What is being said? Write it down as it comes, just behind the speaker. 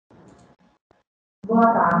Boa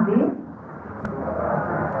tarde.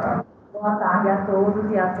 Boa tarde a todos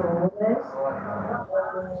e a todas.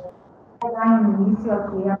 Vou dar início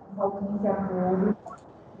aqui à audiência pública.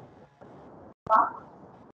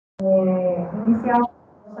 Inicialmente,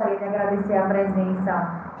 gostaria de agradecer a presença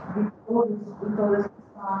de todos e todas que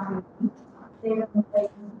estão aqui, seja no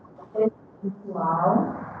presencial,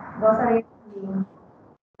 virtual. Gostaria de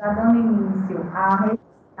estar dando início a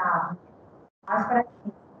registrar as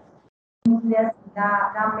presenças, vamos dizer assim,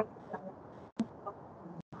 da mesa.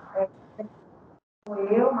 Sou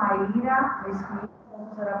eu, Maíra, Mesquita,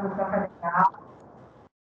 professora pública federal,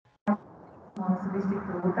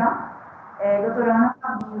 substituta, doutora Ana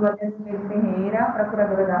Fabíola de Azevedo Ferreira,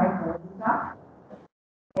 procuradora da República,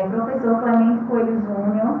 professor Clemente Coelho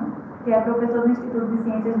Júnior, que é professor do Instituto de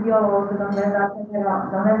Ciências Biológicas da Universidade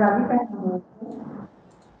de Pernambuco,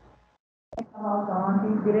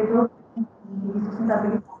 Cavalcante, diretor de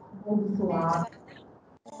sustentabilidade do Suape.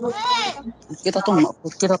 Por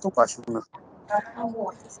que tá tão baixo, meu?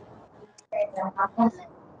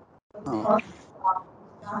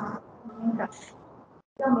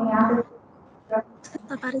 Também há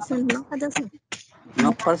Tá aparecendo, não? Cadê assim?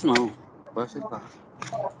 Não aparece, não. Aparece lá.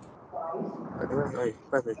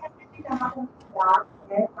 Vai ver.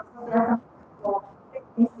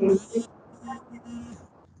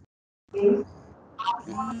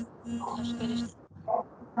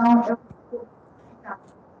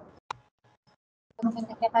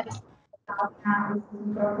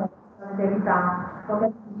 Para evitar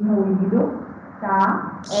qualquer tipo de ruído,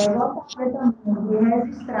 tá? Gostaria também de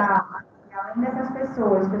registrar, além dessas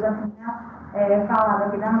pessoas que eu já tinha falado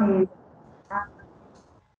aqui na mesa,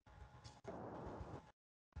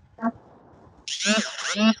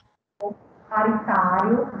 o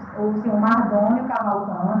paritário, o senhor Mardônio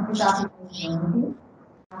Cavalcante, que está aqui presente,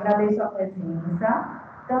 agradeço a presença.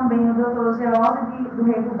 Também o doutor Geródio do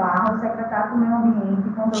Rego Barros, secretário do Meio Ambiente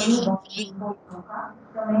e Controle Urbano de Ipojuca,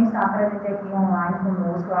 também está presente aqui online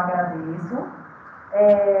conosco, eu agradeço.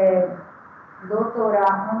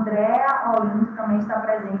 Doutora Andréa Olinto também está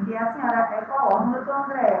presente, e a senhora é qual órgão, doutora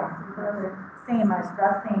Andréa? SEMAS,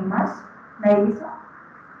 das SEMAS, não é isso?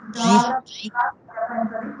 Então, agradeço a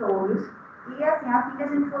presença de todos. E, assim, a fim de a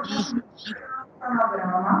gente conseguir o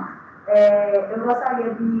cronograma, eu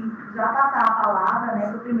gostaria de já passar a palavra, né,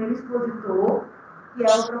 para o primeiro expositor, que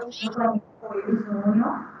é o professor Clemente Coelho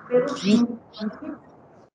Júnior, pelo fim.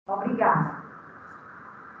 Obrigada.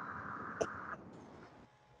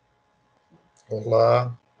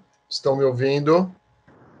 Olá, estão me ouvindo?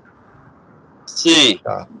 Sim.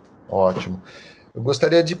 Tá, ótimo. Eu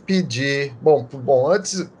gostaria de pedir, bom,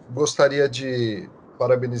 antes gostaria de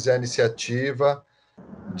parabenizar a iniciativa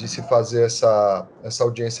de se fazer essa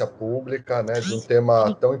audiência pública, né, de um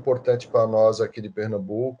tema tão importante para nós aqui de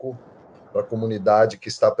Pernambuco, para a comunidade que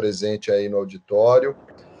está presente aí no auditório.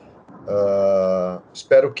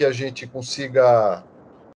 Espero que a gente consiga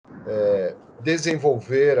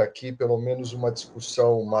desenvolver aqui pelo menos uma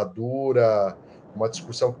discussão madura, uma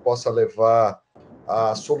discussão que possa levar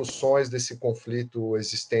a soluções desse conflito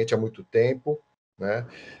existente há muito tempo, né?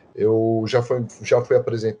 Eu já fui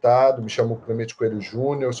apresentado, me chamo Clemente Coelho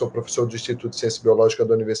Júnior, sou professor do Instituto de Ciência Biológica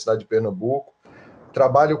da Universidade de Pernambuco,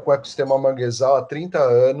 trabalho com o ecossistema manguezal há 30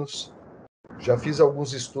 anos, já fiz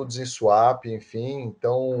alguns estudos em Suape, enfim,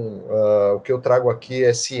 então o que eu trago aqui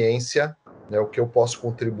é ciência, né? O que eu posso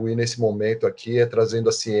contribuir nesse momento aqui é trazendo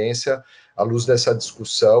a ciência à luz dessa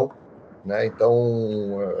discussão, né? Então,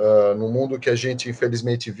 no mundo que a gente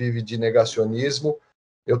infelizmente vive de negacionismo,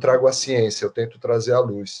 eu trago a ciência, eu tento trazer a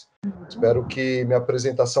luz. Espero que minha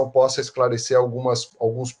apresentação possa esclarecer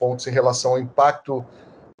alguns pontos em relação ao impacto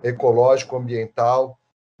ecológico, ambiental,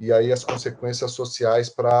 e aí as consequências sociais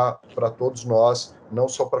para todos nós, não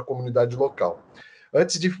só para a comunidade local.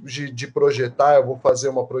 Antes de projetar, eu vou fazer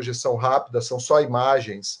uma projeção rápida, são só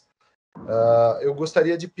imagens. Eu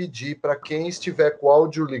gostaria de pedir para quem estiver com o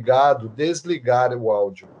áudio ligado, desligar o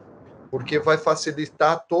áudio, porque vai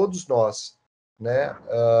facilitar todos nós, né?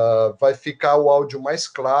 Vai ficar o áudio mais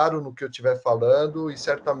claro no que eu estiver falando, e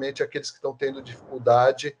certamente aqueles que estão tendo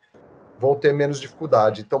dificuldade vão ter menos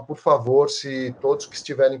dificuldade. Então, por favor, se todos que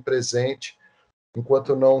estiverem presentes,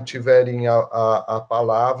 enquanto não tiverem a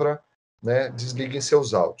palavra, né, desliguem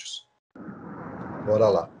seus áudios. Bora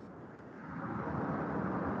lá.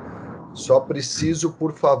 Só preciso,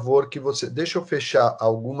 por favor, que você... Deixa eu fechar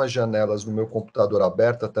algumas janelas no meu computador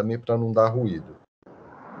aberta também para não dar ruído.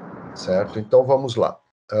 Certo? Então, vamos lá.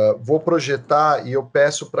 Vou projetar e eu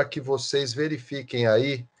peço para que vocês verifiquem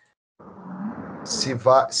aí se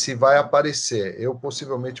vai aparecer. Eu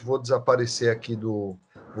possivelmente vou desaparecer aqui do...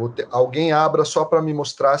 alguém abra só para me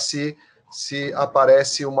mostrar se se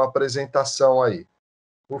aparece uma apresentação aí.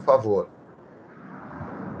 Por favor.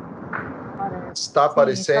 Está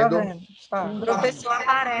aparecendo? Tá. O professor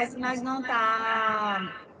aparece, mas não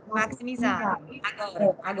está maximizado.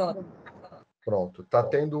 Agora. Pronto, está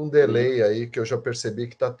tendo um delay aí, que eu já percebi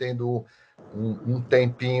que está tendo um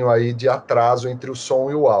tempinho aí de atraso entre o som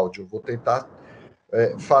e o áudio. Vou tentar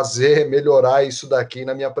melhorar isso daqui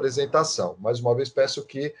na minha apresentação. Mais uma vez, peço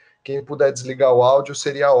que quem puder desligar o áudio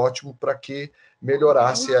seria ótimo para que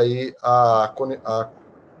melhorasse aí a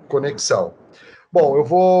conexão. Bom, eu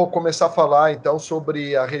vou começar a falar, então,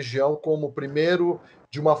 sobre a região como, primeiro,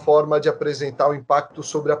 de uma forma de apresentar o impacto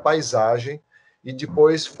sobre a paisagem e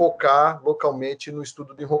depois focar localmente no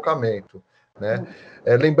estudo de enrocamento, né?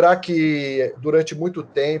 Lembrar que, durante muito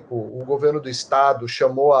tempo, o governo do estado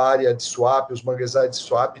chamou a área de Suape, os manguezais de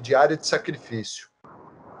Suape, de área de sacrifício,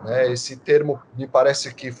 né? Esse termo me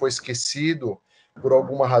parece que foi esquecido por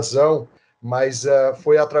alguma razão, mas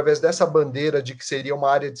foi através dessa bandeira de que seria uma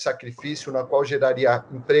área de sacrifício na qual geraria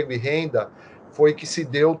emprego e renda, foi que se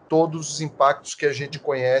deu todos os impactos que a gente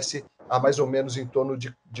conhece há mais ou menos em torno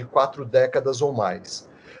de 4 décadas ou mais,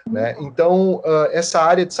 né? Então, essa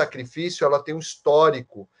área de sacrifício, ela tem um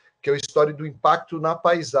histórico, que é o histórico do impacto na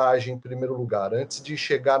paisagem, em primeiro lugar. Antes de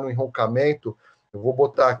chegar no enrocamento, eu vou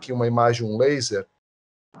botar aqui uma imagem, um laser,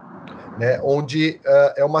 né, onde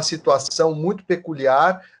é uma situação muito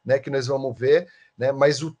peculiar, né, que nós vamos ver, né,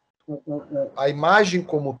 mas a imagem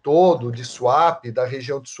como todo de Suape, da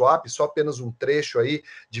região de Suape, só apenas um trecho aí,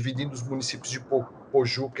 dividindo os municípios de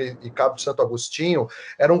Ipojuca e Cabo de Santo Agostinho,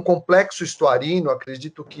 era um complexo estuarino.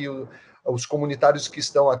 Acredito que os comunitários que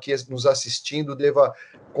estão aqui nos assistindo devam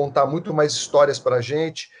contar muito mais histórias para a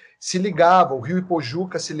gente. Se ligava, o rio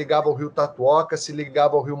Ipojuca se ligava ao rio Tatuoca, se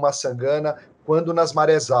ligava ao rio Maçangana, quando nas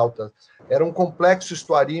marés altas. Era um complexo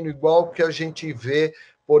estuarino igual que a gente vê,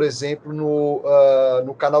 por exemplo,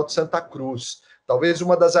 no canal de Santa Cruz, talvez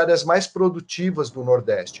uma das áreas mais produtivas do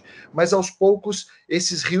Nordeste. Mas, aos poucos,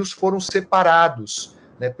 esses rios foram separados,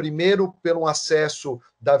 né? Primeiro, pelo acesso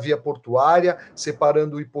da via portuária,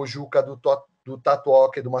 separando o Ipojuca do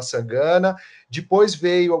Tatuoca e do Maçangana. Depois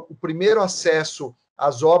veio o primeiro acesso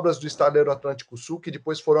as obras do Estaleiro Atlântico Sul, que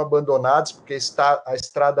depois foram abandonadas, porque a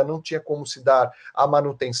estrada não tinha como se dar a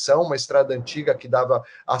manutenção, uma estrada antiga que dava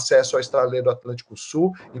acesso ao Estaleiro Atlântico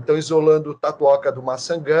Sul, então isolando o Tatuoca do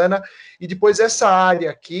Maçangana, e depois essa área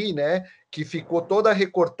aqui, né, que ficou toda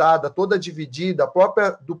recortada, toda dividida, a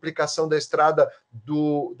própria duplicação da estrada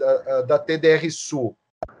da TDR Sul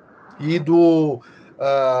e do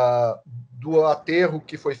aterro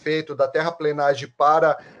que foi feito, da terraplenagem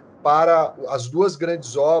para as duas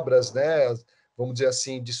grandes obras, né, vamos dizer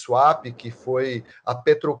assim, de Suape, que foi a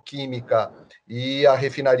petroquímica e a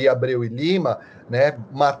refinaria Abreu e Lima, né,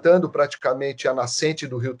 matando praticamente a nascente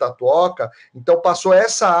do rio Tatuoca. Então passou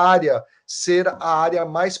essa área ser a área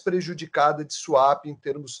mais prejudicada de Suape em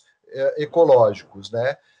termos ecológicos,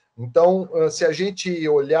 né? Então, se a gente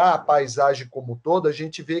olhar a paisagem como toda, a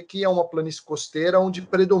gente vê que é uma planície costeira onde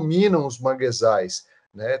predominam os manguezais,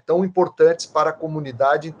 né, tão importantes para a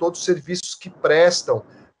comunidade em todos os serviços que prestam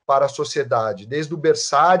para a sociedade, desde o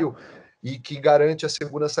berçário, e que garante a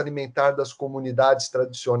segurança alimentar das comunidades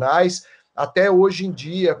tradicionais, até hoje em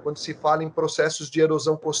dia, quando se fala em processos de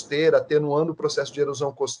erosão costeira, atenuando o processo de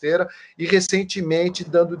erosão costeira, e recentemente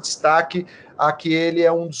dando destaque a que ele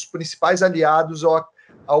é um dos principais aliados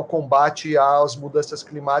ao combate às mudanças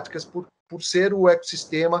climáticas, por ser o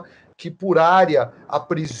ecossistema que, por área,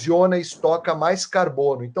 aprisiona e estoca mais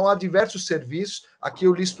carbono. Então, há diversos serviços, aqui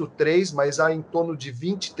eu listo 3, mas há em torno de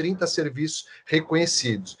 20, 30 serviços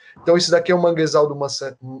reconhecidos. Então, esse daqui é o manguezal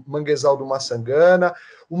do Maçangana,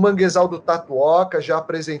 o manguezal do Tatuoca, já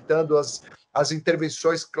apresentando as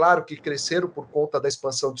intervenções, claro, que cresceram por conta da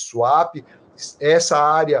expansão de Suape, essa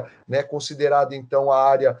área, né, considerada, então, a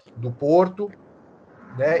área do Porto,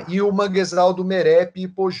 né, e o manguezal do Merepe e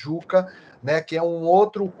Ipojuca, né, que é um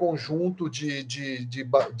outro conjunto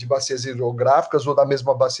de bacias hidrográficas, ou da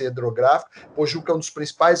mesma bacia hidrográfica. Ipojuca é um dos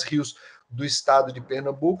principais rios do estado de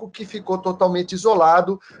Pernambuco, que ficou totalmente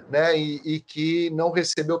isolado, né, e que não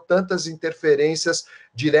recebeu tantas interferências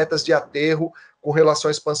diretas de aterro com relação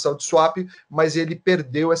à expansão de Suape, mas ele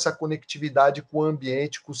perdeu essa conectividade com o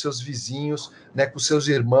ambiente, com seus vizinhos, né, com seus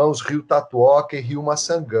irmãos, Rio Tatuoca e Rio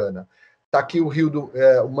Maçangana. Está aqui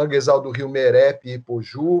o manguezal do rio Merepe e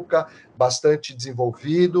Ipojuca, bastante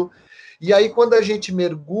desenvolvido. E aí, quando a gente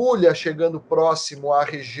mergulha, chegando próximo à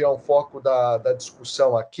região foco da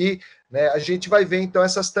discussão aqui, né, a gente vai ver, então,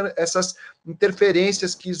 essas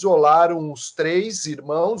interferências que isolaram os 3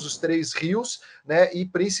 irmãos, os 3 rios, né, e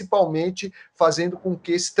principalmente fazendo com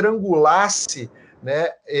que estrangulasse, né,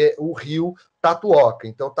 o rio Tatuoca.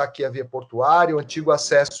 Então está aqui a via portuária, o antigo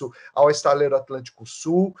acesso ao estaleiro Atlântico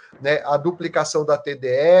Sul, né, a duplicação da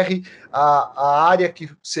TDR, a área que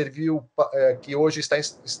serviu, que hoje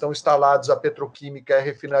estão instalados a petroquímica, a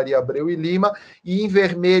refinaria Abreu e Lima, e em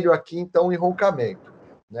vermelho aqui, então, o enroncamento,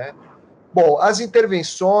 né? Bom, as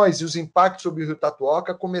intervenções e os impactos sobre o rio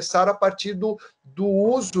Tatuoca começaram a partir do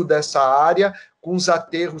uso dessa área, com os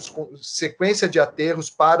aterros, com sequência de aterros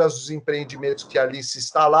para os empreendimentos que ali se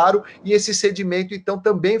instalaram, e esse sedimento, então,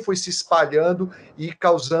 também foi se espalhando e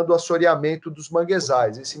causando assoreamento dos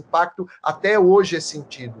manguezais. Esse impacto até hoje é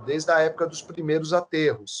sentido, desde a época dos primeiros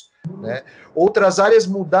aterros, né? Outras áreas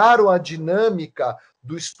mudaram a dinâmica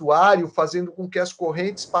do estuário, fazendo com que as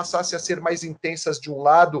correntes passassem a ser mais intensas de um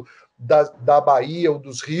lado da Bahia ou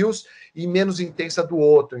dos rios e menos intensa do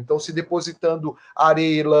outro. Então, se depositando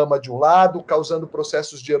areia e lama de um lado, causando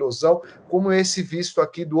processos de erosão, como esse visto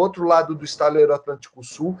aqui do outro lado do estaleiro Atlântico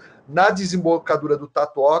Sul, na desembocadura do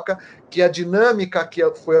Tatuoca, que a dinâmica que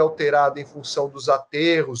foi alterada em função dos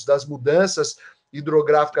aterros, das mudanças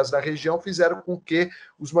hidrográficas na região, fizeram com que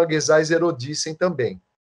os manguezais erodissem também.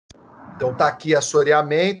 Então está aqui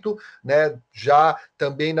assoreamento, né, já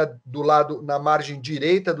também do lado, na margem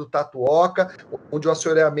direita do Tatuoca, onde o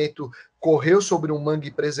assoreamento correu sobre um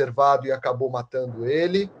mangue preservado e acabou matando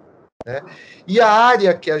ele, né? E a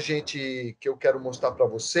área que eu quero mostrar para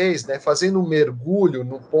vocês, né, fazendo um mergulho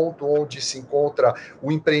no ponto onde se encontra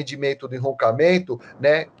o empreendimento do enroncamento,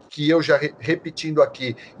 né, que eu já repetindo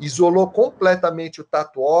aqui, isolou completamente o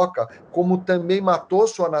Tatuoca, como também matou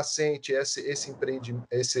sua nascente, esse empreendimento,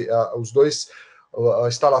 a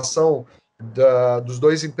instalação dos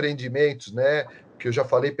dois empreendimentos, né, que eu já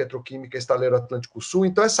falei, petroquímica, estaleiro Atlântico Sul.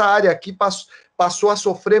 Então essa área aqui passou a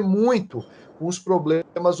sofrer muito com os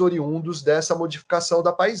problemas oriundos dessa modificação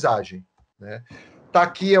da paisagem, né? Tá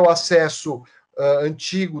aqui o acesso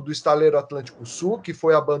antigo do estaleiro Atlântico Sul, que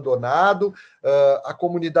foi abandonado. A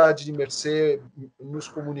comunidade de Mercês nos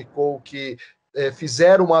comunicou que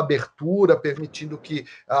fizeram uma abertura, permitindo que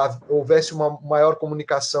houvesse uma maior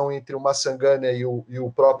comunicação entre o Maçangana e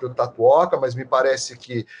o próprio Tatuoca, mas me parece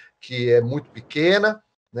que é muito pequena,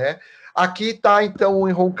 né? Aqui está, então, o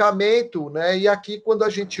enroncamento, né? E aqui, quando a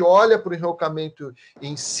gente olha para o enroncamento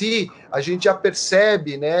em si, a gente já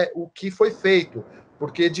percebe, né, o que foi feito.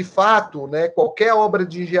 Porque, de fato, né, qualquer obra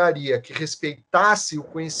de engenharia que respeitasse o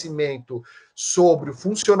conhecimento sobre o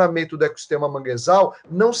funcionamento do ecossistema manguezal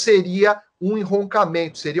não seria um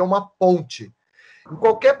enroncamento, seria uma ponte. Em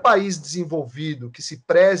qualquer país desenvolvido que se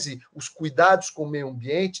preze os cuidados com o meio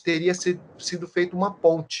ambiente, teria sido feita uma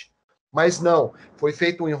ponte. Mas não, foi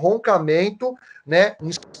feito um enroncamento, né, um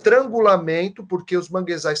estrangulamento, porque os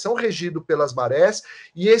manguezais são regidos pelas marés,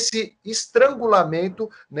 e esse estrangulamento,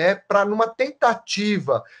 né, para numa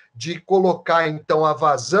tentativa de colocar, então, a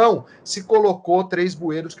vazão, se colocou 3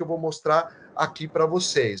 bueiros que eu vou mostrar aqui para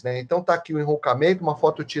vocês, né? Então está aqui o enroncamento, uma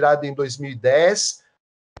foto tirada em 2010.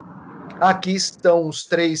 Aqui estão os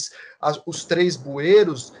três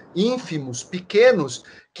bueiros ínfimos, pequenos,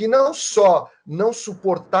 que não só não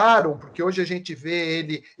suportaram, porque hoje a gente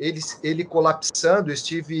vê ele colapsando. Eu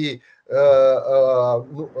estive,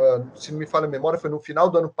 se não me falha a memória, foi no final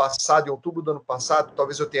do ano passado, em outubro do ano passado,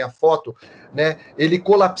 talvez eu tenha foto, né? Ele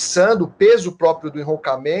colapsando, o peso próprio do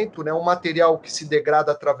enroncamento, né? Um material que se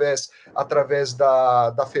degrada através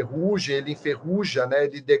da ferrugem, ele enferruja, né?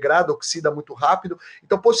 Ele degrada, oxida muito rápido,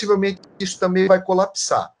 então possivelmente isso também vai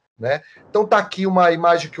colapsar, né? Então está aqui uma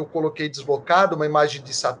imagem que eu coloquei deslocada, uma imagem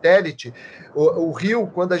de satélite. O rio,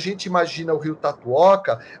 quando a gente imagina o rio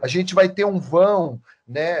Tatuoca, a gente vai ter um vão,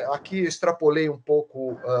 né? Aqui eu extrapolei um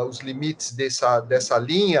pouco os limites dessa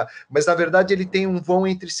linha, mas na verdade ele tem um vão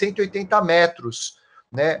entre 180 metros,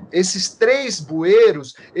 né? Esses 3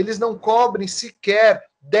 bueiros, eles não cobrem sequer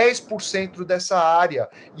 10% dessa área,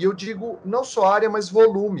 e eu digo não só área, mas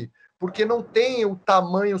volume, porque não tem o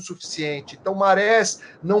tamanho suficiente. Então, marés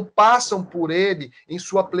não passam por ele em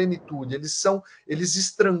sua plenitude. Eles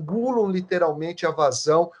estrangulam literalmente a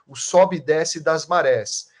vazão, o sobe e desce das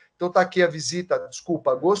marés. Então, está aqui a visita,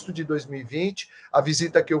 agosto de 2020, a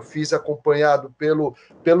visita que eu fiz acompanhado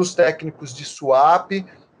pelos técnicos de Suape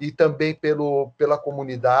e também pela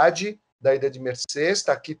comunidade da Ilha de Mercês.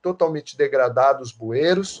 Está aqui totalmente degradado os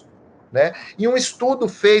bueiros, né? E um estudo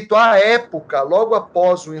feito à época, logo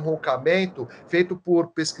após o enroncamento, feito por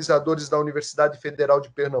pesquisadores da Universidade Federal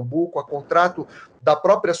de Pernambuco, a contrato da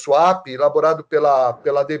própria Suape, elaborado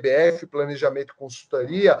pela DBF, Planejamento e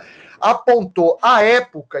Consultoria, apontou à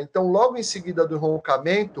época, então logo em seguida do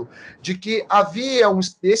enroncamento, de que havia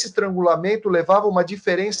esse estrangulamento levava uma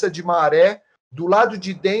diferença de maré do lado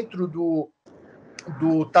de dentro do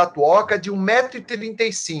do Tatuoca de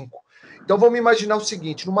 1,35 m. Então vamos imaginar o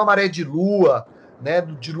seguinte, numa maré de lua, né,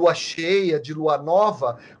 de lua cheia, de lua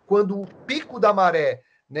nova, quando o pico da maré,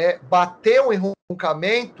 né, bater um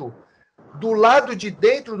enroncamento, do lado de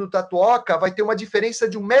dentro do Tatuoca vai ter uma diferença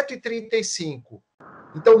de 1,35 m.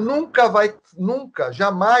 Então nunca,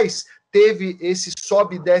 jamais teve esse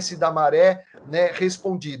sobe e desce da maré, né,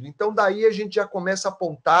 respondido. Então daí a gente já começa a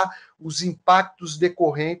apontar os impactos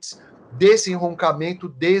decorrentes desse enroncamento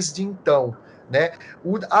desde então, né?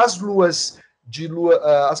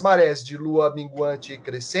 As marés de lua minguante e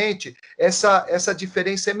crescente, essa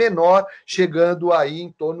diferença é menor, chegando aí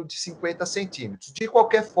em torno de 50 centímetros. De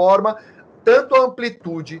qualquer forma, tanto a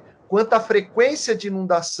amplitude quanto a frequência de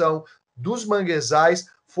inundação dos manguezais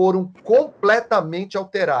foram completamente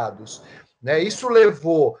alterados, né? Isso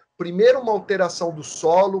levou, primeiro, uma alteração do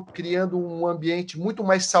solo, criando um ambiente muito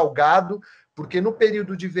mais salgado, porque no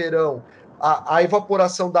período de verão, a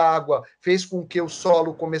evaporação da água fez com que o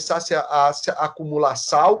solo começasse a acumular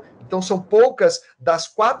sal. Então, são poucas das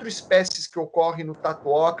 4 espécies que ocorrem no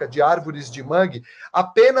Tatuoca, de árvores de mangue,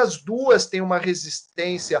 apenas 2 têm uma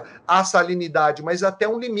resistência à salinidade, mas até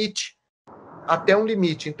um limite. Até um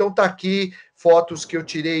limite. Então, está aqui fotos que eu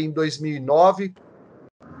tirei em 2009,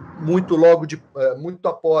 muito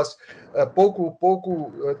após,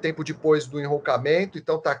 pouco tempo depois do enroncamento.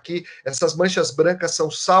 Então está aqui, essas manchas brancas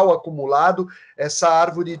são sal acumulado, essa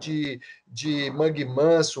árvore de mangue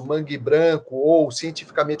manso, mangue branco, ou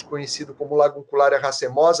cientificamente conhecido como laguncularia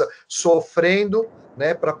racemosa, sofrendo,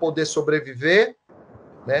 né, para poder sobreviver,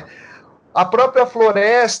 né? A própria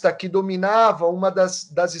floresta que dominava, uma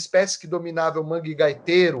das espécies que dominava o mangue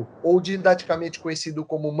gaiteiro, ou didaticamente conhecido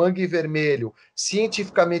como mangue vermelho,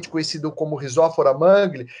 cientificamente conhecido como Rhizophyra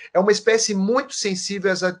mangli, é uma espécie muito sensível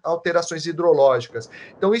às alterações hidrológicas.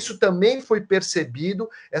 Então, isso também foi percebido,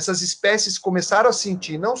 essas espécies começaram a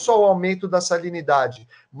sentir não só o aumento da salinidade,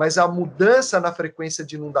 mas a mudança na frequência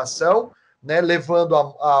de inundação, né, levando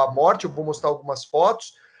à morte. Eu vou mostrar algumas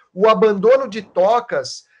fotos. O abandono de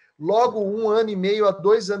tocas, logo 1 ano e meio a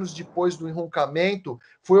 2 anos depois do enroncamento,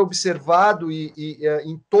 foi observado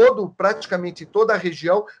em praticamente toda a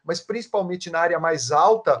região, mas principalmente na área mais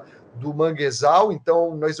alta do manguezal.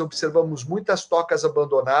 Então, nós observamos muitas tocas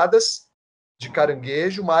abandonadas de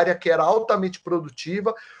caranguejo, uma área que era altamente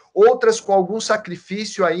produtiva, outras com algum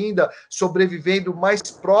sacrifício ainda, sobrevivendo mais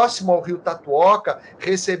próximo ao rio Tatuoca,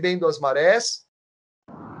 recebendo as marés.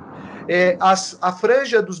 A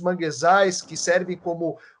franja dos manguezais, que servem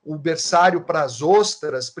como o berçário para as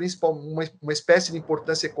ostras, principalmente uma espécie de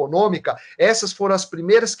importância econômica, essas foram as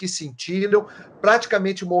primeiras que cintilam,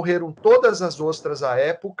 praticamente morreram todas as ostras à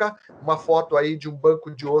época, uma foto aí de um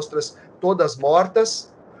banco de ostras todas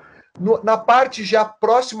mortas. Na parte já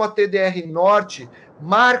próxima à TDR Norte,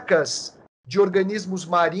 marcas de organismos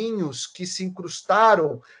marinhos que se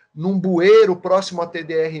incrustaram num bueiro próximo à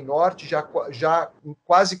TDR Norte, já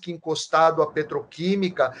quase que encostado à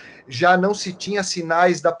petroquímica, já não se tinha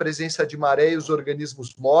sinais da presença de maré e os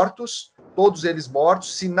organismos mortos, todos eles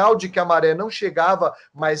mortos, sinal de que a maré não chegava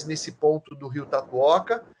mais nesse ponto do rio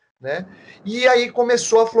Tatuoca, né? E aí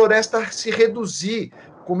começou a floresta a se reduzir,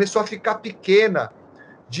 começou a ficar pequena,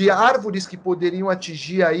 de árvores que poderiam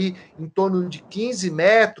atingir aí em torno de 15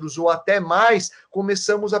 metros ou até mais,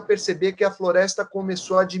 começamos a perceber que a floresta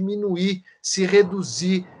começou a diminuir, se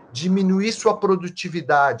reduzir, diminuir sua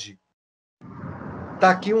produtividade.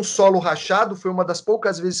 Está aqui um solo rachado, foi uma das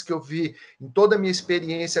poucas vezes que eu vi, em toda a minha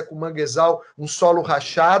experiência com manguezal, um solo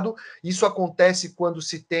rachado. Isso acontece quando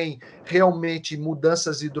se tem realmente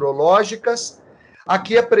mudanças hidrológicas.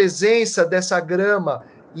 Aqui a presença dessa grama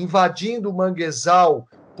invadindo o manguezal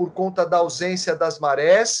por conta da ausência das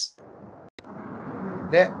marés,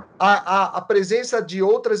 né? A presença de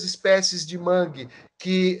outras espécies de mangue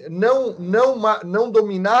que não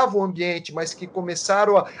dominavam o ambiente, mas que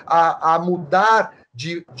começaram a mudar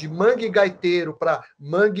de mangue gaiteiro para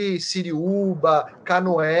mangue siriúba,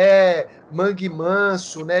 canoé, mangue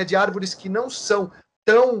manso, né? De árvores que não são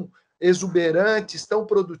tão exuberantes, tão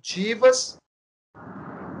produtivas.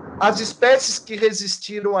 As espécies que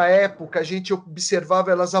resistiram à época, a gente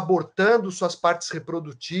observava elas abortando suas partes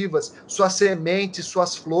reprodutivas, suas sementes,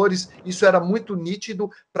 suas flores. Isso era muito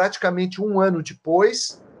nítido praticamente 1 ano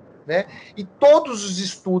depois, né? E todos os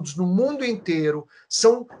estudos no mundo inteiro,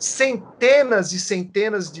 são centenas e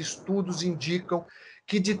centenas de estudos, indicam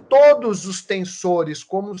que de todos os tensores,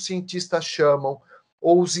 como os cientistas chamam,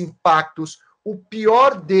 ou os impactos, o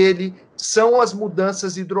pior dele são as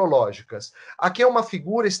mudanças hidrológicas. Aqui é uma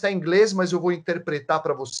figura, está em inglês, mas eu vou interpretar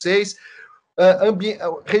para vocês.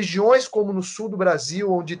 Regiões como no sul do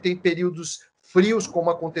Brasil, onde tem períodos frios, como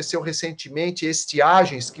aconteceu recentemente,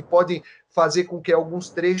 estiagens, que podem fazer com que alguns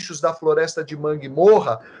trechos da floresta de mangue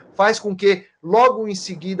morra, faz com que logo em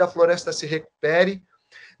seguida a floresta se recupere.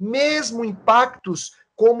 Mesmo impactos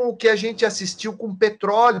como o que a gente assistiu com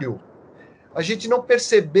petróleo. A gente não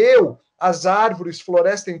percebeu as árvores,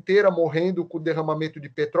 floresta inteira morrendo com derramamento de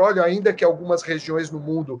petróleo, ainda que algumas regiões no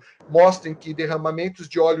mundo mostrem que derramamentos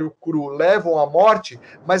de óleo cru levam à morte,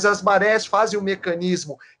 mas as marés fazem o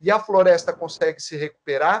mecanismo e a floresta consegue se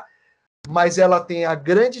recuperar, mas ela tem a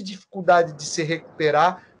grande dificuldade de se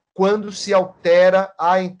recuperar quando se altera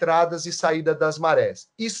a entradas e saída das marés.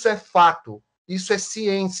 Isso é fato, isso é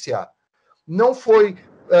ciência. Não foi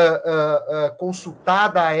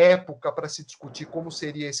consultada à época para se discutir como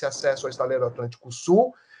seria esse acesso ao estaleiro Atlântico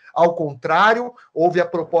Sul. Ao contrário, houve a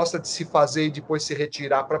proposta de se fazer e depois se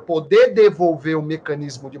retirar para poder devolver o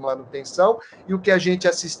mecanismo de manutenção, e o que a gente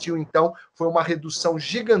assistiu, então, foi uma redução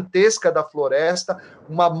gigantesca da floresta,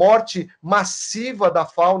 uma morte massiva da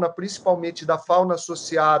fauna, principalmente da fauna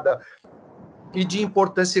associada e de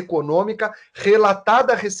importância econômica,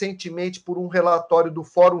 relatada recentemente por um relatório do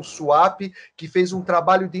Fórum Suape, que fez um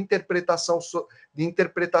trabalho de interpretação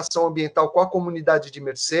ambiental com a Comunidade de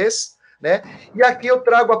Mercês, né? E aqui eu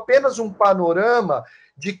trago apenas um panorama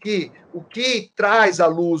de que o que traz à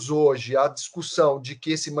luz hoje a discussão de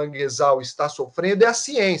que esse manguezal está sofrendo é a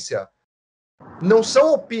ciência. Não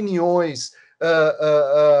são opiniões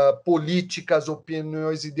políticas,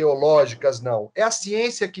 opiniões ideológicas, não. É a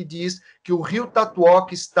ciência que diz que o Rio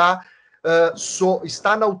Tatuoca está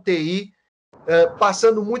na UTI,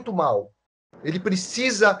 passando muito mal. Ele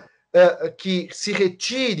precisa que se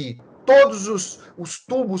retire todos os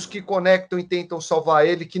tubos que conectam e tentam salvar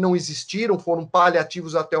ele, que não existiram, foram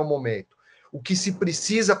paliativos até o momento. O que se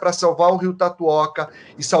precisa para salvar o Rio Tatuoca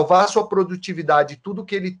e salvar a sua produtividade, tudo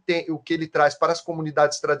que ele tem, o que ele traz para as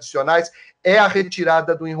comunidades tradicionais, é a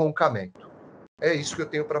retirada do enroncamento. É isso que eu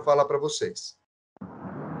tenho para falar para vocês.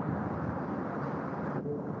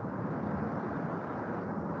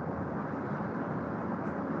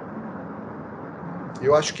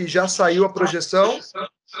 Eu acho que já saiu a projeção.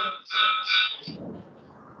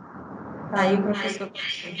 Saiu, professor.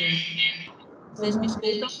 Vocês me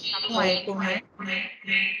escutam? Está com eco, né?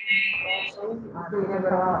 Eu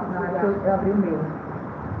abri o meu.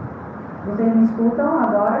 Vocês me escutam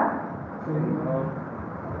agora?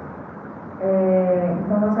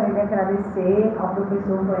 Então, gostaria de agradecer ao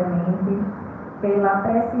professor Clemente pela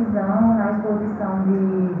precisão na exposição de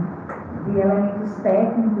elementos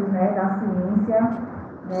técnicos, né, da ciência,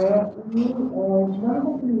 né, e, dando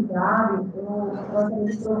continuidade, eu gostaria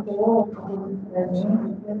de propor a todos os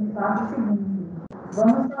presentes que a gente faça o seguinte: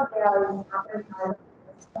 vamos fazer as apresentações.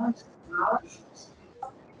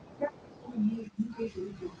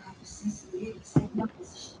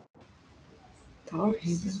 Tá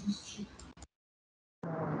horrível.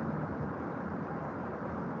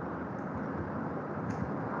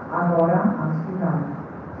 Agora, acho que não.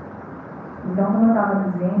 Então, como eu estava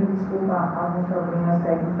dizendo, desculpa alguns problemas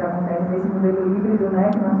técnicos que acontecem nesse modelo híbrido, né,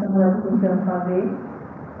 que nós estamos tentando fazer.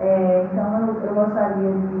 Então, eu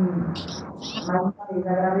gostaria de, mais uma vez,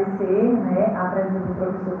 agradecer, né, a presença do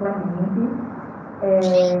professor Clemente,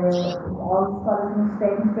 aos esclarecimentos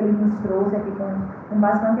técnicos que ele nos trouxe aqui com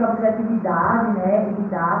bastante objetividade, né, e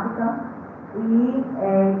didática. E,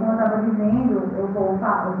 como eu estava dizendo, eu vou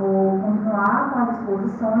continuar com as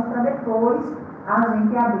exposições para depois a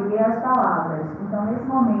gente abrir as palavras. Então, nesse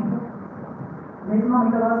momento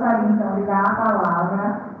eu gostaria, então, de dar a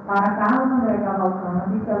palavra para Carlos André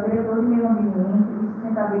Cavalcante, que é o diretor de Meio Ambiente e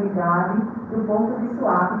Sustentabilidade do Porto de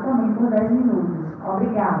Suape, também por 10 minutos.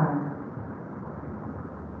 Obrigada.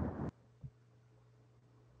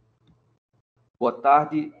 Boa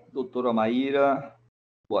tarde, doutora Maíra.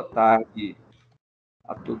 Boa tarde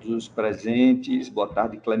a todos os presentes. Boa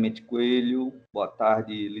tarde, Clemente Coelho. Boa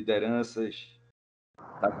tarde, lideranças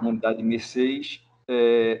da Comunidade de Mercês.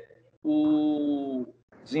 O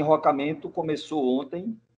desenrocamento começou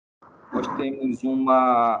ontem. Nós temos um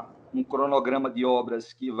cronograma de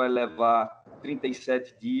obras que vai levar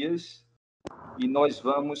 37 dias e nós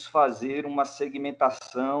vamos fazer uma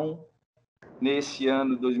segmentação nesse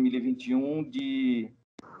ano 2021 de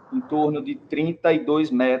em torno de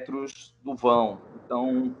 32 metros do vão.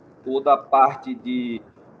 Então, toda a parte de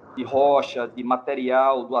rocha, de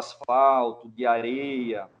material, do asfalto, de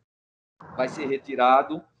areia, vai ser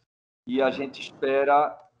retirado e a gente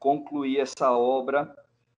espera concluir essa obra,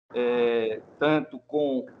 tanto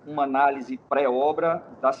com uma análise pré-obra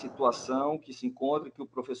da situação que se encontra, que o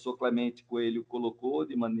professor Clemente Coelho colocou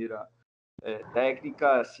de maneira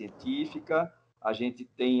técnica, científica. A gente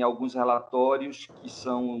tem alguns relatórios que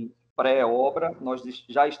são pré-obra, nós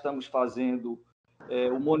já estamos fazendo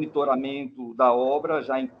o monitoramento da obra,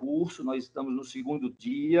 já em curso, nós estamos no segundo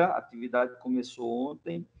dia, a atividade começou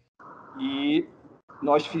ontem, e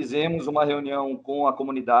nós fizemos uma reunião com a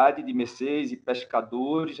comunidade de Mercês e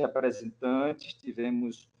pescadores, representantes,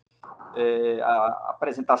 tivemos a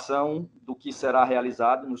apresentação do que será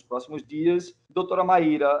realizado nos próximos dias. Doutora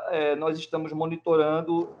Maíra, nós estamos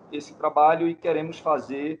monitorando esse trabalho e queremos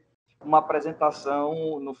fazer uma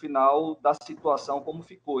apresentação no final da situação como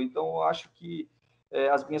ficou. Então, eu acho que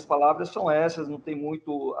as minhas palavras são essas, não tem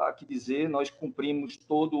muito a que dizer, nós cumprimos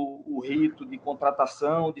todo o rito de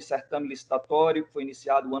contratação, de certame licitatório, que foi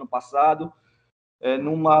iniciado o ano passado,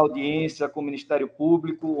 numa audiência com o Ministério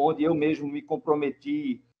Público, onde eu mesmo me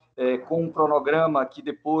comprometi com um cronograma que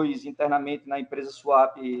depois, internamente, na empresa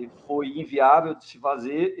Suape, foi inviável de se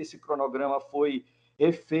fazer. Esse cronograma foi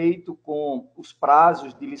refeito com os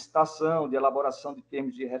prazos de licitação, de elaboração de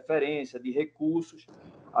termos de referência, de recursos.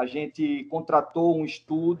 A gente contratou um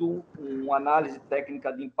estudo, uma análise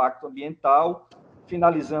técnica de impacto ambiental,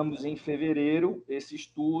 finalizamos em fevereiro esse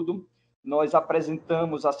estudo, nós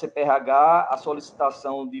apresentamos à CPRH a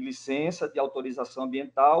solicitação de licença de autorização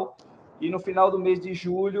ambiental e, no final do mês de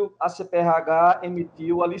julho, a CPRH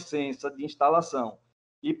emitiu a licença de instalação.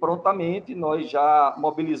 E, prontamente, nós já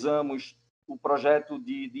mobilizamos o projeto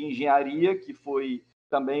de engenharia, que foi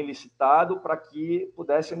também licitado, para que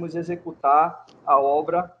pudéssemos executar a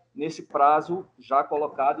obra nesse prazo já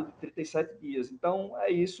colocado de 37 dias. Então,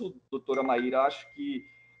 é isso, doutora Maíra. Acho que,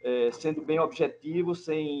 sendo bem objetivo,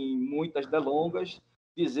 sem muitas delongas,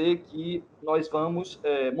 dizer que nós vamos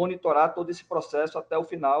monitorar todo esse processo até o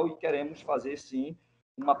final e queremos fazer, sim,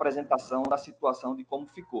 uma apresentação da situação de como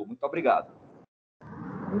ficou. Muito obrigado.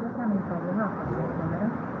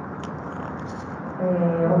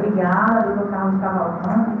 Obrigada, doutor Carlos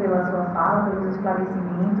Cavalcante, pela sua fala, pelos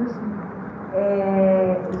esclarecimentos.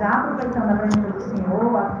 Já aproveitando a presença do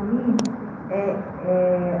senhor aqui,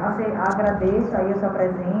 agradeço aí a sua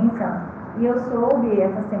presença, e eu soube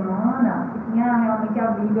essa semana que tinha realmente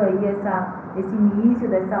havido aí esse início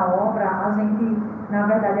dessa obra. A gente, na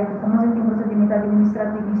verdade, como a gente tem um procedimento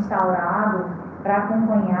administrativo instaurado para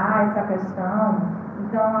acompanhar essa questão,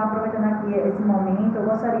 então, aproveitando aqui esse momento, eu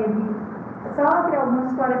gostaria de só ter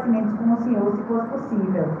alguns esclarecimentos com o senhor, se fosse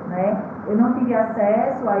possível, né? Eu não tive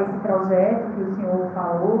acesso a esse projeto que o senhor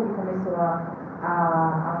falou, que começou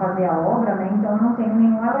a fazer a obra, né? Então, eu não tenho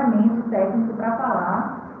nenhum elemento técnico para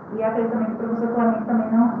falar, e acredito também que o professor Clemente também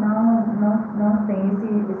não tem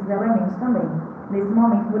esses elementos também, nesse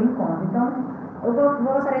momento, por enquanto. Então, eu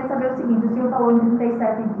gostaria de saber o seguinte: o senhor falou em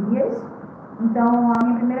 37 dias, então, a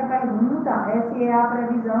minha primeira pergunta é se é a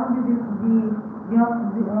previsão de um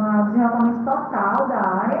desenvolvimento total da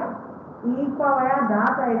área e qual é a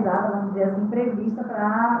data exata, vamos dizer assim, prevista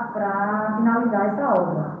para finalizar essa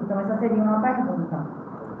obra. Então, essa seria uma pergunta.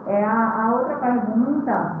 A outra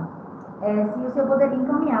pergunta é se o senhor poderia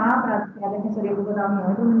encaminhar para a Defensoria Pública da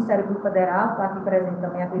União e para o Ministério Público Federal, que está aqui presente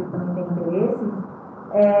também, acredito que também tem interesse,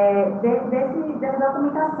 dessa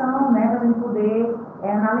documentação, né, para a gente poder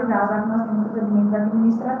analisar, já que nós temos procedimentos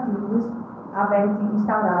administrativos abertos e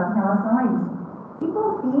instaurados em relação a isso. E,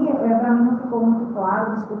 por fim, para mim não ficou muito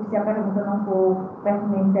claro, desculpe se a pergunta não for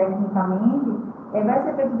pertinente tecnicamente, vai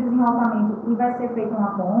ser feito o desenvolvimento e vai ser feita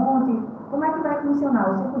uma ponte? Como é que vai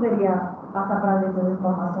funcionar? O senhor poderia passar para a gente as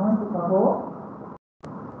informações, por favor?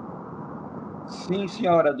 Sim,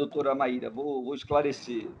 senhora doutora Maíra, vou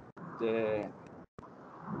esclarecer.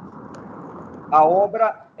 A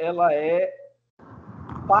obra ela é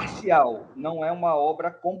parcial, não é uma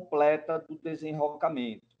obra completa do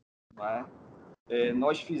desenrocamento, não é?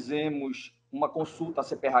 Nós fizemos uma consulta à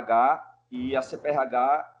CPRH e a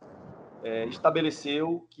CPRH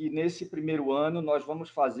estabeleceu que nesse primeiro ano nós vamos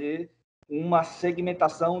fazer uma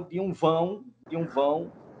segmentação de um vão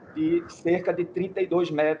de cerca de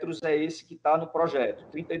 32 metros, é esse que está no projeto,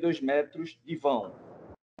 32 metros de vão.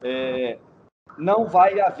 Não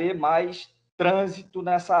vai haver mais trânsito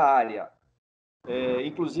nessa área.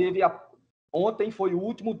 Inclusive, ontem foi o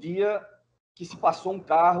último dia que se passou um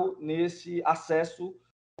carro nesse acesso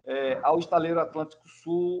ao estaleiro Atlântico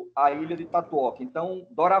Sul, à Ilha de Tatuoca. Então,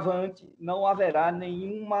 doravante, não haverá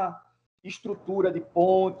nenhuma estrutura de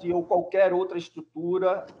ponte ou qualquer outra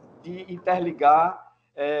estrutura de interligar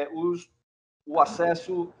o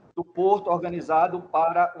acesso do porto organizado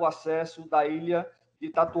para o acesso da Ilha de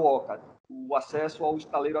Tatuoca, o acesso ao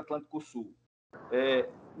estaleiro Atlântico Sul.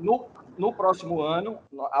 No próximo ano,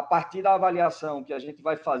 a partir da avaliação que a gente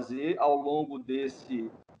vai fazer ao longo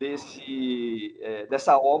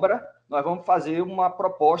dessa obra, nós vamos fazer uma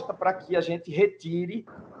proposta para que a gente retire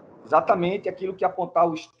exatamente aquilo que apontar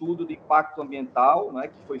o estudo de impacto ambiental, né,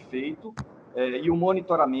 que foi feito, e o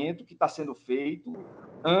monitoramento que está sendo feito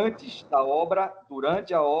antes da obra,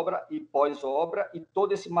 durante a obra e pós-obra, e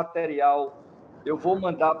todo esse material eu vou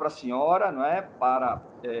mandar para a senhora, não é, para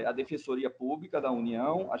a Defensoria Pública da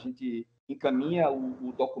União. A gente encaminha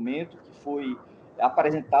o documento que foi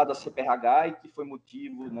apresentado à CPRH e que foi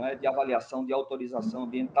motivo, não é, de avaliação de autorização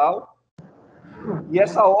ambiental. E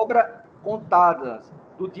essa obra, contada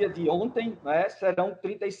do dia de ontem, né, serão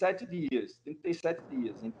 37 dias. 37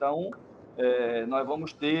 dias. Então, nós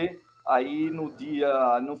vamos ter aí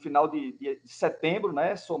no final de setembro,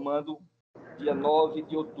 né, somando dia 9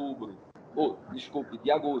 de outubro, desculpe, de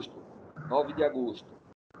agosto, 9 de agosto.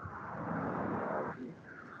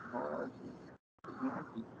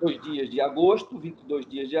 22 dias de agosto, 22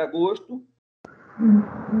 dias de agosto,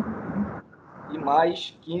 e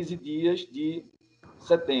mais 15 dias de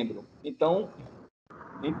setembro. Então,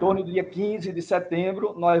 em torno do dia 15 de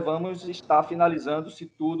setembro, nós vamos estar finalizando, se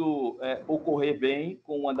tudo ocorrer bem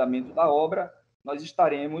com o andamento da obra, nós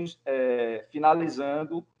estaremos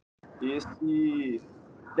finalizando esse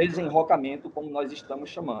desenrocamento, como nós estamos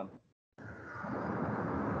chamando.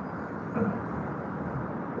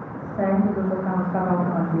 Certo, doutor Carlos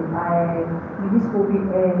Cavalcante. Me desculpe,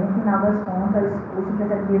 no final das contas, os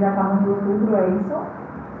 57 dias acabam de outubro, é isso?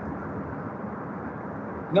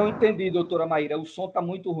 Não entendi, doutora Maíra, o som está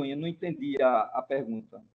muito ruim, eu não entendi a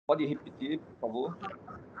pergunta. Pode repetir, por favor?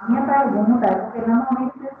 A minha pergunta é, porque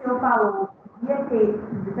normalmente o senhor falou dia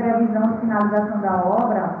de previsão de finalização da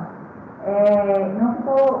obra, não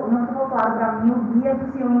ficou claro para mim o dia que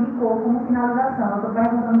o senhor indicou como finalização. Eu estou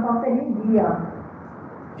perguntando qual seria o dia.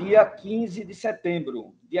 Dia 15 de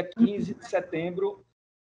setembro. Dia 15 de setembro,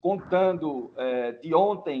 contando de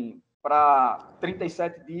ontem para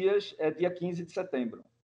 37 dias, é dia 15 de setembro.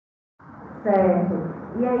 Certo.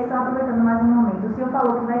 E aí, só aproveitando mais um momento, o senhor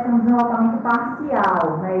falou que vai ser um desenvolvimento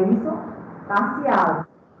parcial, não é isso? Parcial.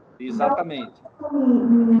 Exatamente. Então,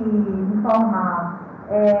 me informar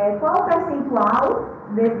qual o percentual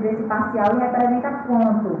desse parcial e representa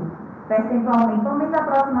quanto percentualmente, pelo menos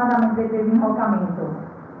aproximadamente desse desenvolvimento?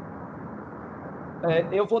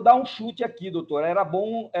 Eu vou dar um chute aqui, doutor. Era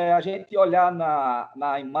bom a gente olhar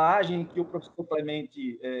na imagem que o professor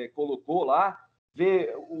Clemente colocou lá,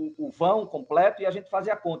 ver o vão completo e a gente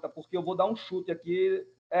fazer a conta, porque eu vou dar um chute aqui,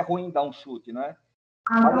 é ruim dar um chute, né?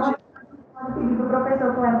 Então, a gente pode pedir para o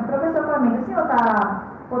professor Clemente. Professor Clemente, o senhor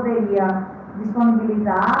poderia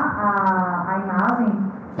disponibilizar a imagem?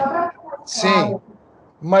 Só para... Sim,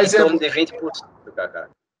 mas em torno de 20%,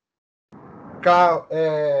 Cacá.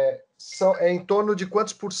 É em torno de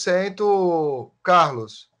quantos por cento,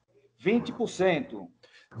 Carlos? 20%.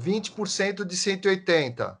 20% de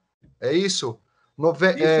 180. É isso?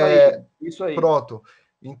 Isso aí. Pronto.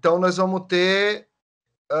 Então, nós vamos ter...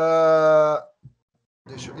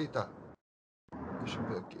 Deixa eu ver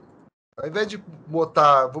aqui. Ao invés de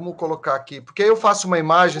botar... Vamos colocar aqui. Porque aí eu faço uma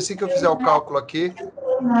imagem, assim que eu fizer o cálculo aqui.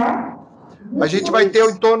 A gente vai ter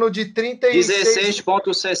em torno de 36...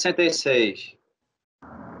 16,66.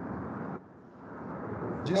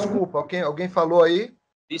 Desculpa, alguém falou aí?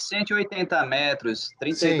 De 180 metros,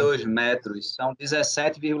 32 metros, são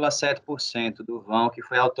 17,7% do vão que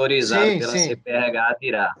foi autorizado pela CPRH a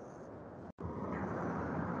tirar.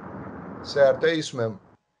 Certo, é isso mesmo.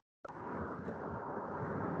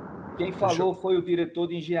 Quem falou foi o diretor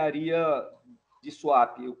de engenharia de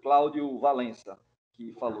Suape, o Cláudio Valença,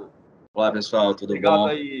 que falou. Olá, pessoal, tudo Obrigado bom?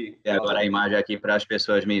 aí, e agora a imagem aqui para as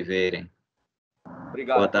pessoas me verem.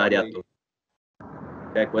 Obrigado. Boa tarde a todos.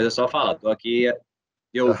 Qualquer coisa é só falar. Estou aqui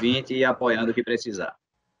de ouvinte e apoiando o que precisar.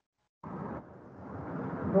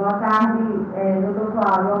 Boa tarde, doutor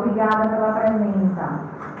Cláudio. Obrigada pela presença.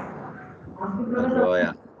 Acho que o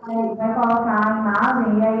professor vai colocar a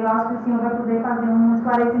imagem e aí eu acho que o senhor vai poder fazer um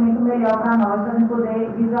esclarecimento melhor para nós, para a gente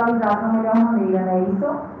poder visualizar de uma melhor maneira, não é isso?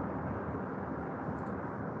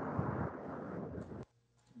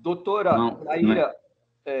 Doutora Maíra,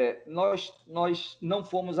 nós não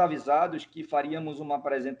fomos avisados que faríamos uma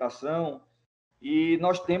apresentação e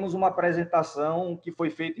nós temos uma apresentação que foi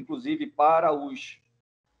feita, inclusive, para os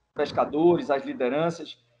pescadores, as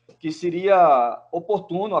lideranças, que seria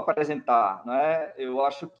oportuno apresentar, né? Eu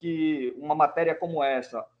acho que uma matéria como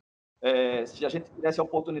essa, se a gente tivesse a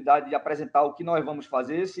oportunidade de apresentar o que nós vamos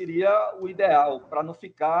fazer, seria o ideal, para não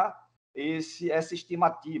ficar essa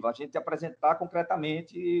estimativa, a gente apresentar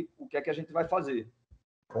concretamente o que é que a gente vai fazer.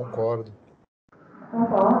 Concordo,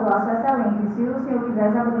 acho excelente. Se o senhor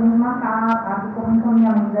quiser, já podemos marcar aqui como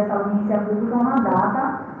encaminhamento dessa audiência pública uma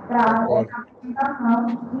data para essa apresentação.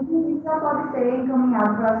 Inclusive, já pode ser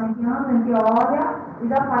encaminhado para a gente olha e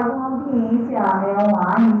já faz uma audiência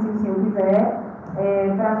online, se o senhor quiser,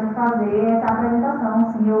 para a gente fazer essa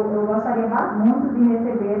apresentação. Sim, eu gostaria muito de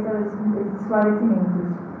receber esses esclarecimentos.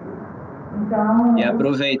 Então, e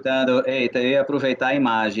aproveitando, eu ia aproveitar a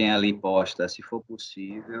imagem ali posta, se for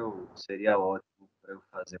possível, seria ótimo para eu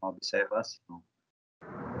fazer uma observação.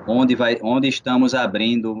 Onde estamos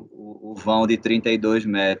abrindo o vão de 32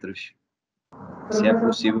 metros? Se é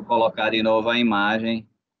possível colocar de novo a imagem.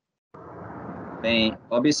 Bem,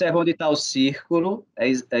 observa onde está o círculo, é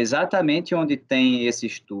exatamente onde tem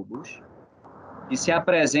esses tubos, e se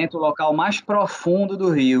apresenta o local mais profundo do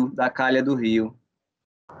rio, da calha do rio.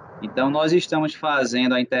 Então, nós estamos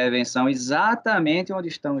fazendo a intervenção exatamente onde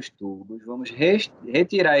estão os tubos. Vamos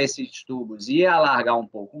retirar esses tubos e alargar um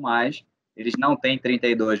pouco mais. Eles não têm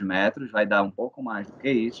 32 metros, vai dar um pouco mais do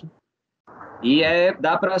que isso. E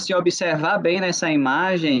dá para se observar bem nessa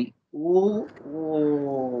imagem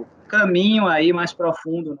o caminho aí mais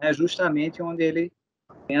profundo, né? Justamente onde ele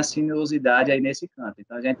tem a sinuosidade aí nesse canto.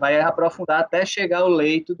 Então, a gente vai aprofundar até chegar ao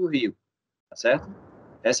leito do rio, tá certo?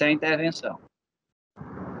 Essa é a intervenção.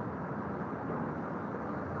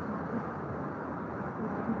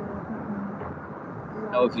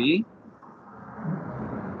 Ouvi?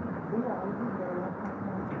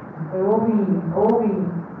 Eu ouvi.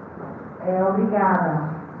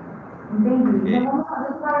 Obrigada. Entendi. Então, a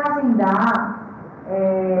gente vai agendar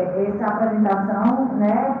essa apresentação,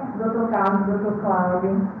 né, Dr. Carlos, Dr.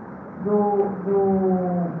 Cláudio, do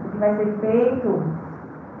que vai ser feito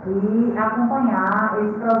e acompanhar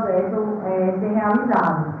esse projeto ser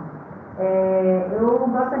realizado. Eu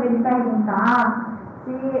gostaria de perguntar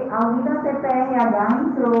se alguém da CPRH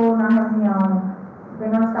entrou na reunião, porque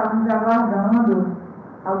nós estávamos aguardando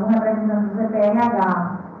algum representante do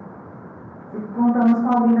CPRH. Contamos com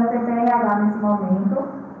alguém da CPRH nesse momento.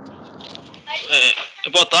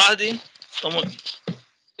 Boa tarde.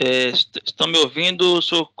 Estão me ouvindo? Eu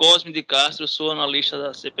sou Cosme de Castro, sou analista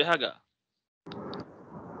da CPRH.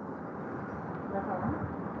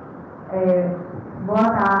 Boa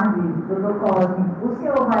tarde, doutor Cosme. O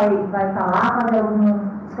senhor vai falar, fazer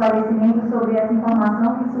algum esclarecimento sobre essa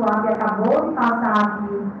informação que o Suape acabou de passar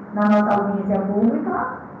aqui na nossa audiência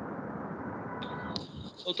pública?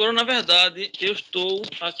 Doutora, na verdade, eu estou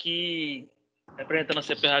aqui representando a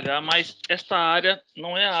CPRH, mas esta área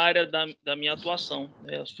não é a área da minha atuação.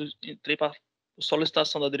 Eu entrei para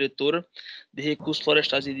solicitação da diretora de recursos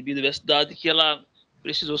florestais e de biodiversidade, que ela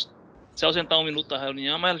precisou se ausentar um minuto da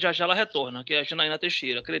reunião, mas já ela retorna, que é a Janaína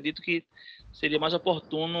Teixeira. Acredito que seria mais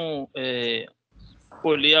oportuno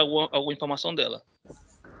colher alguma informação dela.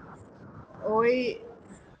 Oi,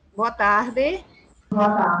 boa tarde. Boa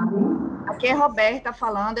tarde. Aqui é Roberta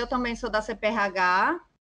falando, eu também sou da CPRH.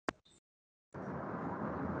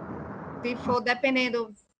 Se for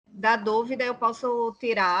dependendo da dúvida, eu posso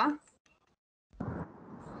tirar.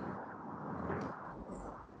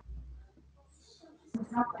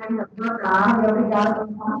 Boa tarde, obrigada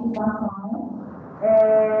pela participação.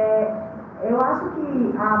 Eu acho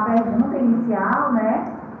que a pergunta inicial,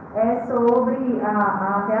 né, é sobre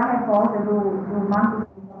até a repórter do Marcos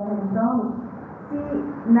que está perguntando se,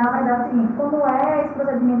 na verdade, assim, como é esse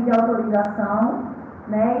procedimento de autorização,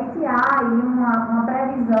 né, e se há aí uma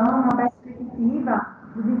previsão, uma perspectiva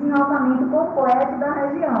do desenvolvimento completo da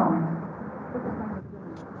região.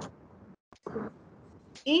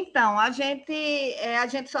 Então, a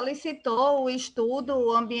gente solicitou o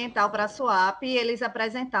estudo ambiental para a Suape, eles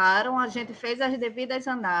apresentaram, a gente fez as devidas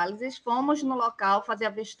análises, fomos no local fazer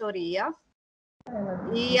a vistoria,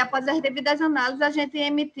 e após as devidas análises, a gente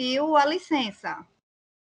emitiu a licença.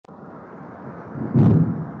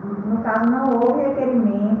 No caso, não houve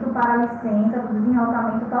requerimento para a licença do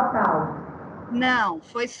desenvolvimento total? Não,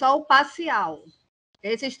 foi só o parcial.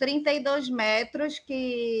 Esses 32 metros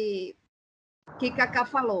que Cacá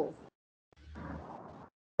falou.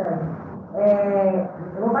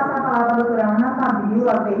 Eu vou passar a palavra para a doutora Ana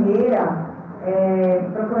Fabíola Ferreira,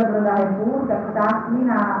 procuradora da República, que está aqui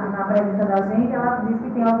na presença da gente. Ela disse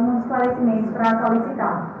que tem alguns esclarecimentos para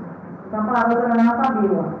solicitar. Então, a palavra da doutora Ana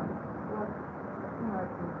Fabíola.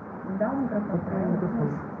 Me dá um microfone para ela.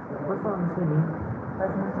 Pode falar no seu livro.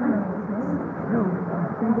 Não,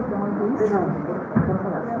 tem que ter uma coisa. Não, pode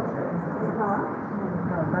falar. Pode falar?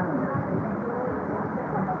 Não.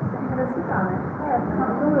 Vai ficar, né? Tá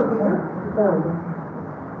me ouvindo? Pode.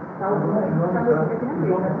 Tá ouvindo?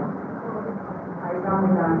 Aí dá uma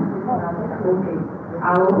olhada. Ok.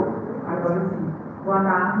 Alô? Agora sim. Boa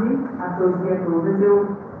tarde a todos e a todas.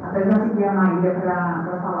 Eu até já segui a Maíra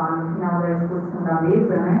para falar no final da exposição da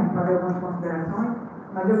mesa, né? Fazer algumas considerações.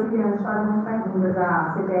 mas eu queria antes fazer umas perguntas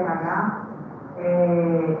à CPRH,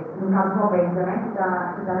 no caso Roberta, né, que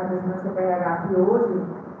está representando a CPRH aqui hoje.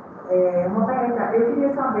 Roberta, eu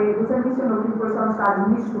queria saber, você mencionou que foi solicitado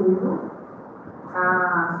um estudo,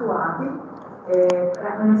 a Suape,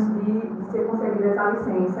 antes de ser concedida essa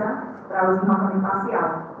licença para uso de mapeamento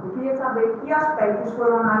parcial. Eu queria saber que aspectos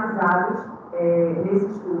foram analisados nesse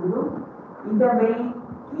estudo e também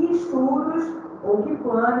que estudos ou que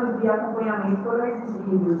planos de acompanhamento foram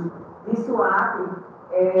exigidos de Suape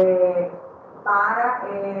para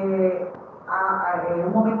o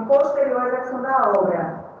momento posterior à execução da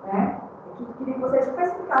obra, né? Eu queria que você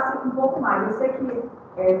especificasse um pouco mais. Eu sei que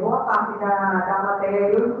boa parte da matéria,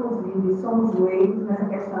 eu inclusive, somos leigos nessa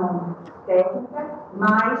questão técnica,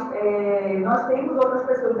 mas nós temos outras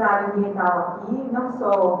pessoas da área ambiental aqui, não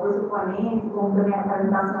só o professor Clemente, como também a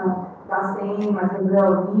representação da SEMA, da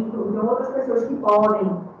Olímpico, então outras pessoas que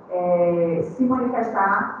podem se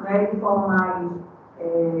manifestar, né, de forma mais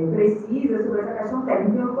precisa sobre essa questão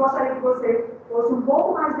técnica. Então, eu gostaria que você fosse um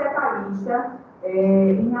pouco mais detalhista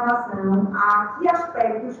em relação a que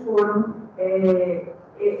aspectos foram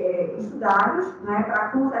estudados, né, para a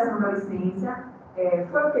concessão da licença.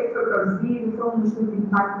 Foi o que foi produzido, foi um estudo de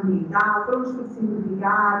impacto ambiental, foi um estudo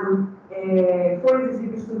simplificado, foi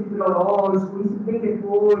exigido estudo hidrológico, isso vem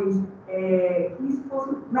depois, que isso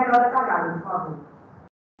fosse melhor detalhado, por favor.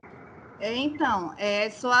 Então,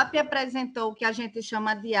 Suape apresentou o que a gente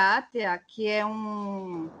chama de ATEA, que é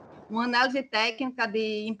uma análise técnica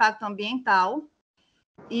de impacto ambiental,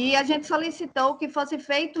 e a gente solicitou que fosse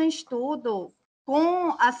feito um estudo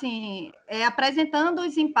apresentando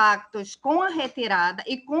os impactos com a retirada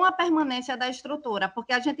e com a permanência da estrutura,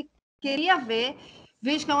 porque a gente queria ver,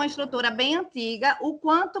 visto que é uma estrutura bem antiga, o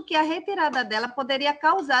quanto que a retirada dela poderia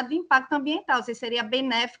causar de impacto ambiental, se seria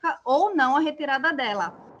benéfica ou não a retirada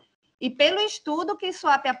dela. E pelo estudo que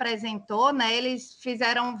Suape apresentou, né, eles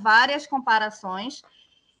fizeram várias comparações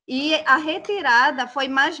e a retirada foi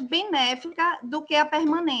mais benéfica do que a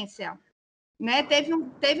permanência. Né?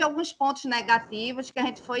 Teve alguns pontos negativos que a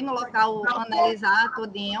gente foi no local analisar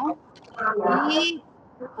tudinho.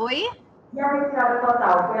 Oi? E a retirada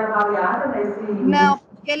total foi avaliada nesse... Não,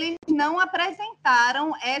 porque eles não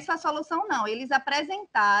apresentaram essa solução, não. Eles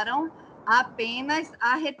apresentaram apenas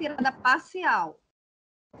a retirada parcial.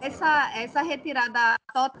 Essa retirada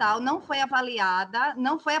total não foi avaliada,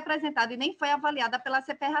 não foi apresentada e nem foi avaliada pela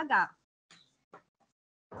CPRH.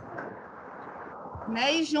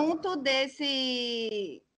 Né? E junto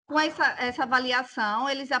com essa avaliação,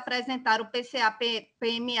 eles apresentaram o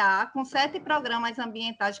PCA-PMA com 7 programas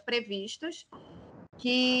ambientais previstos,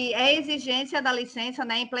 que é exigência da licença,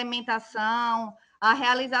 né? Implementação, a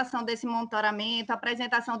realização desse monitoramento, a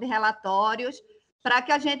apresentação de relatórios, para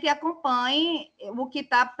que a gente acompanhe o que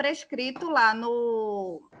está prescrito lá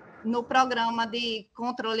no programa de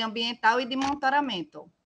controle ambiental e de monitoramento.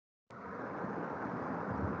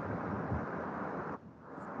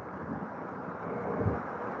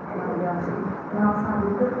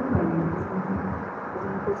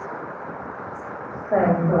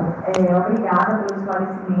 Certo. Obrigada pelo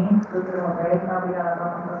esclarecimento, doutora Roberta, obrigada pela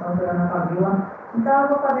apresentação, doutora Ana Fabiola. Então, eu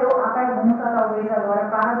vou fazer a pergunta, talvez, agora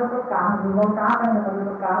para o doutor Carlos. Vou voltar a pergunta para o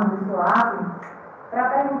doutor Carlos do Suape, para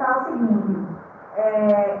perguntar o seguinte: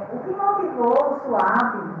 o que motivou o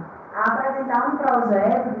Suape a apresentar um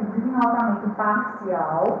projeto de desenvolvimento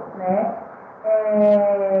parcial, né,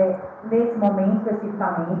 nesse momento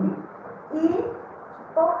especificamente, e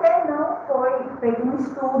por que não foi feito um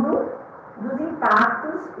estudo dos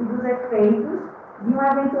impactos e dos efeitos de um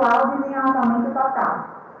eventual desenvolvimento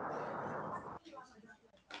total?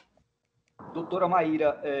 Doutora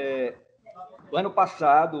Maíra, no ano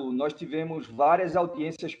passado nós tivemos várias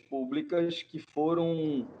audiências públicas que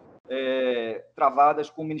foram travadas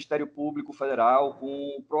com o Ministério Público Federal,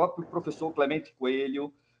 com o próprio professor Clemente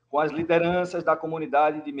Coelho, com as lideranças da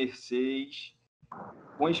Comunidade de Mercês,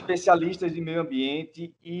 com especialistas de meio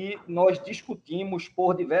ambiente, e nós discutimos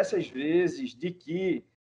por diversas vezes de que,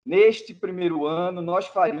 neste primeiro ano, nós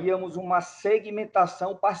faríamos uma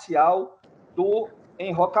segmentação parcial do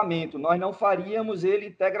enrocamento, nós não faríamos ele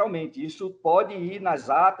integralmente. Isso pode ir nas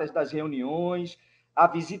atas das reuniões, a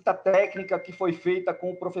visita técnica que foi feita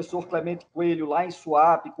com o professor Clemente Coelho lá em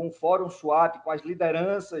Suape, com o Fórum Suape, com as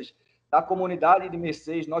lideranças da Comunidade de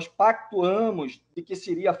Mercês, nós pactuamos de que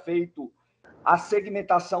seria feito a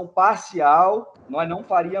segmentação parcial, nós não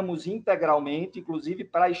faríamos integralmente, inclusive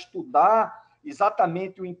para estudar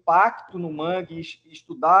exatamente o impacto no mangue,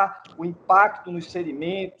 estudar o impacto nos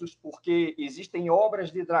sedimentos, porque existem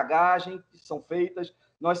obras de dragagem que são feitas.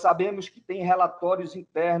 Nós sabemos que tem relatórios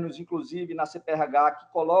internos, inclusive na CPRH,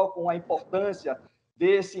 que colocam a importância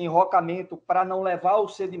desse enrocamento para não levar o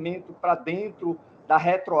sedimento para dentro da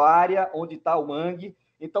retroárea onde está o mangue.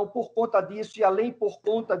 Então, por conta disso, e além por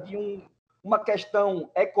conta de uma questão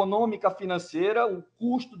econômica financeira, o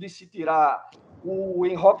custo de se tirar o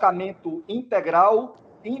enrocamento integral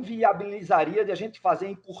inviabilizaria de a gente fazer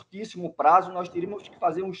em curtíssimo prazo. Nós teríamos que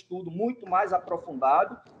fazer um estudo muito mais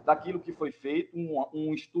aprofundado daquilo que foi feito,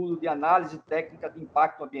 um estudo de análise técnica de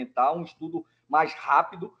impacto ambiental, um estudo mais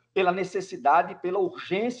rápido, pela necessidade, pela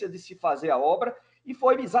urgência de se fazer a obra, e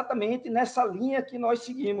foi exatamente nessa linha que nós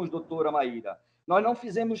seguimos, doutora Maíra. Nós não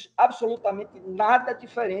fizemos absolutamente nada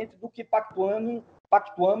diferente do que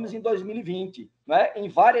pactuamos em 2020, né? Em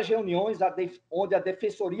várias reuniões onde a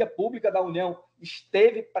Defensoria Pública da União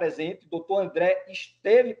esteve presente, o doutor André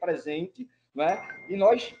esteve presente, né? E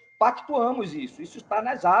nós pactuamos isso está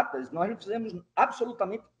nas atas, nós não fizemos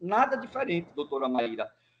absolutamente nada diferente, doutora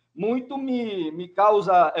Maíra. Muito me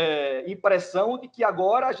causa impressão de que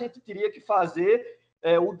agora a gente teria que fazer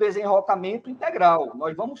o desenrocamento integral.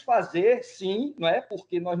 Nós vamos fazer, sim, não é?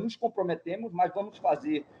 Porque nós nos comprometemos, mas vamos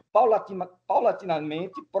fazer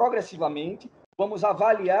paulatinamente, progressivamente, vamos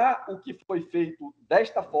avaliar o que foi feito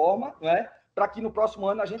desta forma, não é? Para que no próximo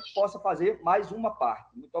ano a gente possa fazer mais uma parte.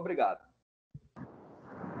 Muito obrigado.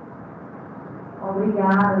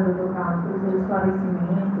 Obrigada, doutor Carlos, pelos seus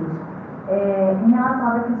esclarecimentos. Em relação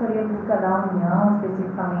à Defensoria Pública da União,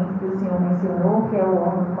 especificamente, que o senhor mencionou, que é o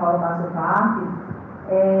órgão do qual eu faço parte,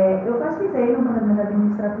 eu pesquisei no planejamento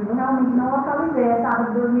administrativo, realmente não localizei essa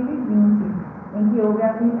ata de 2020, em que houve,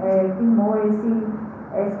 firmou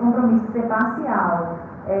esse compromisso de ser parcial.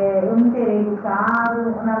 Eu me inteirei do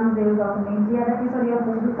caso, analisei os documentos, e a Defensoria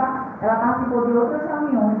Pública, ela participou de outras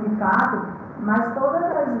reuniões, de fato, mas todas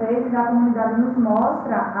as vezes a comunidade nos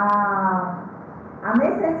mostra a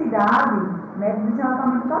necessidade, né, de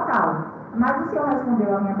desenvolvimento total. Mas o senhor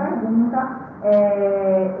respondeu a minha pergunta,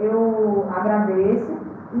 eu agradeço,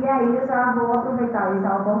 e aí eu já vou aproveitar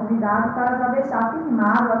essa oportunidade para já deixar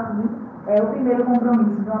firmado aqui o primeiro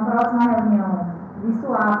compromisso de uma próxima reunião de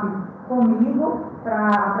Suape comigo, para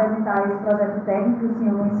apresentar esse projeto técnico que o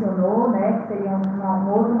senhor mencionou, né, que seria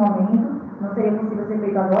um outro momento, não seria possível ser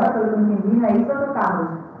feito agora, pelo que eu entendi, não é isso, doutor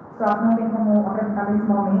Carlos? Só que não tem como apresentar nesse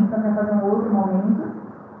momento, então vai fazer um outro momento.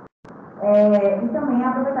 E também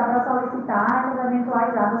aproveitar para solicitar essas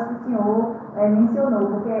eventuais datas que o senhor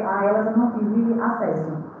mencionou, porque a elas eu não tive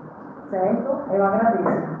acesso, certo? Eu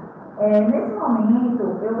agradeço. Nesse momento,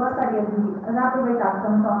 eu gostaria de já aproveitar que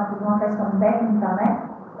estamos falando aqui de uma questão técnica, né?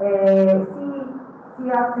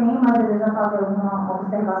 Se a SEMA deseja fazer alguma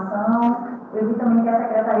observação, eu vi também que a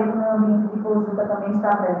Secretaria do Meio Ambiente de Ipojuca também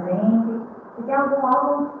está presente. Se tem algum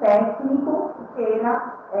órgão técnico que queira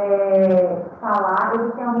falar, eu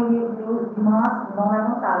vi que tem alguém de mão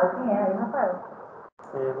levantada. Quem é aí, Rafael?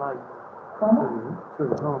 Vai. Como? Seu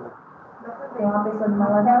nome? Tem uma pessoa de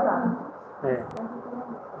mão levantada.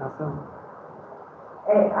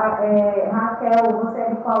 Raquel, você é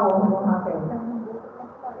de qual órgão, Raquel?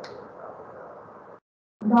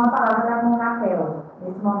 Então a palavra está com Raquel,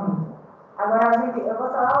 nesse momento. Agora, eu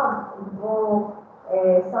vou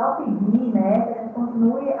só pedir, né, que a gente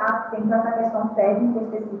continue atento a essa questão técnica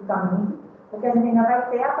especificamente, porque a gente ainda vai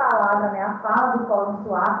ter a palavra, né, a fala do Fórum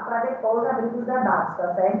Suape, para depois abrir os debates,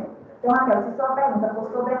 tá certo? Então, Raquel, se sua pergunta for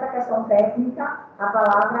sobre essa questão técnica, a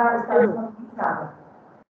palavra está disponibilizada.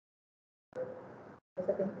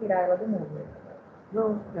 Você tem que tirar ela do mundo.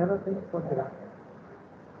 Não, ela tem que tirar.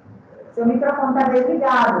 Seu microfone está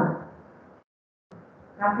desligado.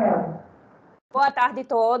 Raquel. Boa tarde a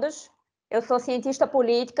todos. Eu sou cientista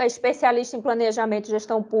política, especialista em planejamento e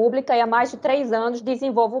gestão pública e há mais de 3 anos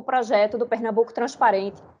desenvolvo o projeto do Pernambuco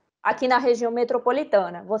Transparente aqui na região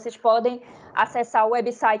metropolitana. Vocês podem acessar o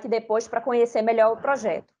website depois para conhecer melhor o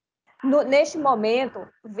projeto. Neste momento,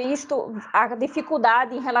 visto a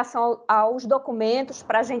dificuldade em relação aos documentos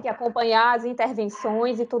para a gente acompanhar as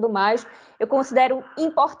intervenções e tudo mais, eu considero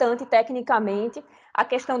importante tecnicamente a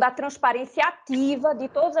questão da transparência ativa de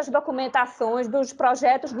todas as documentações dos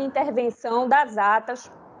projetos de intervenção das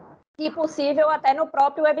atas, e possível até no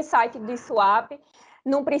próprio website de Suape.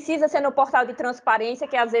 Não precisa ser no portal de transparência,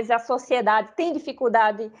 que às vezes a sociedade tem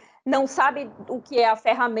dificuldade, não sabe o que é a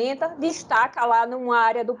ferramenta, destaca lá numa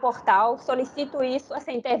área do portal. Solicito isso,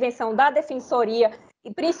 essa intervenção da Defensoria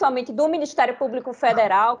e principalmente do Ministério Público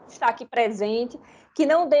Federal, que está aqui presente, que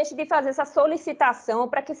não deixe de fazer essa solicitação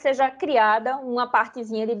para que seja criada uma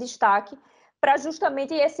partezinha de destaque para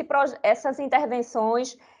justamente essas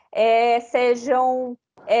intervenções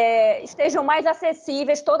estejam mais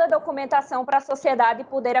acessíveis, toda a documentação para a sociedade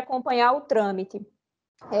poder acompanhar o trâmite.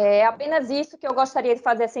 É apenas isso que eu gostaria de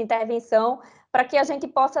fazer essa intervenção, para que a gente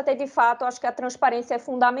possa ter, de fato, acho que a transparência é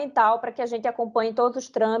fundamental para que a gente acompanhe todos os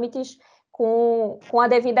trâmites com a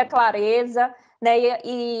devida clareza, né,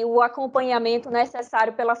 e o acompanhamento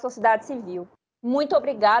necessário pela sociedade civil. Muito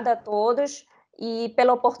obrigada a todos e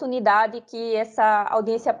pela oportunidade que essa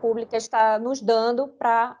audiência pública está nos dando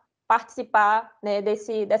para participar, né,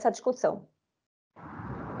 dessa discussão.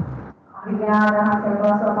 Obrigada, Raquel,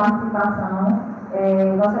 pela sua participação.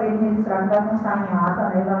 Gostaria de registrar que vai constar em ata,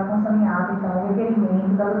 né? Vai constar em ata, então, o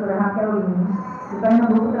requerimento da doutora Raquel Lins, do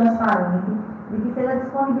Pernambuco Transparente, de que seja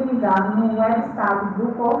disponibilizado no website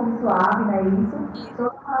do Corpo de Suape, né? Isso,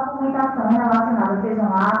 toda a documentação relacionada,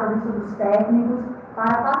 sejam atas, estudos técnicos,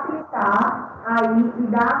 para facilitar aí e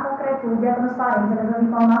dar a concretude e a transparência dessas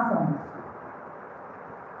informações.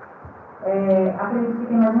 Acredito que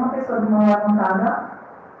tem mais uma pessoa de mão levantada.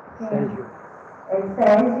 Sérgio.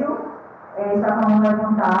 Sérgio, está com a mão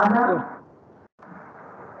levantada.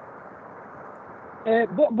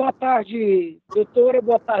 Boa tarde, doutora,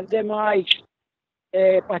 boa tarde, demais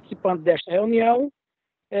participantes desta reunião.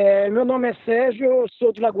 Meu nome é Sérgio, eu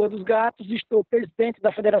sou de Lagoa dos Gatos, estou presidente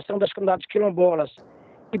da Federação das Comunidades Quilombolas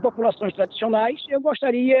e Populações Tradicionais. Eu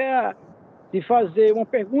gostaria de fazer uma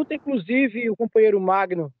pergunta, inclusive o companheiro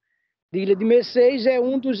Magno, de Ilha de Mercês, é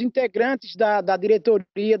um dos integrantes da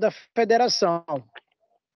diretoria da federação.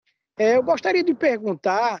 Eu gostaria de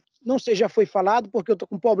perguntar, não sei se já foi falado, porque eu estou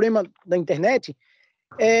com problema da internet,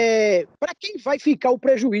 para quem vai ficar o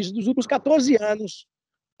prejuízo dos últimos 14 anos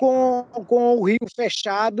com o rio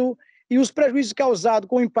fechado e os prejuízos causados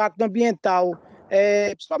com o impacto ambiental,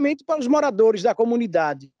 principalmente para os moradores da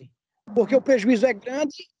comunidade? Porque o prejuízo é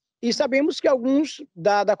grande e sabemos que alguns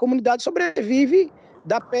da comunidade sobrevivem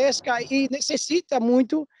da pesca e necessita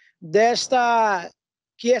muito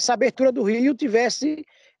que essa abertura do rio tivesse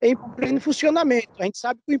em pleno funcionamento. A gente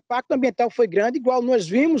sabe que o impacto ambiental foi grande, igual nós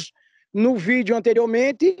vimos no vídeo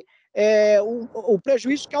anteriormente, o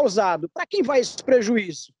prejuízo causado. Para quem vai esse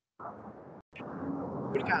prejuízo?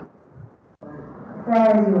 Obrigado.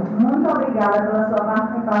 Sérgio, muito obrigada pela sua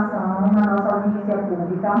participação na nossa audiência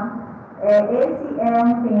pública. Esse é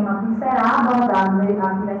um tema que será abordado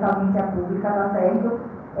aqui nessa audiência pública, tá certo?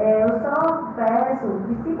 Eu só peço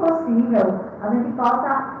que, se possível, a gente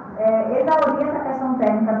possa exaurir essa questão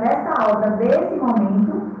técnica dessa obra, desse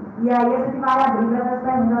momento, e aí a gente vai abrir para essas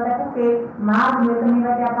perguntas, até porque Magno também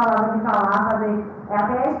vai ter a palavra de falar, fazer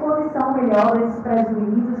até a exposição melhor desses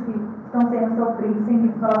prejuízos que estão sendo sofridos,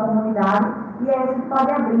 sentidos pela comunidade, e aí a gente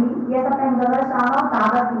pode abrir, e essa pergunta vai estar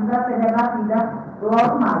anotada aqui para ser debatida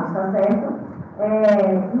logo mais, tá certo?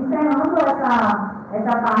 Encerrando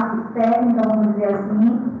essa parte técnica, vamos dizer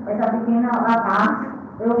assim, essa pequena parte,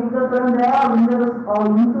 eu vi que o doutor André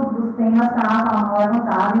Olinto, dos temas, está com a mão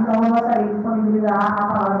levantada, então eu gostaria de disponibilizar a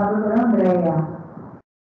palavra da doutora Andréa.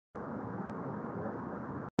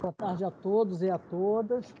 Boa tarde a todos e a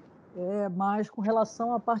todas. Mas com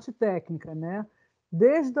relação à parte técnica, né?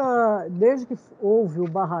 Desde que houve o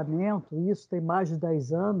barramento, isso tem mais de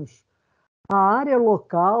 10 anos, a área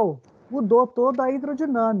local mudou toda a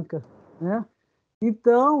hidrodinâmica, né?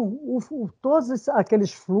 Então, todos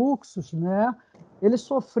aqueles fluxos, né, eles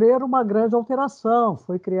sofreram uma grande alteração.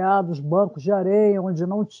 Foi criados bancos de areia onde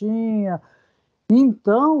não tinha.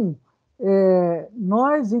 Então,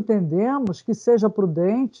 nós entendemos que seja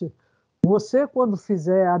prudente você, quando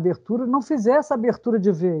fizer a abertura, não fizer essa abertura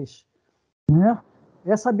de vez, né?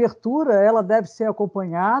 Essa abertura ela deve ser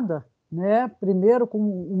acompanhada, né, primeiro com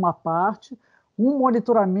uma parte, um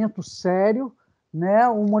monitoramento sério, né,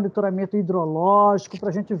 um monitoramento hidrológico, para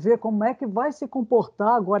a gente ver como é que vai se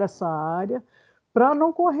comportar agora essa área, para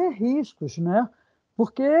não correr riscos, né?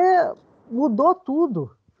 Porque mudou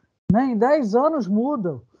tudo, né? Em 10 anos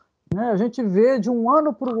muda, né? A gente vê de um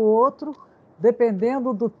ano para o outro,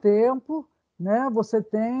 dependendo do tempo, né? Você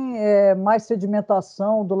tem mais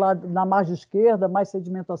sedimentação na margem esquerda, mais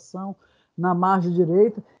sedimentação na margem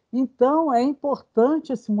direita. Então, é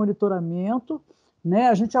importante esse monitoramento, né?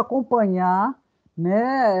 A gente acompanhar,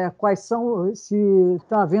 né? Quais são, se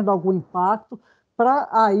está havendo algum impacto, para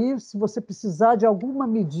aí, se você precisar de alguma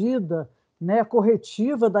medida, né,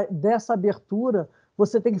 corretiva dessa abertura,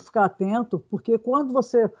 você tem que ficar atento, porque quando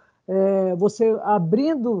você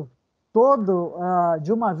abrindo todo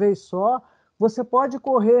de uma vez só, você pode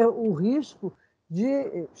correr o risco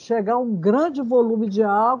de chegar a um grande volume de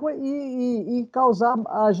água e causar,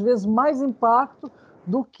 às vezes, mais impacto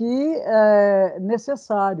do que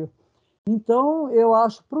necessário. Então, eu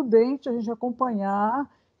acho prudente a gente acompanhar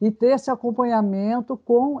e ter esse acompanhamento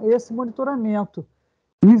com esse monitoramento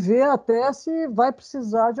e ver até se vai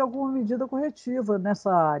precisar de alguma medida corretiva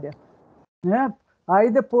nessa área, né? Aí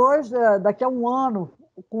depois, daqui a um ano,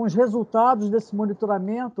 com os resultados desse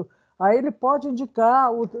monitoramento, aí ele pode indicar,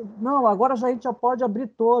 não, agora a gente já pode abrir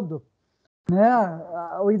todo, né?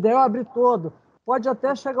 O ideal é abrir todo. Pode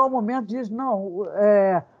até chegar o momento de dizer, não,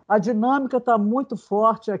 a dinâmica está muito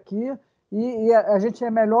forte aqui e a gente é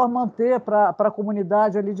melhor manter para a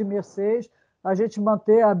comunidade ali de Mercês, a gente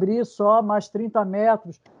abrir só mais 30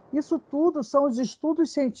 metros. Isso tudo são os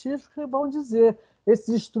estudos científicos que vão dizer. Esses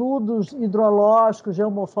estudos hidrológicos,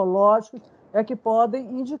 geomorfológicos, é que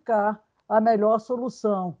podem indicar a melhor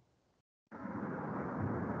solução.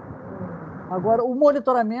 Agora, o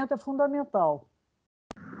monitoramento é fundamental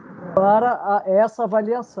para essa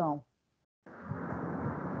avaliação.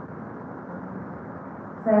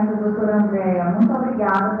 Certo, doutora Andréa, muito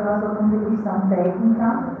obrigada pela sua contribuição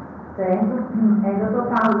técnica, certo? Doutor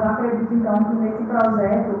Carlos, eu acredito, então, que nesse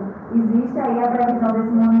projeto existe aí a previsão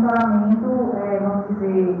desse monitoramento, vamos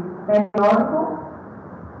dizer, periódico?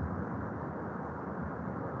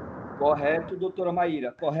 Correto, doutora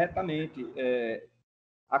Maíra, corretamente.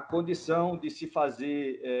 A condição de se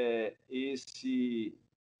fazer esse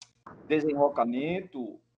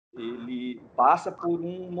desenrocamento, ele passa por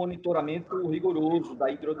um monitoramento rigoroso da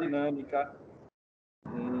hidrodinâmica,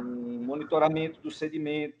 um monitoramento do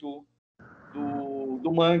sedimento,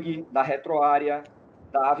 do mangue, da retroárea,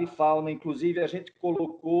 da avifauna. Inclusive, a gente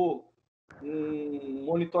colocou um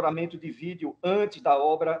monitoramento de vídeo antes da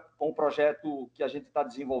obra, com o projeto que a gente está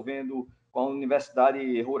desenvolvendo com a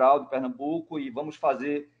Universidade Rural de Pernambuco, e vamos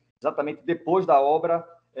fazer exatamente depois da obra,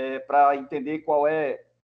 para entender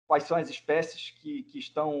quais são as espécies que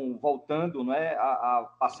estão voltando, não é, a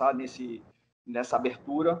passar nessa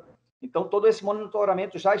abertura. Então, todo esse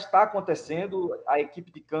monitoramento já está acontecendo, a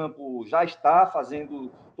equipe de campo já está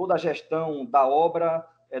fazendo toda a gestão da obra,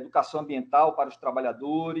 educação ambiental para os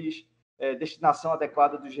trabalhadores, destinação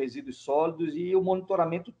adequada dos resíduos sólidos e o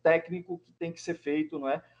monitoramento técnico que tem que ser feito, não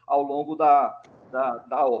é, ao longo da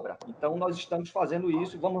obra. Então, nós estamos fazendo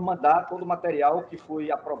isso, vamos mandar todo o material que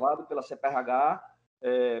foi aprovado pela CPRH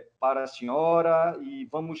para a senhora e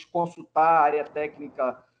vamos consultar a área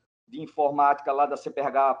técnica de informática lá da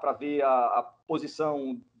CPRH para ver a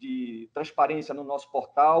posição de transparência no nosso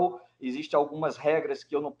portal. Existem algumas regras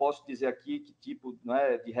que eu não posso dizer aqui, que tipo,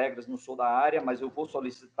 né, de regras, não sou da área, mas eu vou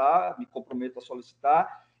solicitar, me comprometo a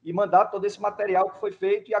solicitar e mandar todo esse material que foi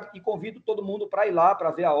feito e convido todo mundo para ir lá, para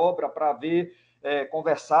ver a obra, para ver,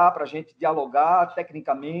 conversar, para a gente dialogar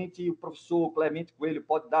tecnicamente. O professor Clemente Coelho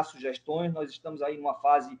pode dar sugestões, nós estamos aí numa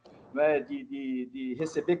fase, né, de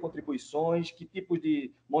receber contribuições, que tipo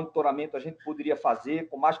de monitoramento a gente poderia fazer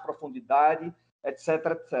com mais profundidade, etc,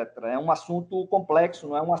 etc. É um assunto complexo,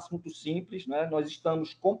 não é um assunto simples, né? Nós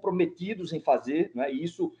estamos comprometidos em fazer, né? E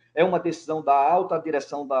isso é uma decisão da alta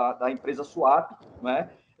direção da empresa Suape, né?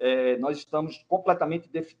 Nós estamos completamente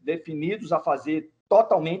definidos a fazer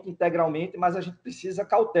totalmente, integralmente, mas a gente precisa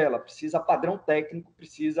cautela, precisa padrão técnico,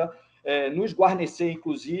 precisa nos guarnecer,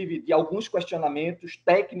 inclusive, de alguns questionamentos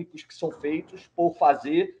técnicos que são feitos por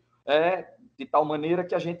fazer, de tal maneira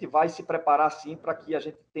que a gente vai se preparar, sim, para que a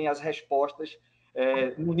gente tenha as respostas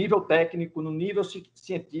no nível técnico, no nível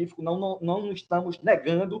científico. Não estamos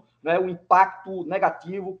negando, né, o impacto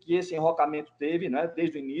negativo que esse enrocamento teve, né,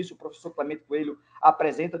 desde o início. O professor Clemente Coelho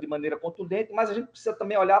apresenta de maneira contundente, mas a gente precisa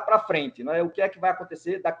também olhar para frente, né, o que é que vai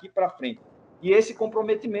acontecer daqui para frente. E esse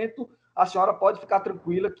comprometimento, a senhora pode ficar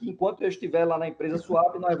tranquila que, enquanto eu estiver lá na empresa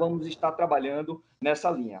Suape, nós vamos estar trabalhando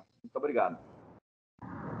nessa linha. Muito obrigado.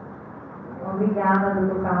 Obrigada,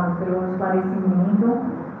 doutor Carlos, pelo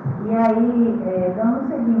esclarecimento. E aí, dando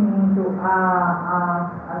seguimento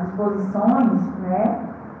às exposições,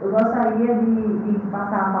 né, eu gostaria de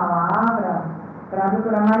passar a palavra para a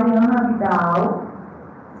doutora Mariana Vidal,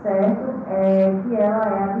 certo? Que ela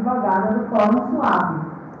é advogada do Fórum Suape.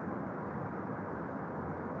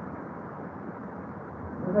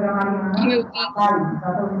 Doutora Mariana,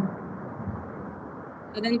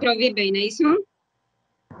 está dando para ouvir bem, não é isso?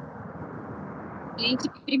 Gente,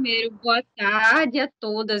 primeiro, boa tarde a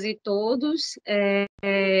todas e todos.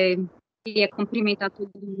 Queria cumprimentar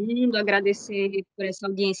todo mundo, agradecer por essa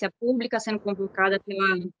audiência pública sendo convocada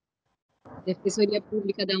pela Defensoria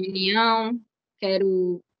Pública da União.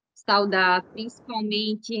 Quero saudar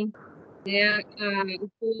principalmente, né, o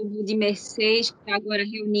povo de Mercês, que está agora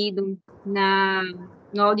reunido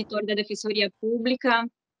no auditório da Defensoria Pública.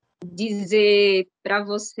 Dizer para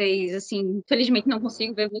vocês, assim, infelizmente não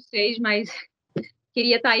consigo ver vocês, mas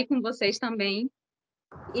queria estar aí com vocês também.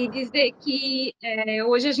 E dizer que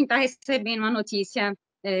hoje a gente está recebendo uma notícia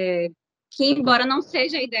que, embora não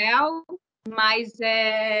seja ideal, mas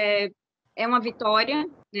é uma vitória,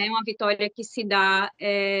 né? Uma vitória que se dá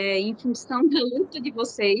em função da luta de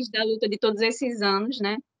vocês, da luta de todos esses anos,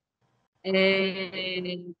 né?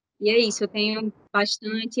 E é isso, eu tenho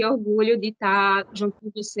bastante orgulho de estar junto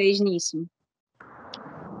com vocês nisso.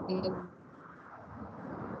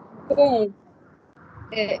 Bom,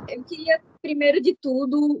 eu queria, primeiro de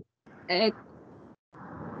tudo,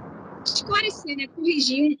 esclarecer, né,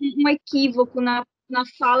 corrigir um equívoco na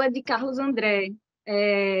fala de Carlos André,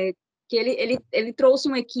 que ele trouxe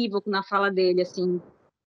um equívoco na fala dele, assim,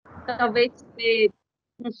 talvez em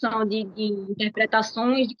função de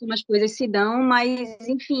interpretações de como as coisas se dão, mas,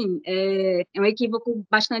 enfim, é um equívoco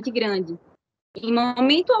bastante grande. Em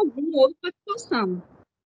momento algum houve pactuação,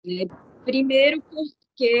 né? Primeiro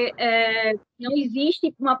porque não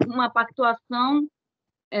existe uma pactuação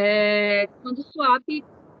quando o Suape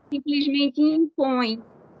simplesmente impõe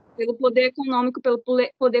pelo poder econômico, pelo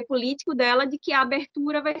poder político dela, de que a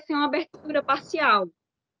abertura vai ser uma abertura parcial.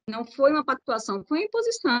 Não foi uma pactuação, foi uma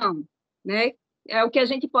imposição, né? É o que a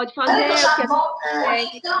gente pode fazer, é o que a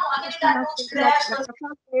gente pode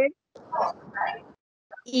fazer.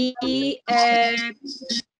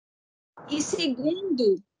 E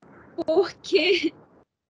segundo, porque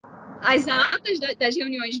as atas das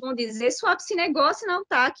reuniões vão dizer Suape se negócio não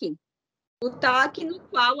TAC. O TAC no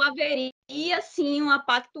qual haveria, sim, uma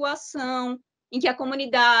pactuação em que a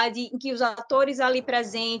comunidade, em que os atores ali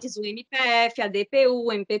presentes, o MPF, a DPU,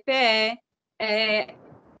 o MPPE,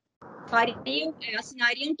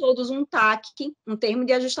 assinariam todos um TAC, um termo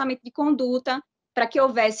de ajustamento de conduta, para que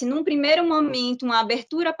houvesse, num primeiro momento, uma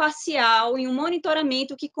abertura parcial e um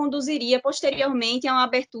monitoramento que conduziria posteriormente a uma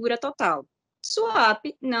abertura total.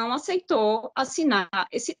 Suape não aceitou assinar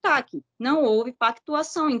esse TAC, não houve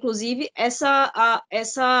pactuação, inclusive essa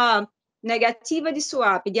negativa de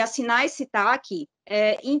Suape de assinar esse TAC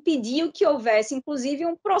impediu que houvesse, inclusive,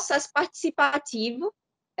 um processo participativo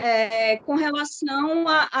com relação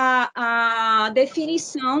à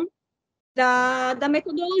definição da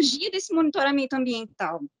metodologia desse monitoramento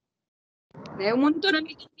ambiental. O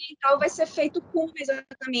monitoramento ambiental vai ser feito como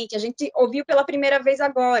exatamente? A gente ouviu pela primeira vez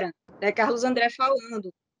agora, Carlos André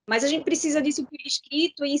falando, mas a gente precisa disso por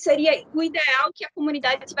escrito e seria o ideal que a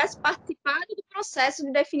comunidade tivesse participado do processo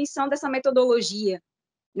de definição dessa metodologia.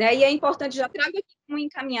 E é importante, já trago aqui um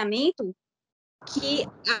encaminhamento, que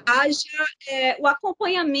haja o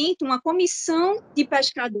acompanhamento, uma comissão de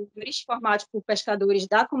pescadores, formados por pescadores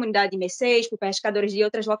da Comunidade de Mercês, por pescadores de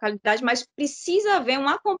outras localidades, mas precisa haver um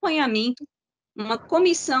acompanhamento, uma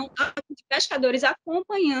comissão de pescadores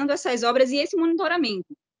acompanhando essas obras e esse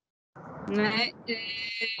monitoramento. Né?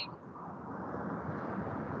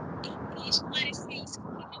 E esclarecer isso,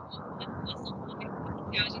 porque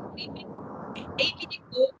a gente sempre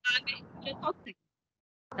reivindicou a abertura total.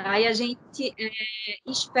 Aí a gente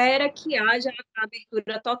espera que haja a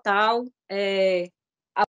abertura total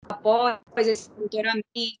após esse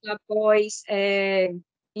monitoramento, após,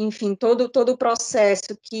 enfim, todo o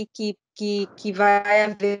processo que vai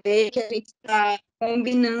haver, que a gente está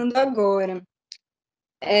combinando agora.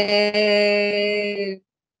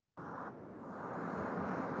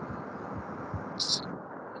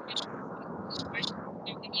 Mas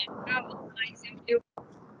eu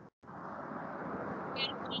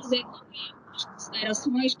quero dizer também as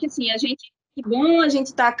considerações que, assim, que bom, a gente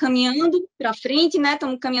está caminhando para frente, né?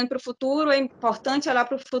 Estamos caminhando para o futuro, é importante olhar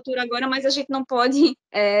para o futuro agora, mas a gente não pode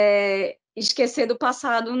esquecer do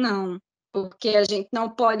passado, não, porque a gente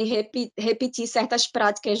não pode repetir certas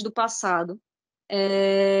práticas do passado.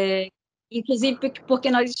 Inclusive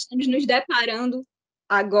porque nós estamos nos deparando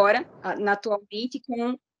agora, atualmente,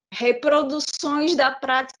 com reproduções da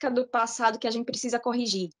prática do passado que a gente precisa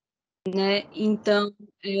corrigir, né? Então,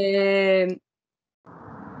 a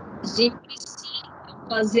gente precisa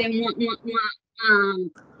fazer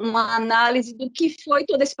uma análise do que foi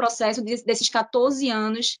todo esse processo desses 14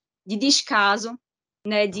 anos de descaso,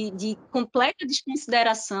 né? De completa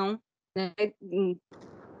desconsideração, né?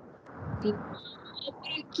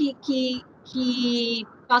 Que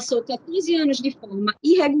passou 14 anos de forma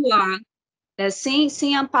irregular,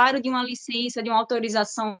 sem amparo de uma licença, de uma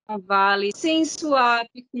autorização vale, sem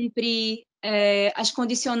Suape cumprir as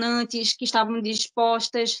condicionantes que estavam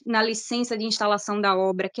dispostas na licença de instalação da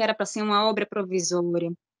obra, que era para ser uma obra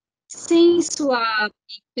provisória, sem Suape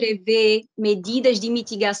prever medidas de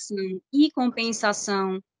mitigação e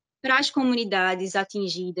compensação para as comunidades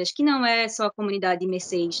atingidas, que não é só a comunidade de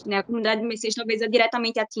Mercês, né? A comunidade de Mercês talvez é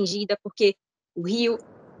diretamente atingida, porque o rio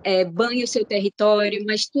banha o seu território,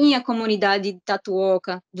 mas tinha a comunidade de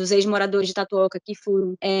Tatuoca, dos ex-moradores de Tatuoca, que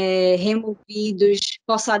foram removidos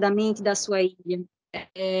forçadamente da sua ilha.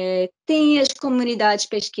 Tem as comunidades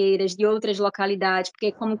pesqueiras de outras localidades,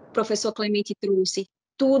 porque, como o professor Clemente trouxe,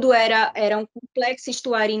 tudo era um complexo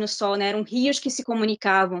estuarino só, né? Eram rios que se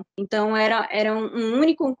comunicavam. Então, era um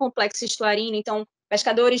único complexo estuarino. Então,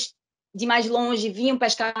 pescadores de mais longe vinham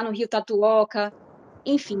pescar no Rio Tatuoca,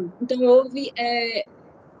 enfim. Então,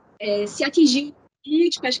 se atingiu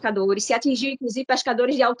muitos pescadores, se atingiu, inclusive,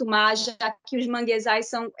 pescadores de alto mar, já que os manguezais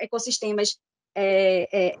são ecossistemas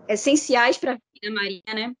essenciais para a vida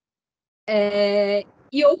marinha, né?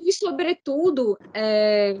 E houve, sobretudo,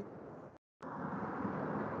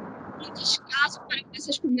 um descaso para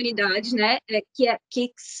essas comunidades, né?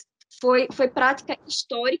 Que foi prática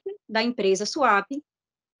histórica da empresa Suape,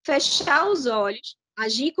 fechar os olhos,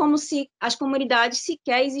 agir como se as comunidades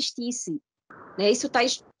sequer existissem. Né? Isso está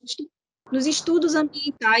exposto nos estudos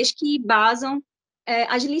ambientais que basam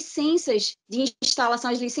as licenças de instalação,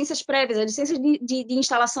 as licenças prévias, as licenças de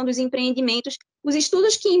instalação dos empreendimentos, os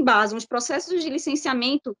estudos que embasam os processos de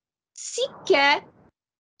licenciamento sequer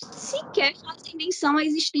fazem menção à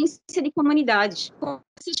existência de comunidades, como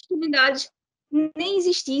se essas comunidades nem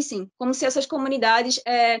existissem, como se essas comunidades,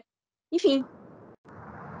 enfim,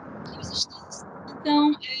 não existissem.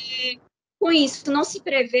 Então, com isso, não se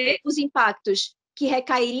prevê os impactos que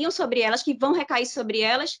recairiam sobre elas, que vão recair sobre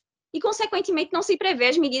elas, e, consequentemente, não se prevê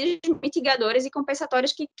as medidas mitigadoras e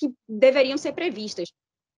compensatórias que deveriam ser previstas.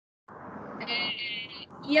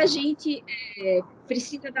 E a gente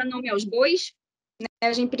precisa dar nome aos bois, né?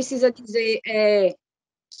 A gente precisa dizer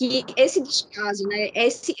que esse descaso, né,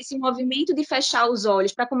 esse movimento de fechar os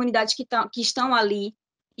olhos para comunidades que estão ali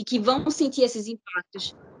e que vão sentir esses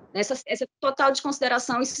impactos, essa total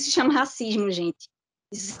desconsideração, isso se chama racismo, gente.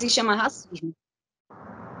 Isso se chama racismo.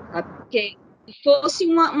 Tá? Porque se fosse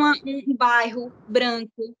um bairro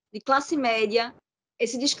branco, de classe média,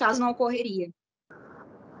 esse descaso não ocorreria.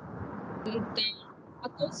 Então,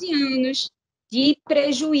 14 anos de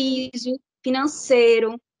prejuízo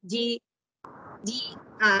financeiro,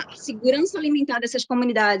 a segurança alimentar dessas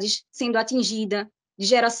comunidades sendo atingida, de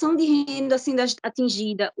geração de renda sendo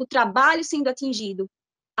atingida, o trabalho sendo atingido,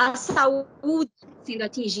 a saúde sendo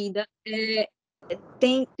atingida,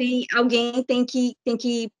 alguém tem que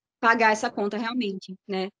pagar essa conta realmente,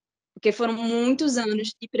 né? Porque foram muitos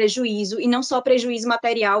anos de prejuízo, e não só prejuízo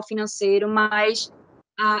material, financeiro, mas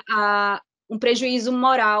um prejuízo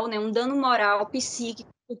moral, né? Um dano moral,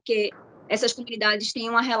 psíquico, porque essas comunidades têm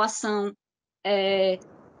uma relação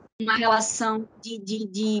de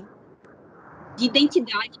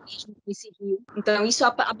identidade mesmo com esse rio. Então, isso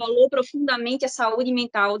abalou profundamente a saúde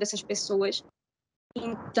mental dessas pessoas.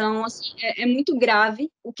 Então, assim, é muito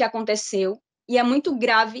grave o que aconteceu, e é muito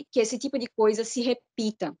grave que esse tipo de coisa se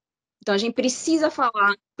repita. Então, a gente precisa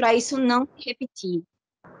falar para isso não se repetir.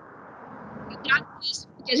 Eu trago isso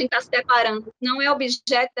porque a gente está se deparando, não é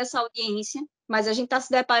objeto dessa audiência, mas a gente está se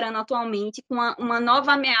deparando atualmente com uma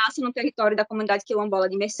nova ameaça no território da comunidade Quilombola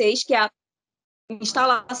de Mercês, que é a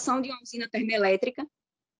instalação de uma usina termoelétrica,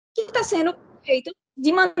 que está sendo feita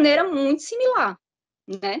de maneira muito similar,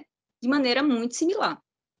 né? De maneira muito similar.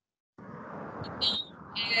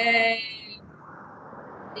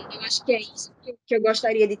 Eu acho que é isso que eu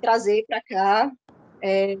gostaria de trazer para cá.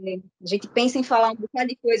 A gente pensa em falar um bocado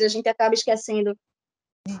de coisa, a gente acaba esquecendo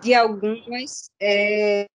de algumas.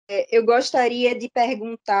 Eu gostaria de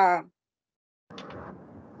perguntar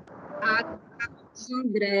a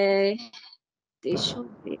André, deixa eu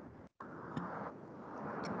ver.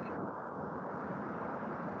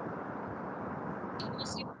 Se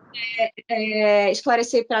você puder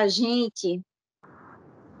esclarecer para a gente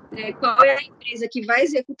qual é a empresa que vai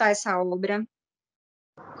executar essa obra,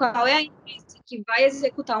 qual é a empresa que vai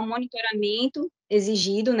executar o monitoramento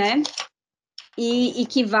exigido, né? E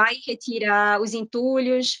que vai retirar os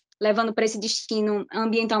entulhos, levando para esse destino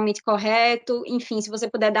ambientalmente correto. Enfim, se você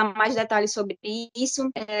puder dar mais detalhes sobre isso.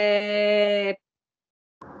 É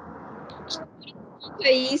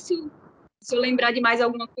isso. Se eu lembrar de mais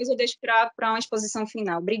alguma coisa, eu deixo para uma exposição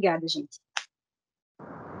final. Obrigada, gente.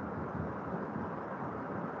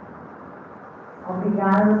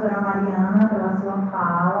 Obrigada, doutora Mariana, pela sua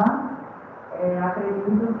fala.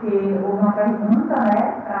 Acredito que houve uma pergunta,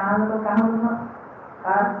 né, para o doutor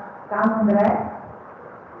Carlos André.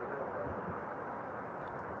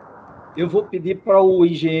 Eu vou pedir para o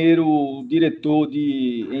engenheiro, diretor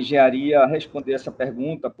de engenharia, responder essa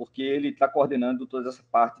pergunta, porque ele está coordenando toda essa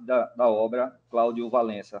parte da obra, Cláudio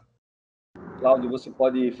Valença. Cláudio, você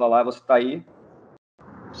pode falar, você está aí?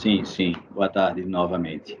 Sim, sim. Boa tarde,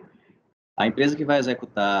 novamente. A empresa que vai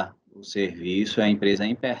executar o serviço é a empresa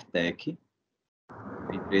Impertec,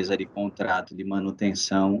 a empresa de contrato de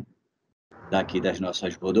manutenção daqui das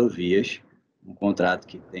nossas rodovias. um contrato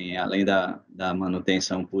que tem, além da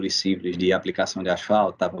manutenção pura e simples de aplicação de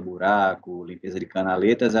asfalto, tapa-buraco, limpeza de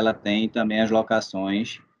canaletas, ela tem também as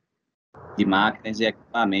locações de máquinas e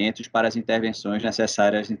equipamentos para as intervenções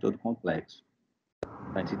necessárias em todo o complexo.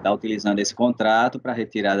 A gente está utilizando esse contrato para a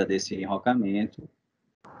retirada desse enrocamento.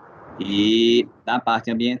 E na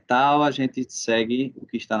parte ambiental, a gente segue o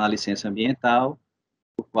que está na licença ambiental,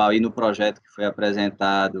 o qual, e no projeto que foi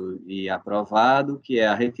apresentado e aprovado, que é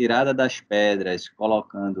a retirada das pedras,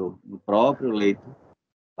 colocando no próprio leito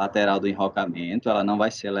lateral do enrocamento, ela não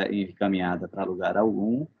vai ser encaminhada para lugar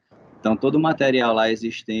algum. Então, todo o material lá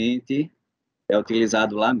existente é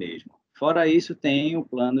utilizado lá mesmo. Fora isso, tem o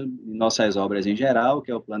plano de nossas obras em geral,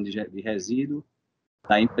 que é o plano de resíduo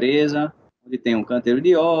da empresa, onde tem um canteiro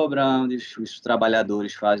de obra, onde os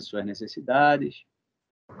trabalhadores fazem suas necessidades.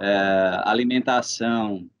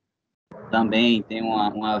 Alimentação, também tem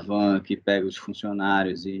uma van que pega os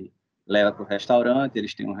funcionários e leva para o restaurante,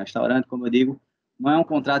 eles têm um restaurante, como eu digo, não é um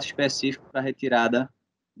contrato específico para retirada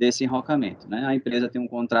desse enrocamento, né? A empresa tem um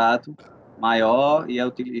contrato maior e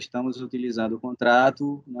estamos utilizando o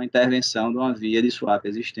contrato numa intervenção de uma via de Suape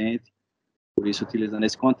existente, por isso utilizando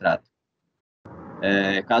esse contrato.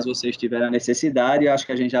 Caso vocês tiverem a necessidade, eu acho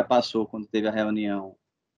que a gente já passou, quando teve a reunião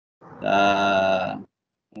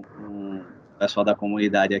com o pessoal da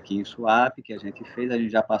comunidade aqui em Suape, que a gente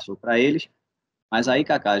já passou para eles, mas aí,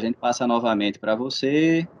 Cacá, a gente passa novamente para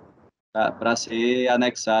você, para ser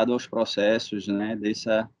anexado aos processos, né,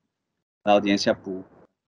 da audiência pública,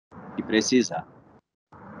 que precisar.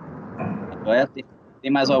 Agora,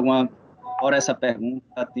 tem mais alguma, fora essa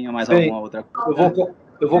pergunta, tinha mais alguma outra coisa?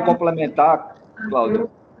 Eu vou complementar, Cláudio.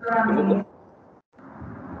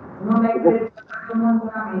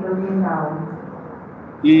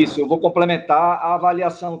 Isso, eu vou complementar a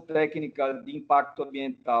avaliação técnica de impacto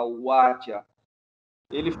ambiental, o ATIA.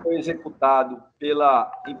 Ele foi executado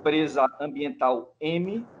pela empresa ambiental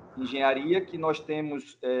M Engenharia, que nós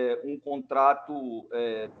temos um contrato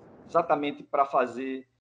exatamente para fazer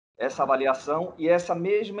essa avaliação, e essa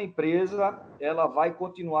mesma empresa ela vai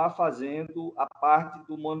continuar fazendo a parte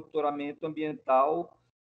do monitoramento ambiental,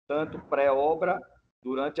 tanto pré-obra,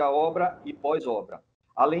 durante a obra e pós-obra.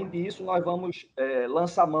 Além disso, nós vamos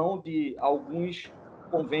lançar mão de alguns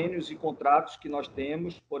convênios e contratos que nós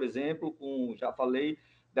temos, por exemplo, com, já falei,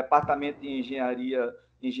 Departamento de Engenharia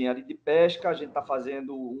de Pesca, a gente está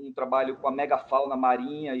fazendo um trabalho com a megafauna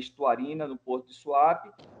marinha estuarina no Porto de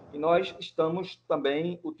Suape, e nós estamos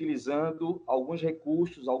também utilizando alguns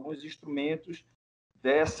recursos, alguns instrumentos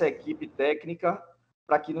dessa equipe técnica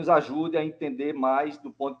para que nos ajude a entender mais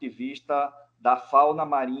do ponto de vista da fauna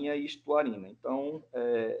marinha e estuarina. Então,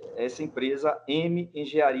 essa empresa M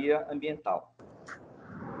Engenharia Ambiental.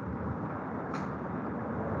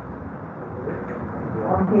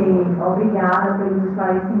 Ok, obrigada pelos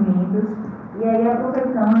esclarecimentos. E aí,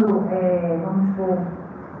 aproveitando, vamos supor,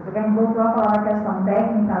 porque a gente voltou a falar da questão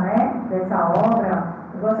técnica, né, dessa obra,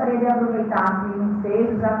 eu gostaria de aproveitar que os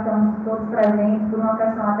ensejos já estão todos presentes por uma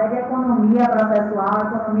questão até de economia processual,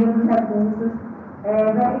 economia dos recursos,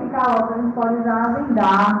 verificar logo que a gente pode já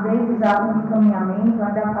agendar, desde já com o encaminhamento,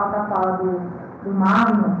 ainda falta a fala do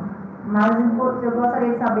Magno, mas eu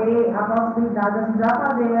gostaria de saber a possibilidade de a gente já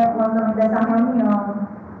fazer o lançamento dessa reunião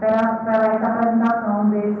para essa apresentação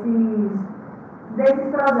desses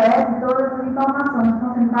projetos, todas as informações que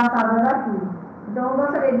estão sendo passadas aqui. Então, eu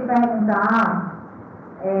gostaria de perguntar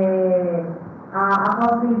a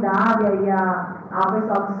possibilidade aí ao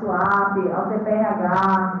pessoal do Suape, ao CPRH,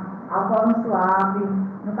 ao Fórum Suape,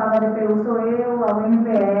 no caso da DPU sou eu, ao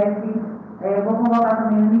MPF, vou convocar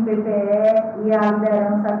também o MPPE e a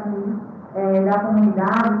liderança aqui da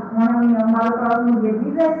comunidade, uma reunião para o próximo dia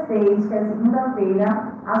 16, que é segunda-feira,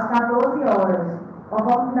 às 14 horas.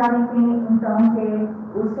 Oportunidade em que, então, que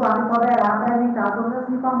o Suape poderá apresentar todas as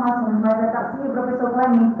informações, mas sim, o professor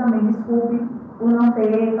Clemente também, desculpe por não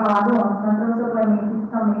ter falado antes, mas o professor Clemente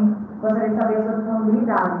também gostaria de saber a sua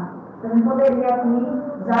disponibilidade. Então, a gente poderia aqui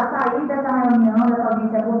já sair dessa reunião, dessa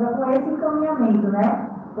audiência pública, com esse encaminhamento, né?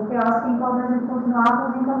 Porque eu acho que é importante a gente continuar com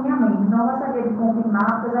os encaminhamentos. Não gostaria de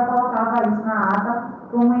confirmar, porque eu já colocava isso na ata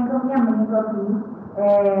como um encaminhamento aqui.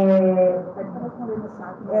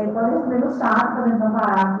 Pode responder no chat, para a gente não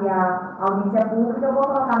parar aqui a audiência pública. Eu vou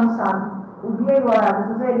colocar no chat o dia e o horário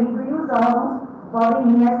sugerido e os órgãos podem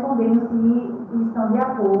ir respondendo se estão de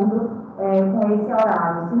acordo com esse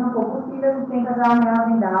horário. Se não for possível, a gente tenta já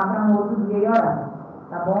reagendar para um outro dia e horário.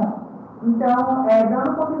 Tá bom? Então,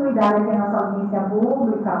 dando continuidade aqui à nossa audiência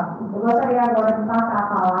pública, eu gostaria agora de passar a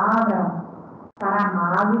palavra para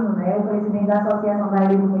Magno, né, o presidente da Associação da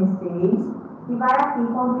Ilha de Mercês, que vai aqui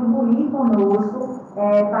contribuir conosco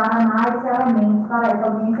para mais elementos para essa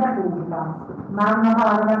audiência pública. Magna, a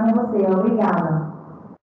palavra vai com você. Obrigada.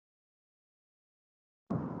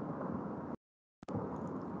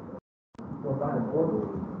 Boa tarde a todos.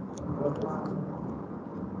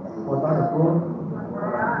 Boa tarde a todos.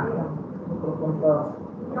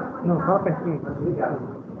 Não, fala pertinho.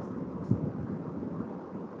 Obrigado.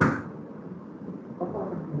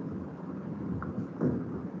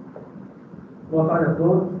 Boa tarde a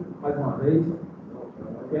todos, mais uma vez.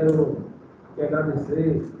 Quero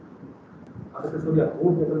agradecer a Defensoria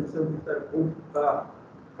Pública, agradecer ao Ministério Público que está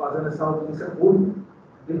fazendo essa audiência pública.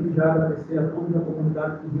 Desde já agradecer a todos da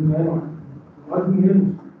comunidade que vieram. Nós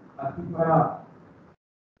viemos aqui para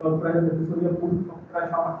o prédio da Defensoria Pública para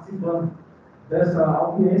estar participando dessa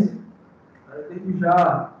audiência. Desde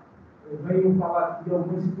já eu venho falar aqui de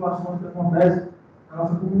algumas situações que acontecem na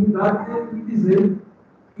nossa comunidade e dizer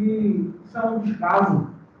que isso é um descaso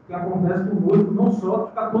que acontece conosco, não só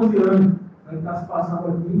dos 14 anos que está se passando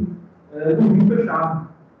aqui no Rio fechado.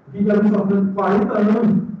 A gente já vem sofrendo 40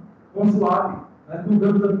 anos com o Suape, com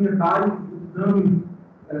danos ambientais,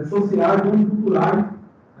 danos sociais, danos culturais.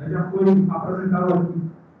 Já foi apresentado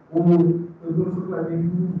aqui pelo professor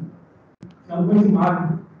Clemente algumas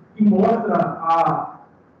imagens que mostram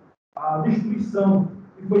a destruição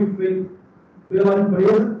que foi feita pela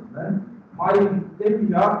empresa, mas desde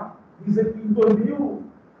já dizer que em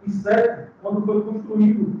 2007, quando foi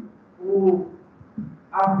construído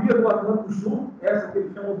a via do Atlântico Sul, essa que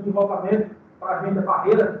eles chamam de envolvimento para a gente, a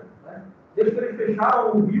barreira, desde que eles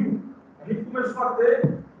fecharam o rio, a gente começou a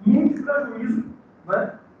ter muitos prejuízos,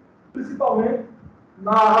 principalmente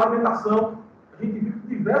na alimentação. A gente viu que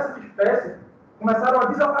diversas espécies começaram a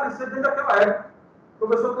desaparecer desde aquela época. O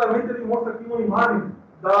professor Clemente ele mostra aqui uma imagem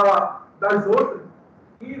das ostras,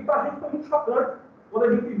 e para a gente foi muito chocante quando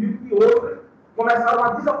a gente viu que outras começaram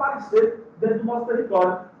a desaparecer dentro do nosso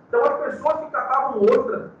território. Então, as pessoas que catavam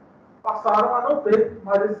ostra passaram a não ter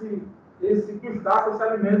mais esse crustáceo, esse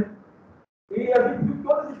alimento. E a gente viu que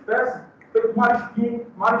outras espécies, feito marisquinho,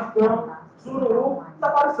 mariscão, sururu,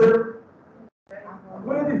 desapareceram.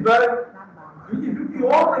 Cunha de velho, a gente viu que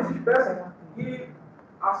outras espécies que,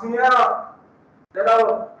 assim, era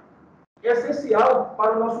essencial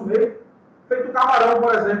para o nosso meio, feito o camarão,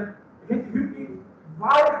 por exemplo. A gente viu que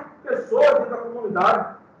várias pessoas dentro da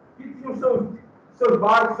comunidade que tinham seus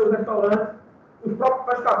bares, seus restaurantes, os próprios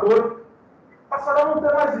pescadores, passaram a não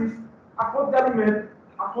ter mais isso. A fonte de alimento,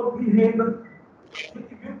 a fonte de renda. A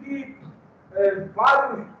gente viu que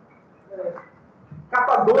vários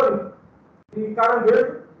catadores de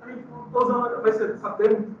caranguejo, a gente não estou usando essa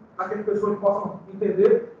termo para que as pessoas possam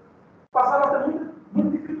entender, passaram a ter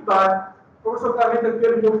muita dificuldade. O professor Clemente aqui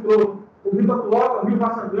ele mostrou o Rio Tatuoca, o Rio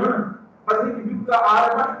Maçangana, mas a gente viu que a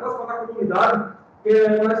área mais próxima da comunidade, que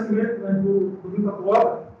é o nascimento do Rio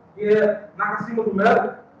Tatuoca, que é na Cacimba do Melo,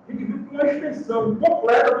 a gente viu que uma extensão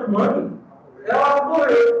completa do mangue, ela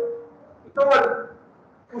morreu. Então, olha,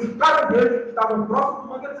 os caranguejos que estavam próximos do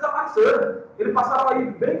mangue desapareceram. Eles passaram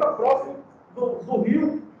aí bem para próximo do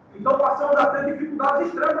rio, então passamos a ter dificuldades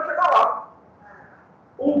extremas para chegar lá.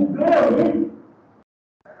 O ganha-um,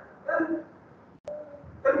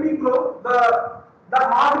 ele migrou da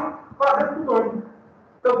margem para dentro do mangue.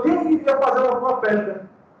 Então, quem queria fazer uma pesca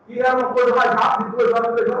que era uma coisa mais rápida, 2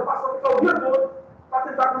 horas, 3 horas, passou a ficar o dia todo para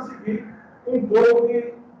tentar conseguir um pouco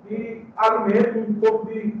de alimento, um pouco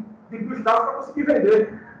de crustáceos para conseguir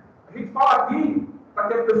vender. A gente fala aqui, para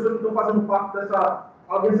que as pessoas que estão fazendo parte dessa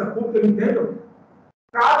audiência pública entendam,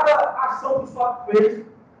 cada ação que o Suape fez,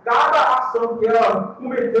 cada ação que ela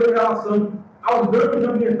cometeu em relação aos danos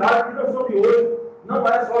ambientais, que não são de hoje, não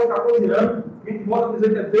é só de 14 anos, a gente volta a dizer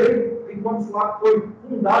que é desde enquanto o Suape foi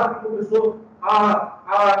fundado, que começou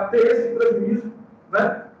a ter esse prejuízo,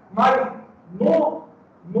 mas no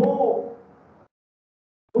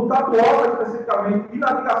Tatuoca, especificamente, e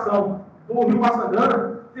na ligação do Rio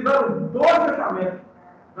Maçangana, tiveram 2 fechamentos.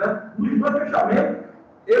 Nos 2 fechamentos,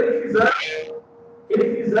 eles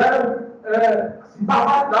fizeram assim,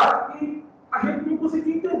 barbaridade que a gente não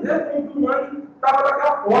conseguia entender como que o mangue estava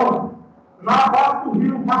daquela forma. Na base do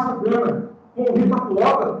Rio Maçangana, com o Rio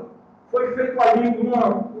Tatuoca, foi feito ali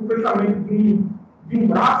um fechamento de um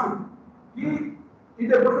braço e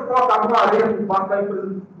depois foi colocado na areia por parte da empresa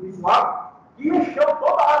do Suape e encheu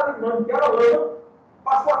toda a área de mangue, que era lama,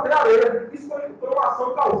 passou até a areia. Isso foi uma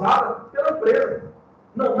ação causada pela empresa.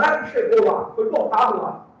 Não é que chegou lá, foi botado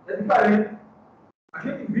lá. É diferente. A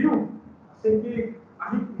gente viu assim, que a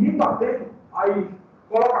gente muito atento às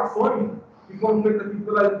colocações que foram feitas aqui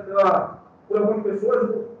por algumas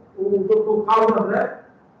pessoas. O doutor Carlos André,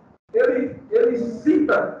 ele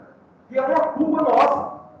cita que é uma culpa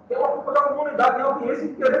nossa, que é uma culpa da comunidade em audiência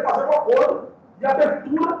em querer fazer um acordo de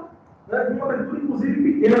abertura, né, de uma abertura,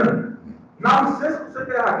 inclusive, pequena. Na licença do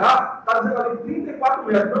CPRH, está dizendo ali 34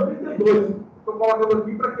 metros, não 32. Estou colocando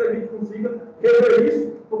aqui para que a gente consiga rever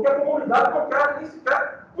isso, porque a comunidade não quer nem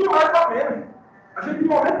sequer um metro a menos. A gente, de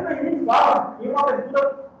momento nenhum, fala em uma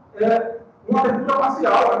abertura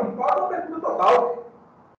parcial, a gente fala de uma abertura total.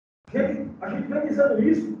 A gente vem dizendo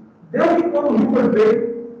isso desde quando o Rio foi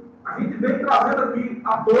feito. A gente vem trazendo aqui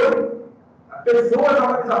apoio, pessoas,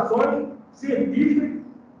 organizações, cientistas,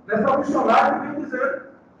 profissionais que vem dizendo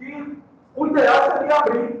que o ideal seria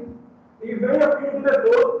abrir. E vem aqui um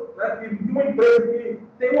diretor, né, de uma empresa que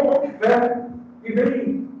tem uma mão de ferro e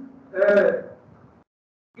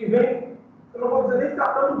vem, eu não vou dizer nem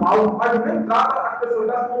tratando mal, mas nem trata as pessoas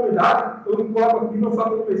das comunidades. Eu me coloco aqui, não só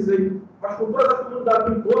que eu comecei, mas com todas as comunidades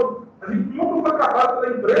do entorno. A gente nunca foi tratado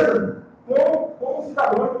pela empresa como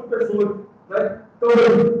cidadãos, como pessoas. Né? Então,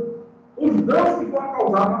 os danos que foram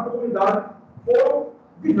causados na comunidade foram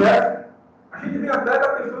diversos. A gente vem até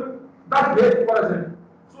da questão das redes, por exemplo.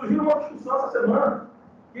 Surgiu uma discussão essa semana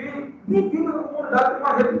que ninguém da comunidade tem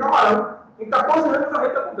uma rede de camarão. Em 14 anos a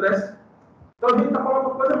rede acontece. Então a gente está falando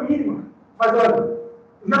uma coisa mínima. Mas olha,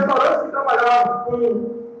 os restaurantes que trabalhavam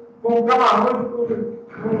com camarões,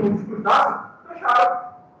 com dificuldade,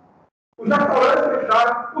 fecharam. Os restaurantes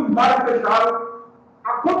fecharam, os bares fecharam.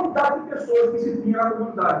 A quantidade de pessoas que se tinha na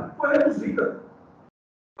comunidade foi reduzida.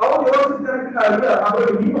 Aonde hoje se terminaria a Boi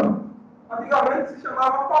Lima, antigamente se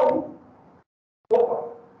chamava Paulo.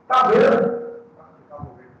 Opa, Cabo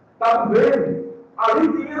Verde.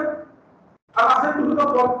 Ali tinha a nascente do Rio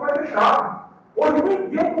Tatuoca que foi fechada. Hoje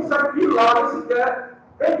ninguém consegue ir lá, nem sequer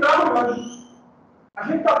entrar no ônibus. A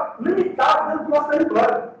gente está limitado dentro do nosso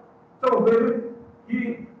território. Então veja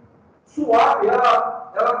que Suape,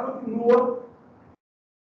 ela continua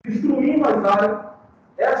destruindo as áreas.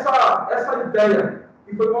 Essa ideia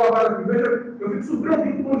que foi colocada aqui, veja, eu fico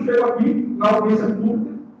surpreendido quando chego aqui na audiência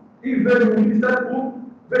pública e vejo o Ministério Público,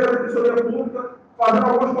 vejo a Defensoria Pública fazendo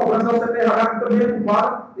algumas cobranças ao CPRH, que também é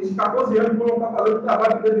culpado, esses 14 anos que não está fazendo o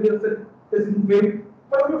trabalho que deveria ter sido feito.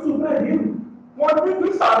 Mas eu fico surpreendido quando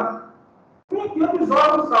ninguém sabe. Ninguém dos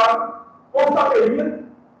órgãos sabe, ou saberia,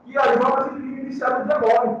 que as obras iriam iniciar no dia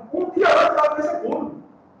 9, um dia antes da audiência pública.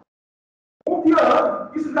 Um dia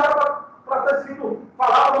antes. Isso já era para ter sido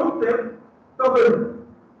falado há muito tempo. Então, veja,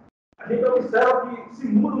 a gente observa que se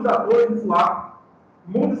mudam os atores do Suape,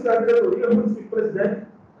 muda-se a diretoria, muda-se o presidente,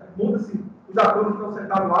 muda-se os atores que estão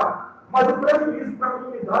sentados lá, mas o prejuízo para a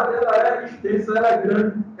comunidade ela é extensa, ela é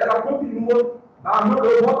grande, ela continua.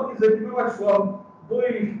 Eu volto a dizer que não é só dos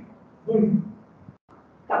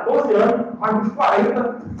 14 anos, mas dos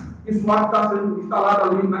 40 que o Suape está sendo instalado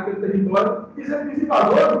ali naquele território, dizendo que os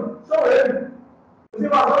invasores são eles. Os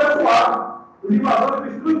invasores é Suape. Os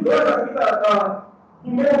invasores destruidores aqui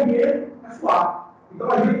do meio ambiente é Suape.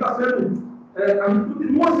 Então a gente está sendo, a gente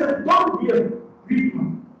continua sendo todo dia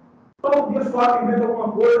vítima. Todo dia Suape inventa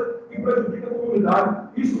alguma coisa que prejudica a comunidade.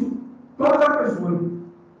 Isso, todas as pessoas.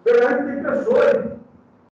 A gente tem pessoas,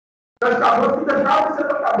 pescadores que deixaram de ser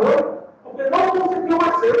pescadores, porque não conseguiam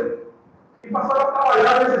mais ser. E passaram a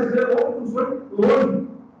trabalhar, exercer outras funções longe.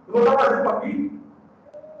 Eu vou dar um exemplo aqui.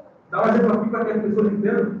 Dar um exemplo aqui para que as pessoas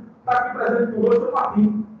entendam. Está aqui presente conosco o seu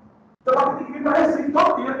Martim. O seu Martim tem que vir para Recife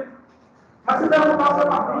todo dia. Mas se perguntar ao seu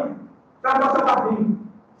Martim,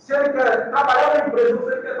 se ele quer trabalhar na empresa, ou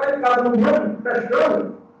se ele quer estar em casa no ano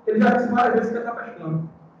pescando, ele já disse várias vezes que quer estar pescando.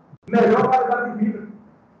 Melhor qualidade de vida.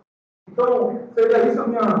 Então, seria isso a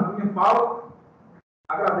minha fala.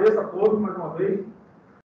 Agradeço a todos mais uma vez.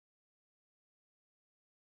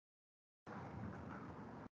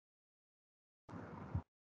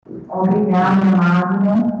 Obrigada,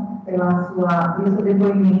 Magno, pelo seu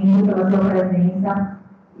depoimento, pela sua presença.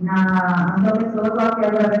 Na sua pessoa, estou aqui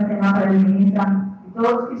agradecendo a presença de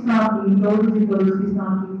todos que estão aqui, todos e todas que estão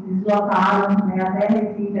aqui, se deslocaram, né, até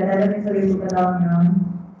Recife, até a Defensoria Pública da União.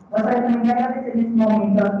 Gostaria também de agradecer nesse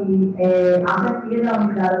momento aqui a chefia da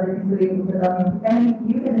unidade da Defensoria Pública da União, que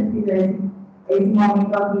permitiu que a gente fizesse esse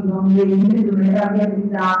momento aqui, vamos dizer, híbrido, né, para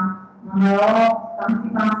viabilizar uma maior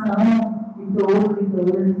participação de todos e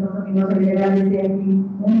todas. Então, também gostaria de agradecer aqui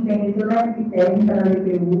o empenho de toda a equipe técnica da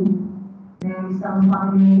DPU. Estamos com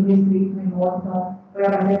atendimento restrito no remoto, então foi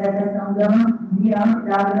agradecer a sessão diante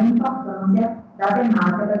da grande importância da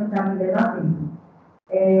temática que está aqui debatendo.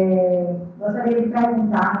 Gostaria de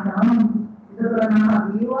perguntar, então, se a doutora Ana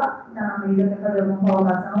Fabíola está na mesa, quer fazer alguma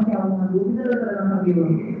colocação, tem alguma dúvida, doutora Ana Fabíola?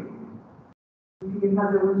 Eu queria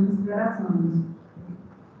fazer algumas considerações.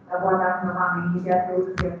 Boa tarde novamente a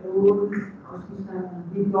todas e a todos, aos que estão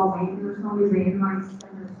virtualmente, não estão me vendo, mas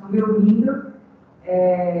estão me ouvindo.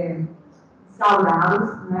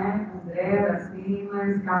 saudá-los, né? André, das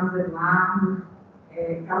Simas, Carlos Eduardo,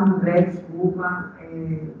 Carlos André, desculpa,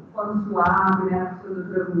 foram Suape, né? A professora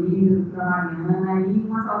doutora Luísa, a doutora Mariana, e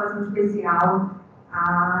uma saudação especial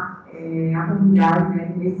à comunidade, né,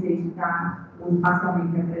 de Mercês, que está hoje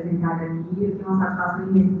parcialmente representada aqui. Eu tenho uma satisfação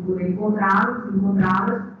imensa por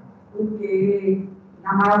encontrá-las, porque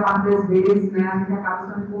na maior parte das vezes, né, a gente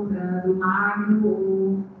acaba só encontrando o Magno,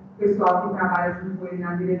 o pessoal que trabalha junto com ele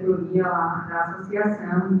na diretoria lá da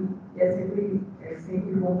associação, e é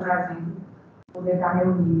sempre bom para a gente poder estar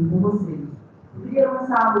reunido com vocês. Eu queria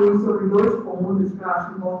lançar a luz sobre 2 pontos que eu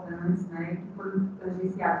acho importantes, né, que foram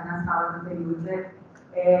tangenciados nas falas anteriores.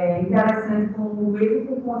 É interessante como, mesmo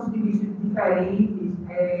com pontos de vista diferentes,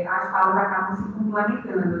 as falas acabam se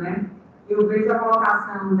complementando, né? Eu vejo a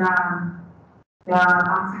colocação da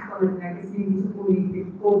participante, né, que esse serviço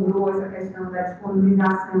político cobrou essa questão da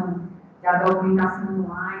disponibilização da documentação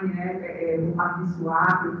online, né, do parte de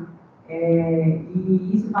Suape,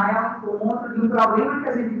 e isso vai ao encontro de um problema que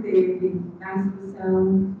a gente teve na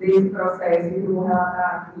instrução desse processo, que eu vou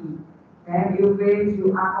relatar aqui. Né? Eu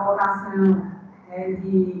vejo a colocação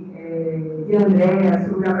de Andréa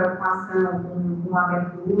sobre a preocupação com a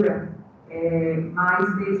abertura,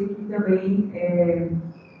 mas vejo que também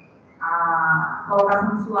a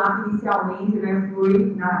colocação do Suape inicialmente, né,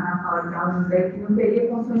 foi na fala de André, que não teria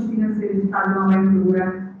condições financeiras de fazer uma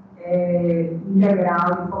abertura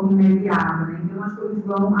integral de forma imediata. Né? Então, as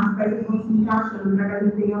peças vão se encaixando para que a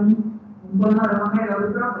gente tenha um panorama melhor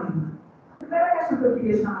do problema. A primeira questão que eu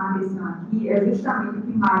queria chamar a atenção aqui é justamente o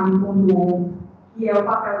que Mário pontuou, que é o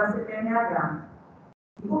papel da CPMH.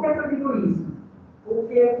 E por que eu digo isso?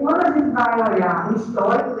 Porque quando a gente vai olhar o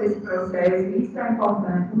histórico desse processo, isso é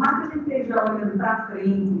importante, por mais que a gente esteja olhando para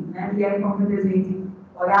frente, né, e é importante a gente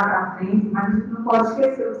olhar para frente, mas a gente não pode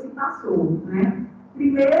esquecer o que se passou, né?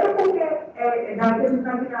 Primeiro, porque daí que a gente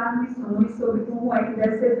vai virar missões sobre como é que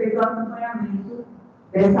deve ser feito o acompanhamento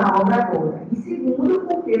dessa obra agora. E segundo,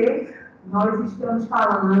 porque nós estamos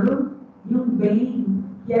falando de um bem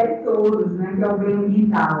que é de todos, né, que é o bem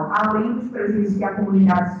ambiental, além dos prejuízos que a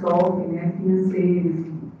comunidade sofre, né, financeiros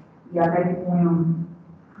e até de cunho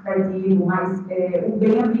afetivo, mas o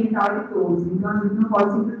bem ambiental é de todos. Então, a gente não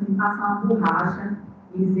pode simplesmente passar uma borracha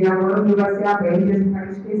e dizer agora o rio vai ser aberto e a gente vai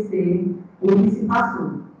esquecer o que se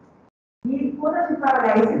passou. E quando a gente vai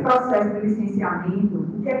olhar esse processo de licenciamento,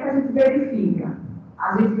 o que é que a gente verifica?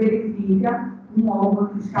 A gente verifica um órgão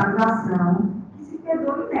de fiscalização que se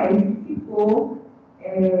quedou inérito, que ficou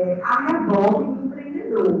a reboque do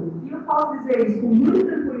empreendedor. E eu posso dizer isso com muita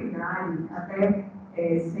tranquilidade, até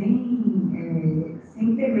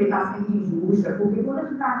sem temer estar sendo injusta, porque quando a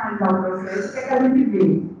gente vai analisar o processo, o que é que a gente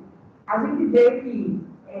vê? A gente vê que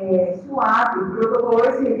Suape protocolou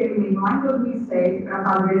esse requerimento lá em 2007 para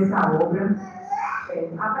fazer essa obra,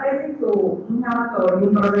 apresentou um relatório de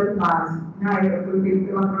um projeto básico, na época foi feito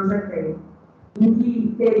pela Projetel, em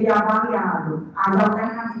que teria avaliado as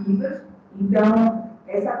alternativas. Então,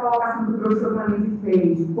 essa colocação que o professor Clemente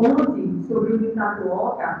fez, ponte sobre o Rio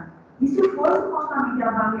Tatuoca, isso foi supostamente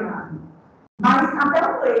avaliado. Mas até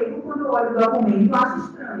o leigo, quando olha o documento, eu acho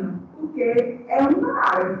estranho, porque é um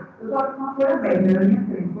parágrafo. Eu estou aqui com uma folha aberta na minha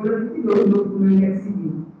frente, folha 22 do documento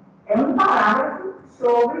civil. É um parágrafo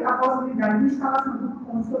sobre a possibilidade de instalação de uma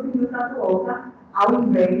ponte sobre o Rio Tatuoca, ao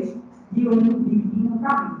invés de um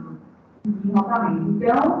enrotamento.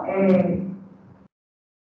 Então,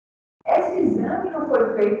 esse exame não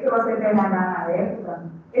foi feito pela CPMH na época,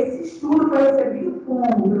 esse estudo foi recebido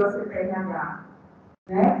como pela CPMH.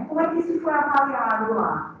 Né? Como é que isso foi avaliado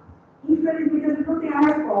lá? Infelizmente, a gente não tem a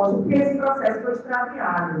resposta, porque esse processo foi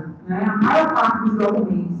extraviado. Né? A maior parte dos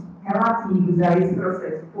documentos relativos a esse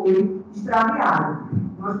processo foi extraviado.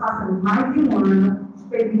 Nós passamos mais de um ano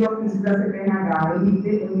expedindo ofícios da CPMH. Eu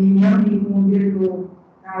me reuni com o diretor,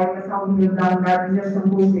 na época, salvo da unidade de gestão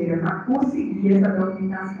costeira, para conseguir essa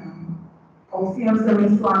documentação. Oficiamos também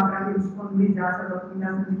Suape para que disponibilizar essa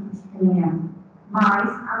documentação que dispunha. Mas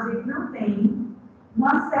a gente não tem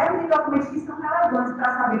uma série de documentos que são relevantes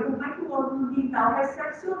para saber como é que o órgão ambiental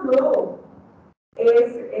recepcionou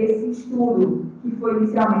esse estudo que foi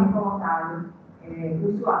inicialmente colocado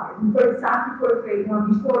por Suape. A gente sabe que foi feita uma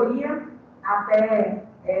vistoria, até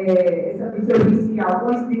essa vistoria inicial,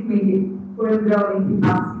 coincidentemente, foi o André que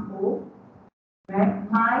participou, né?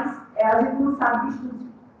 Mas a gente não sabe de estudos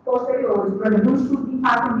posteriores, por exemplo, um estudo de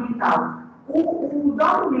impacto ambiental. O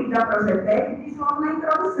documento da Projetec diz logo na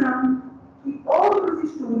introdução que outros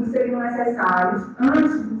estudos seriam necessários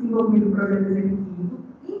antes do desenvolvimento do projeto executivo,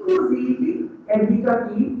 inclusive, é dito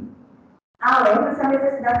aqui, alerta-se a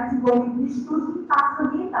necessidade de desenvolvimento de estudos de impactos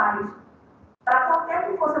ambientais. para qualquer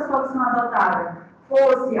que fosse a solução adotada,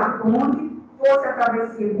 fosse a ponte, fosse a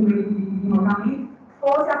travessia com meio de deslocamento,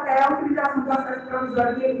 fosse até a utilização do acesso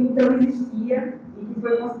provisório que então existia e que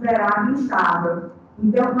foi considerado instável.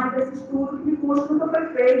 Então, mas esse estudo que custo nunca foi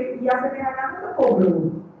feito e a CPH nunca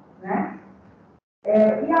cobrou, né?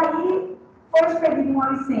 E aí foi expedida uma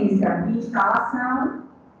licença de instalação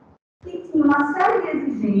que tinha uma série de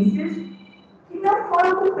exigências que não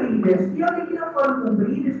foram cumpridas. E eu digo que não foram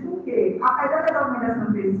cumpridas porque, apesar da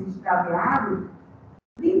documentação ter se extraviado,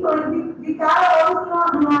 de cara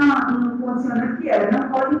houve um condicionante que era, não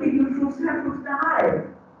pode impedir o fluxo e refluxo da maré.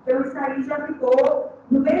 Então, isso aí já ficou,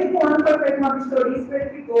 no mesmo ano foi feita uma vistoria e se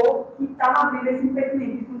verificou que estava havendo esse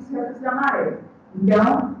impedimento de fluxo e refluxo da maré.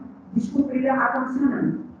 Então, descumprida a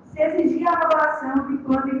condicionante. Se exigia a elaboração de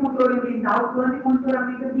plano de controle ambiental, plano de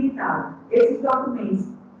monitoramento ambiental. Esses documentos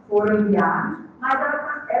foram enviados, mas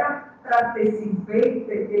era para ter sido feito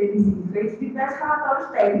diversos relatórios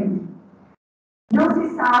técnicos. Não se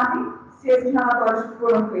sabe se esses relatórios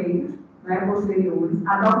foram feitos, né, posteriores.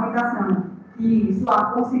 A documentação que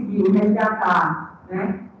Suape conseguiu resgatar,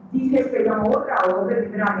 né, diz respeito a uma outra obra de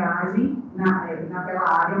dragagem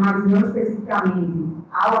naquela área, mas não especificamente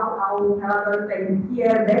ao relatório técnico que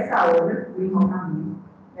era dessa obra, do enrocamento.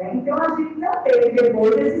 Né? Então, a gente não teve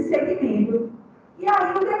depois esse segmento. E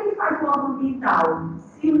aí, o que é que faz o órgão ambiental?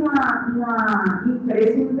 Se uma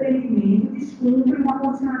empresa, um empreendimento descumpre uma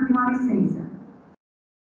condicionante de uma licença,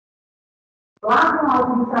 lá com a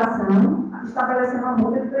autorização, estabelecendo uma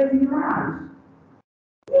multa de R$3.000.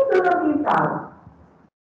 E o dano ambiental?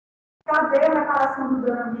 Cadê a reparação do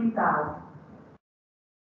dano ambiental?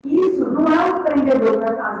 Isso não é o empreendedor que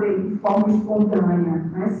vai fazer de forma espontânea.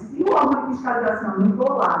 Né? Se o órgão de fiscalização não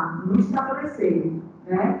for lá, não estabelecer,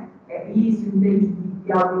 né, isso em termos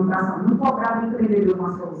de autorização, não cobrar do empreendedor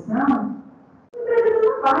uma solução, o empreendedor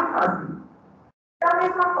não vai fazer. Da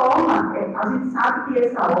mesma forma, a gente sabe que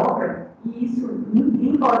essa obra, e isso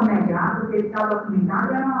ninguém pode negar, porque está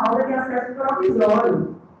documentado, é uma obra de acesso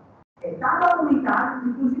provisório. Está documentado,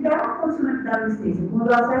 inclusive é uma condicionante da licença. Quando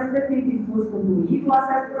o acesso definitivo fosse concluído, o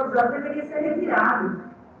acesso provisório deveria ser retirado.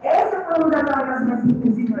 Essa foi uma das alegações,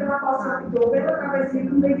 inclusive, pela qual se optou pela travessia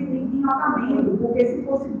do meio de enrocamento, porque se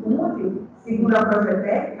fosse ponte, segundo a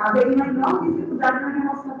Projetec, haveria uma enorme dificuldade na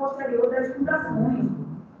remoção posterior das fundações.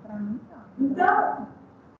 Então,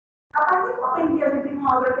 a partir do momento que a gente tem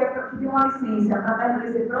uma obra que tem uma licença para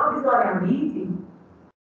permanecer provisoriamente,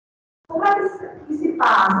 como é que se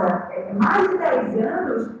passa mais de 10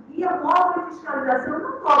 anos e a nova fiscalização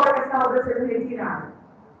não cobra que essa obra seja retirada?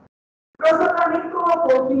 O professor também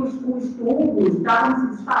colocou que os tubos estavam se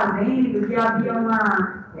desfazendo, que havia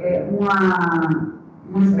uma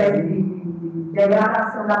espécie de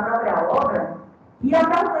degradação da própria obra, e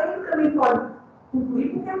até o leito também pode concluir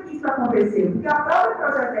por que isso aconteceu. Porque a própria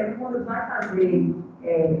Projetec, quando vai fazer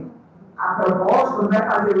a proposta, quando vai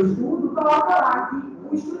fazer o estudo, coloca lá que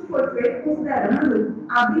o estudo foi feito considerando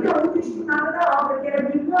a vida útil estimada da obra, que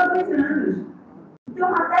era de 1 a 2 anos.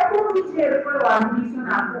 Então, até quando o engenheiro foi lá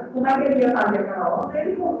mencionar como é que ele ia fazer aquela obra,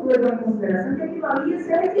 ele levou em consideração que aquilo ali ia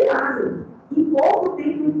ser retirado em pouco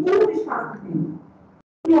tempo, em curto espaço de tempo.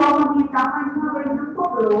 E o órgão ambiental, mais uma vez, não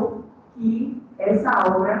cobrou que essa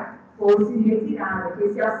obra fosse retirada, que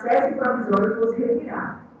esse acesso provisório fosse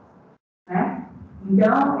retirado. Né?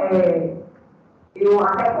 Então, eu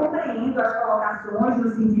até compreendo as colocações no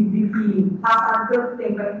sentido de que, passado tanto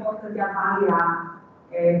tempo, é importante avaliar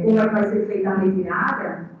como é que vai ser feita a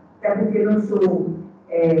retirada, até porque eu não sou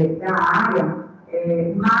da área,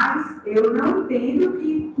 mas eu não entendo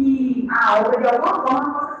que a obra, de alguma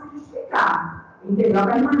forma, possa se justificar. Entendeu? A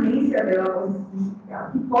permanência dela possa se justificar.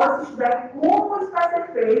 O que pode se estudar como isso vai ser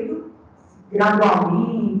feito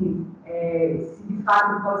gradualmente, se de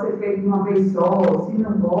fato pode ser feito de uma vez só, se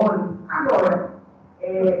não pode. Agora,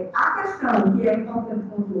 a questão que é importante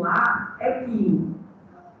pontuar é que,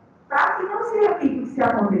 para que não se repita o que se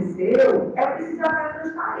aconteceu, é preciso haver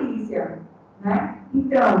transparência. Né?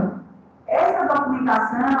 Então, essa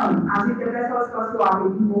documentação, a gente até solicitou a Suape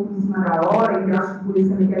um pouco em cima da hora, e acho que por isso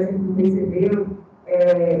também que a gente não recebeu,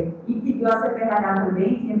 e pediu a CPH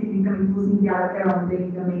também, tinha pedido também que fosse enviada até ontem,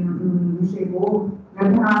 e também não chegou, né,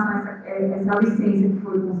 com relação a essa licença que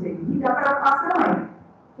foi concedida. A preocupação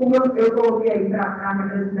como eu coloquei aí para a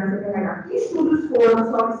representação da CPH, que estudos foram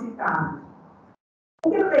solicitados?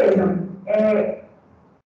 Porque, vejam,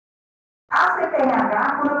 a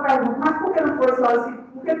CPH, quando eu pergunto, mas por que não foi solicitado,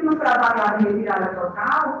 por que não foi avaliada a retirada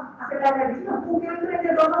total, a CPH diz, não, porque o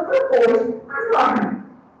empreendedor não propôs. Mas, olha,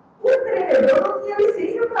 o empreendedor não tinha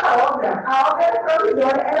licença para a obra era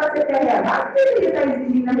provisória, era a CPH que deveria estar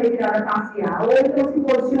exigindo a retirada parcial, ou então se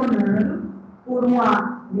posicionando por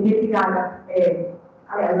uma retirada,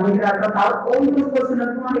 aliás, uma retirada total, ou nos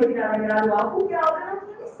posicionando por uma retirada gradual, porque a obra não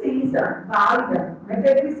tinha licença válida, né?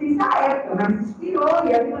 Teve licença ética, mas expirou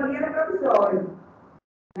e aquilo ali era provisório,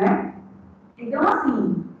 né? Então,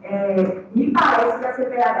 assim, me parece que a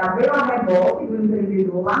CPH veio a reboque do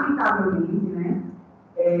empreendedor, lamentavelmente, né?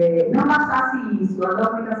 Não bastasse isso, a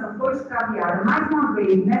documentação foi extraviada, mais uma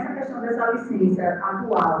vez, nessa questão dessa licença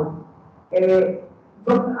atual,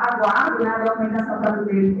 aguardo, né, a documentação para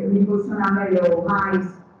poder me posicionar melhor,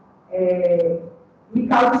 mas me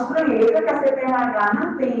causa estranheza que a CPH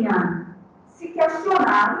não tenha se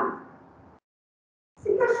questionado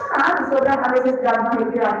sobre a necessidade de uma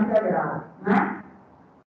retirada integral, né?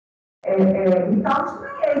 Me causa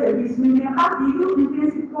estranheza que isso não tenha partido, não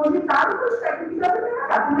tenha sido cogitado pelos técnicos da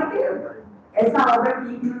CPH. Como é que essa obra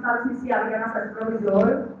aqui, que não está licenciada, que é na sede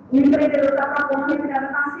provisória, o empreendedor está propondo uma retirada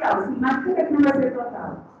parcial? Sim, mas por que não vai ser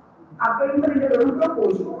total? Aquele empreendedor não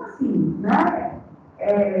propôs. Como assim? Né?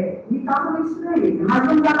 Me causa muito estranheza. Mas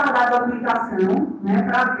vamos aguardar a documentação, né,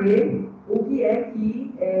 para ver o que é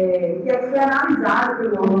que foi analisado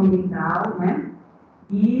pelo órgão ambiental, né?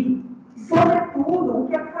 E, sobretudo, o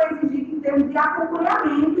que é que foi exigido em termos de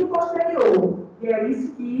acompanhamento posterior, que é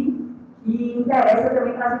isso que interessa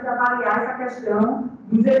também para a gente avaliar essa questão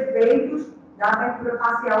dos efeitos da abertura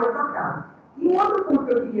parcial ou total. E um outro ponto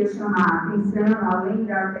que eu queria chamar a atenção, além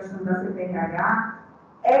da questão da CPH,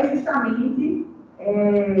 é justamente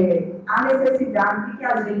a necessidade de que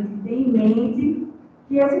a gente tenha em mente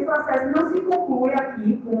que esse processo não se conclui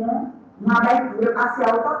aqui com uma abertura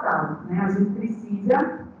parcial ou total, né? A gente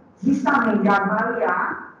precisa justamente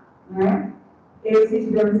avaliar, né,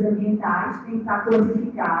 esses danos ambientais, tentar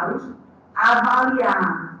quantificá-los,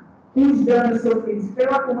 avaliar os danos sofridos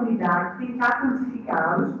pela comunidade, tentar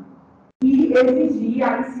quantificá-los e exigir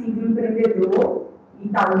aí sim do empreendedor, e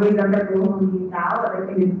talvez até do órgão ambiental,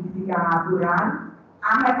 dependendo do que ficar apurado,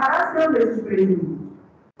 a reparação desses prejuízos.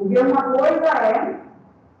 Porque uma coisa é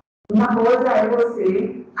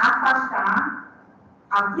você afastar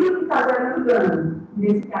aquilo que está gerando dano,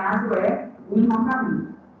 nesse caso é o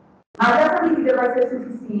enroncamento. Mas essa medida vai ser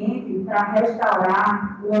suficiente para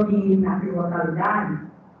restaurar o ambiente naquela localidade?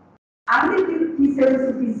 Ainda que seja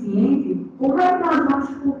suficiente, como é que nós vamos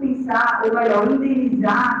compensar, ou melhor,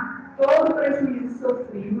 indenizar todo o prejuízo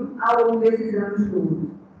sofrido ao longo desses anos todos?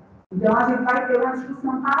 Então, a gente vai ter uma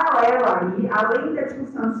discussão paralela aí, além da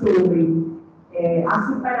discussão sobre a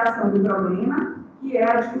superação do problema, que é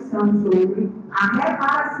a discussão sobre a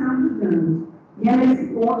reparação dos danos. E é nesse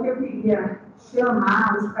ponto que eu queria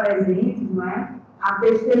chamar os presentes, não é, a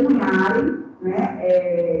testemunharem,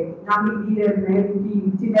 né, na medida, né, do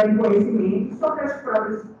que tiverem conhecimento sobre as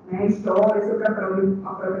próprias, né, histórias, sobre a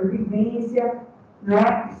própria vivência,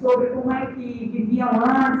 né, sobre como é que viviam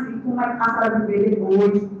antes e como é que passaram a viver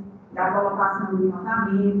depois da colocação do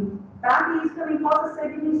encantamento, para que isso também possa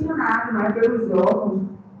ser dimensionado, né, pelos órgãos,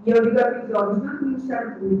 e eu digo aqui os órgãos, tanto do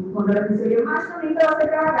Ministério Público quanto da Defensoria, mas também pela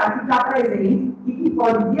CPH, que está presente e que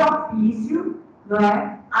pode, de ofício, não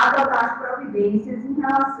é, adotar as providências em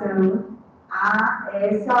relação a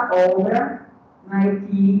essa obra, né,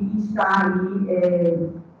 que está aí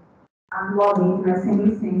atualmente, né, sem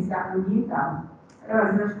licença ambiental.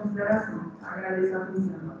 Agradeço as considerações. Agradeço a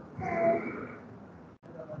atenção.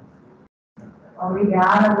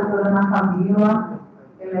 Obrigada, doutora Ana Fabíola,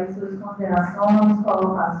 pelas suas considerações,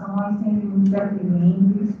 colocações, sempre muito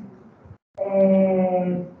pertinentes.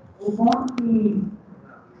 O ponto que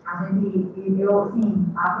eu, sim,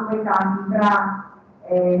 aproveitar aqui para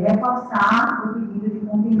reforçar o pedido de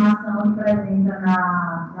confirmação de presença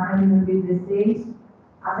na reunião de 16.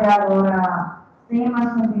 Até agora,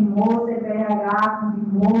 SEMAS confirmou, CPH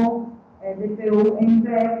confirmou, DPU,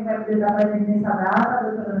 MPF vai poder dar presente nessa data,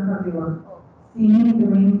 doutora Ana Fabíola? Sim,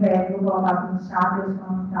 do MPF, vou colocar aqui no chat, eles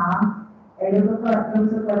vão estar.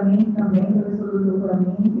 Professor Clemente também, professor doutor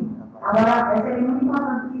Clemente. Agora, seria muito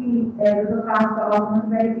importante que o doutor Carlos Cavalcante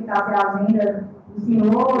verificasse a agenda do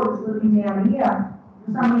senhor, do estudo de engenharia,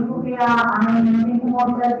 justamente porque a reunião tem como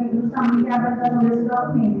objetivo justamente a apresentação desse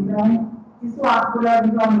documento. Então, se Suape puder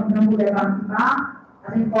eventualmente não puder participar,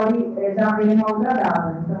 a gente pode já ver uma outra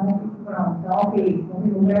data. Então, pronto, então, ok,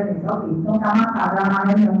 confirmou presença, ok. Então, está marcada a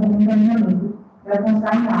reunião com o encaminhamento, vai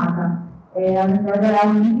constar em ata. A gente vai gerar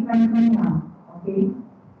o link para encaminhar, ok?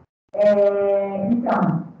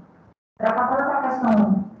 Então, para passar essa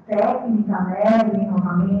questão técnica, né, do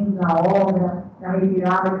encaminhamento da obra, da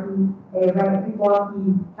retirada, que ficou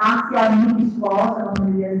aqui parcialmente exposta,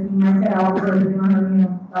 vamos dizer assim, mas será obra de uma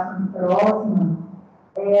reunião bastante próxima.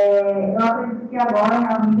 Eu acredito que agora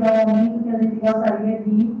realmente é o momento que a gente gostaria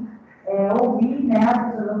de ouvir, né,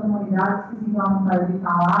 as pessoas da comunidade que se sintam à vontade de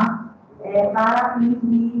falar, para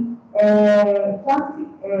que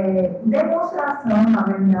demonstração, na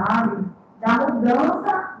verdade, da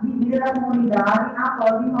mudança de vida da comunidade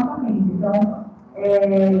após o isolamento. Então,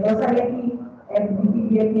 gostaria de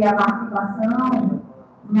pedir aqui a participação,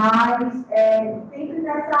 mas sempre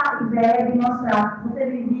nessa ideia de mostrar que você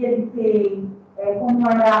vivia de ter como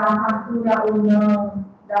era a fartura ou não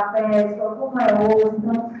da pesca, ou como é hoje.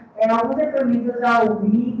 Então, alguns depoimentos eu já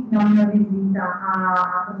ouvi na minha visita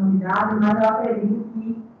à comunidade, mas eu acredito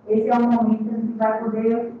que esse é um momento que a gente vai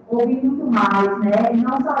poder ouvir muito mais, né? E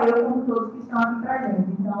não só eu, como todos que estão aqui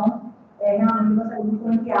presentes. Então, realmente gostaria de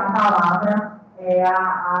franquear a palavra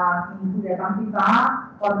a quem quiser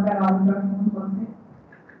participar, pode pegar o microfone, pode ser.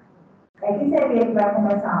 Quem seria que vai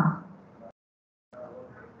começar?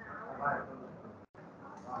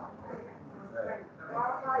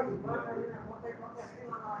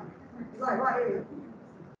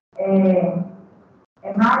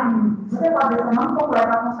 Mari, você pode dizer o nome completo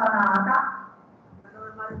para constar na ata? Meu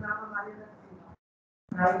nome é Marinalva Maria da Silva.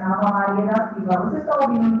 Marinalva Maria da Silva. Você está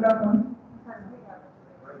ouvindo o microfone?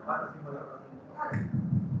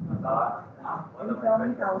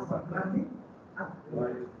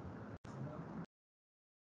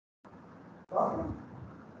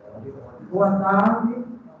 Boa tarde.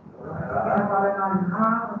 Quero falar é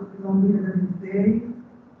Marinalva, do Quilombola da Mercês.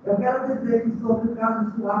 Eu quero dizer que sobre o caso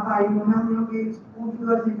do Suape, uma reunião que ele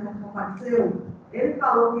convidou a gente a compareceu, ele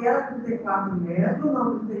falou que era 34 metros,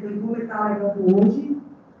 não 32, como ele está alegando hoje,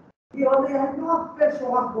 e ontem a gente não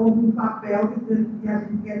fechou a acordo em papel dizendo que a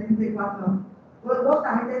gente quer 34 anos. Eu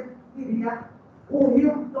gostaria que queria o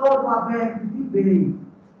rio todo aberto de vez.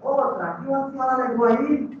 Outra, que uma senhora alegou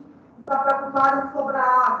aí, está preocupada sobre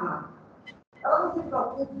a água. Ela não se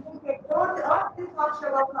preocupa, porque antes de só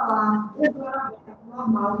chegar para lá, o mar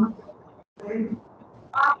normal, a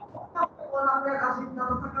gente na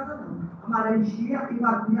nossa casa não. A maré enchia e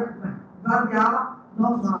vaziava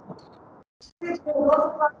normal. Se o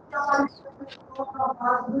outro apareceu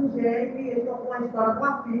do engenho, e ele tocou uma história de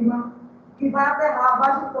uma firma que vai aterrar a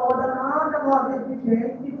base toda, na demora do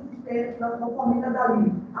engenho e do sistema da sua família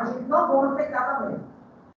dali. A gente não vai aceitar também.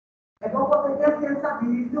 É bom você ter ciência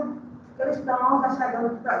disso. Eles estão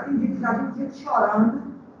chegando, tem gente chorando,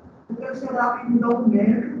 porque eles chegaram pedindo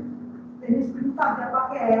documento, tem gente que não sabia para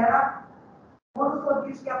que era. Quando o senhor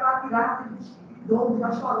disse que era para tirar, tem gente que idoso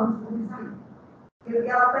já chorando sobre isso aí. Ele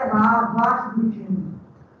quer aterrar abaixo do engenho.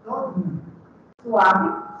 Todinho. Suape.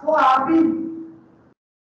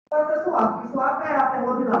 Vai ser Suape, porque Suape é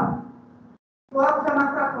aterrou de lá. Suape já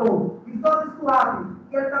massacrou. E sobre Suape,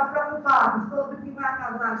 que ele está preocupado sobre o que vai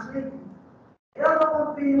casar a gente. Eu não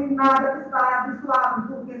confio em nada que saia de Suape,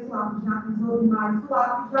 porque Suape já pisou demais,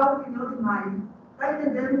 Suape já opiniou demais. Está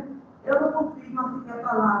entendendo? Eu não confio em uma sequer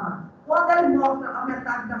palavra. Quando ele mostra a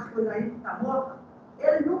metade das coisas aí que está morta,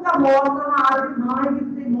 ele nunca mostra uma área de mãe que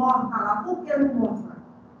tem morta lá. Por que não mostra?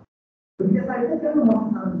 Eu queria saber por que não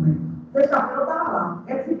mostra nada de mãe. Sexta-feira eu estava lá.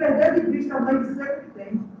 É que se perder de vista a mãe de seco que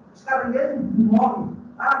tem. Os caranguejos morrem,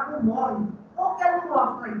 aracu morre. Por que não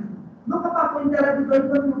mostra isso? Nunca passou em televisão e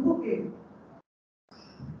todo por quê?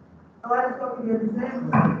 Então, era isso que eu queria dizer,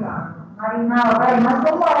 obrigada. Marinalva, mas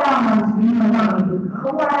como era a mãe?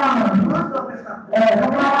 Como era a mãe? Antes da pescaria.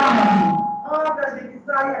 Como era a mãe? Antes da gente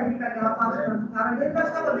sair, a gente pegava pastando do cara, a gente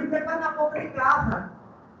pescava bem depois na ponta de casa.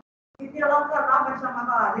 E tinha lá um canal que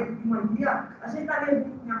chamava areia de manhã, a gente ali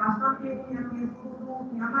tinha bastante, tinha tudo,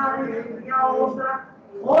 tinha mareia, tinha ostra.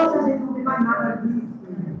 Hoje a gente não tem mais nada disso.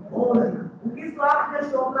 Hoje, o que Suape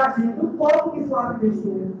deixou para a gente, o pouco que Suape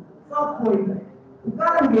deixou, só foi o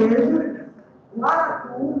caranguejo, o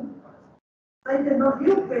aracu, está entendendo?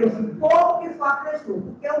 E o peixe, pouco que Suape deixou,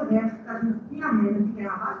 porque o resto que a gente tinha medo de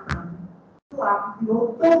ganhar bastante. Suape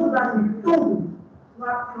tirou tudo da gente, tudo.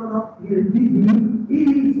 Suape tirou nosso direito de viver,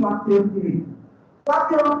 e Suape tirou o direito. Suape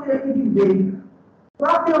tirou nosso direito de viver.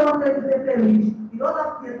 Suape tirou nosso direito de ser feliz. Tirou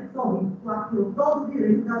nosso direito de sorrir. Suape tirou todo o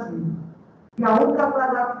direito da gente. E a única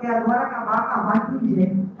coisa que quer agora é acabar com o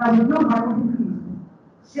gente. A gente não vai conseguir isso.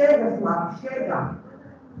 Chega, Suape, chega.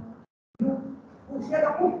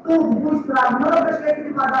 Chega por tudo, por estrago. Não eu pesquei que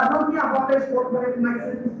me pagava, não tinha avó pescou para ver como é que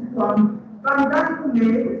você se situando. Para me dar de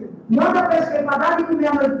comer. Não eu pesquei para dar de comer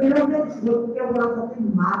a meu filho, eu tenho esgoto, porque eu vou só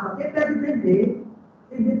tenho mata. Quem quer entender?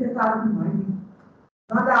 Tem gente que sabe demais.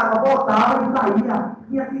 Quando a água voltava e saía,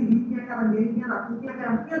 tinha siri, tinha caranguejo, tinha aracu, tinha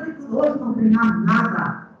caranguejo, tinha de tudo. Hoje não tem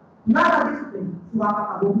nada. Nada disso tem. Suape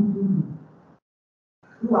acabou com tudo.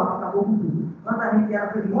 Suape acabou com tudo. Quando a gente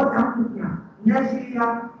era feliz, ontem a gente não tinha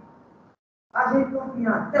energia, a gente não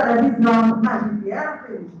tinha televisão, mas a gente era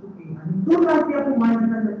feliz, porque a gente tudo nós tinha com mais,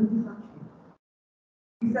 mas a gente tudo satisfeito.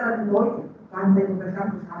 Isso era de noite, carne saindo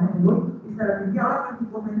fechado, carne de noite, isso era de dia, lá para que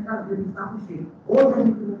fosse a gente trazia, isso estava cheio. Hoje a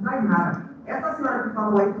gente não traz nada. Essa senhora que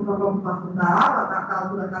falou aí sobre a preocupação da água, da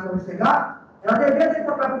altura da água chegar, ela deveria ter se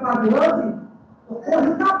preocupado antes,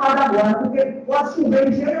 hoje capaz agora, porque pode chover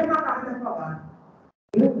e chega uma casa afogada.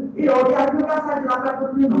 E hoje a gente não vai sair de lá para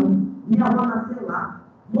construir, não. Minha avó nasceu lá,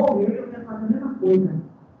 morreu, eu quero fazer a mesma coisa.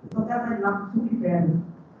 Eu só quero sair de lá para o sul de perto.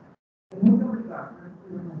 Muito obrigado.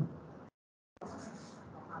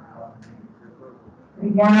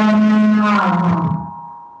 Obrigada.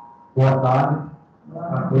 Boa tarde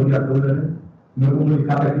a todos e a todas. Né? Meu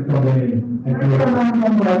comunicado aqui também é que meu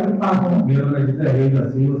nome é José Reis da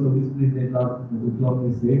Silva, sou vice-presidente do Quilombola.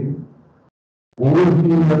 Hoje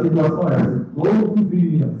a situação é essa. Todos os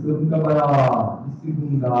dias, se eu não trabalhar de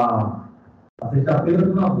segunda a sexta-feira, eu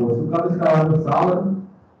estou na bolsa. Se o cara escalar no sábado,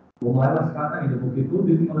 vou mais lascado ainda, porque todo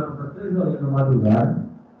dia que eu levo para 3 horas na madrugada,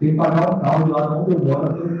 tem que pagar um carro de lá de onde eu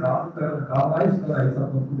moro, ter um carro, pegar um carro, mas estando aí, só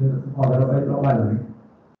estão dentro dessa favela para ir trabalhar. Né?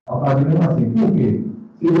 A fazer mesmo assim. Por quê?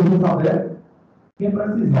 Se eu não souber, tem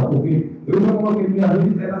precisão, porque eu já coloquei minha vida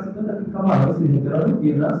e pegar 50 quilos de camarão, ou seja, era no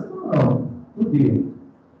dia, não era assim, não, no dia.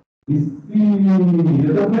 E se eu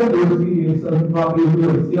tenho medo se a gente vai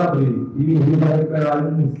abrir, se abrir, e o Rio vai recuperar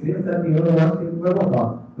uns 6, 7 anos, eu acho que ele vai voltar.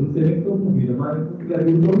 Eu não sei nem que estou com vida, mas eu quero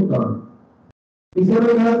ir voltando. E se eu não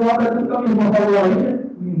tivesse lá, é tudo que a minha irmã falou aí,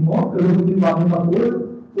 me mostra, eu não vou falar a mesma coisa,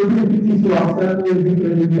 eu tenho que iniciar certo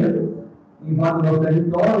desempreendimento, invade o nosso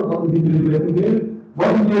território, bota o desempreendimento dele,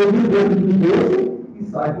 bota o dinheiro dentro do bolso e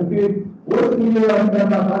sai. Porque hoje, quando eu entro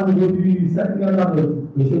na casa de 7 horas da noite,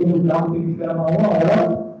 eu chego no carro, tenho que esperar uma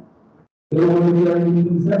hora, eu vou virar de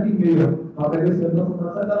 7h30, para pegar esse ano,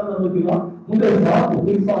 para 7 horas da noite lá, no deserto,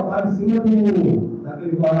 tem que saltar em cima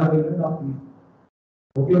daquele guarda-redes da pista.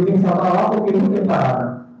 Porque eu tenho que saltar lá porque não tem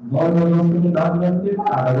parada. Nós, na nossa comunidade, não tem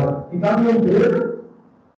parada. Agora, em cada empresa,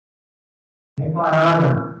 tem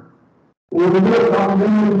parada. O meu carro,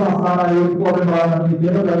 mesmo no passado, aí, eu comemorar na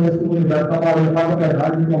pequena da minha comunidade, trabalhando para a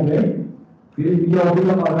verdade também, ele me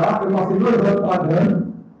obriga a pagar, eu passei 2 anos pagando,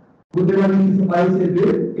 porque eu disse para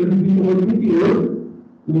receber, ele me chamou de 20 euros,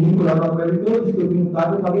 o vinculado ao PL, eu disse que eu tinha um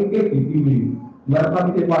cargo, eu paguei que não era para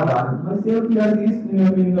me ter pagado. Mas se eu fizesse isso, que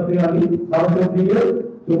minha menina tem ali, dava seu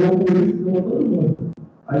dinheiro, eu vou por isso, eu vou todo mundo.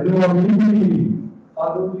 Aí meu amigo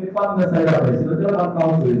pagou o dinheiro para começar a ir a peça, eu tenho lá o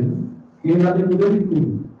carro dele, ele já tem poder de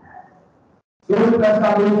tudo. Se eu tivesse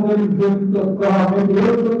cabelo com ele do carregamento, eu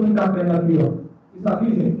estou com a pena aqui, ó. Isso aqui,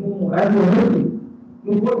 gente, não é doente.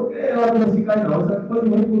 Não foi porque ela não se cai, não. Isso aqui foi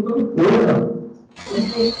doente por toda coisa.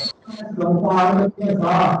 Então, para de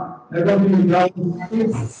pensar, negócio de ligar.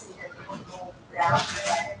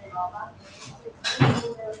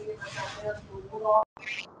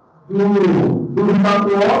 Do Rio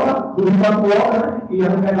Tatuoca, né? E a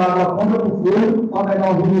gente pegava a ponta do fogo para pegar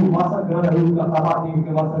o rio Massacana, o rio Catabatinho, que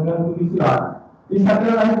é Massacana, tudo misturado. Isso aqui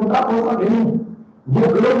era a puta força mesmo. Eu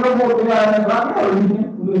voltei a lembrar minha origem, né?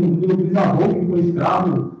 Meu bisavô, que foi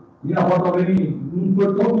escravo, minha avó também não foi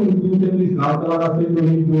todo mundo tendo escravo, ela nasceu no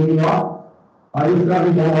Rio de Ouro lá. Aí o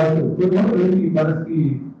escravidão, foi uma vez que parece que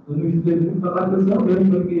eu não estudei muito para trás, eu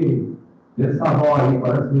mesmo, porque dessa avó aí,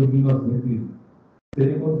 parece que eu vim inocente,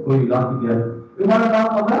 sei quando foi lá que era. Eu vou lembrar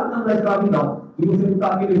uma vez da escravidão, e você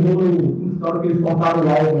botar aquele rolo, uma história que eles cortaram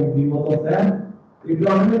lá de motosserra, e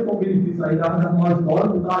pelo menos como ele disse aí, dava uma história,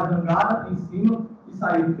 botar a jangada em cima e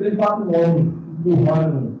sair 3, 4 homens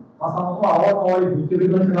empurrando, passava 1 hora e 20, ele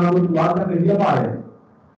vai chegar do outro lado e perdia a maré.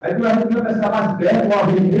 Aí quando a gente ia pescar mais perto, uma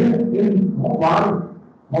vez mesmo, eles roubaram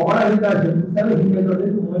a rede da gente, não era gente, era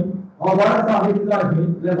desse tamanho, roubaram essa rede da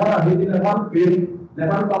gente, levaram a rede, levaram o peixe,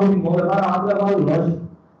 levaram o carro de mão, levaram a água, levaram o lanche.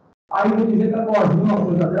 Aí vou dizer que agora, uma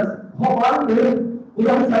coisa dessa, roubaram mesmo. Quando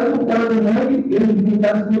a gente saiu do cara do mangue, eles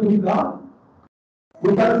montaram em cima do carro,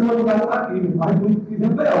 botaram em cima do carro para aquilo, mas não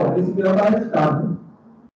fizeram pior, esse pior está registrado. Né?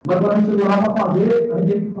 Mas quando a gente chegou lá para fazer, a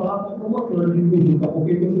gente teve que falar com a promotora de Ipojuca,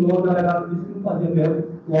 porque continuou o delegado disse que não fazia pior,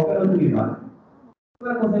 Suape era autoridade.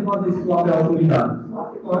 Como é que você fazer isso Suape é autoridade?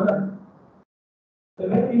 Suape manda.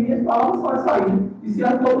 Também ninguém falava só isso aí. E se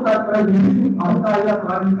a autoridade prejuízo, a gente está aí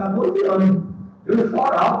atrás de 14 anos. Eu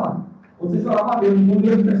chorava. Você chorava mesmo. Não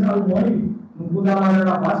podia fechar o mãe, não podia lá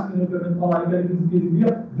na baixa, que não querendo falar ainda, ele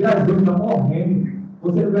dizia, viajando, morrendo.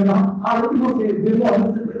 Você ganhava, além de você ver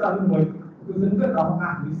morrendo, você pegava o mãe. Porque você não pegava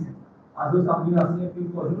carniça. Às vezes a menina assim, aquele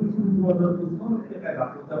cozinho, e tudo mandando, você não quer pegar,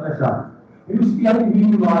 porque está fechado. E os que eram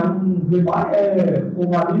vindos lá, o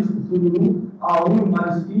marisco, o sururu, a unha, o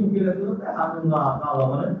marisquinho, que ele é tudo aterrado na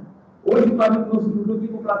lama, né? Hoje, para mim, o sururu eu tenho que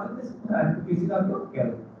comprar R$35, porque esse daqui eu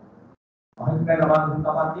quero. A gente pega lá no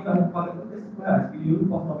Tabatinho, a gente paga R$35, que eu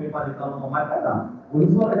posso também fazer aquela lama mais pesada. Por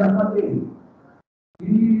isso, eu já fazer isso.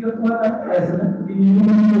 E a correta é essa, né? E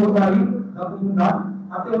um outro aí, da comunidade,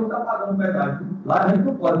 até hoje está pagando pedágio. Lá a gente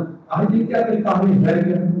não pode. A gente tem que ter aquele carro velho que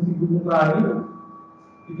a gente conseguiu comprar ainda,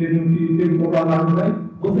 que teve que comprar lá também.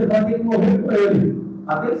 Você vai ter que morrer com ele.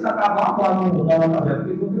 Até ele se acabar lá na nota velha.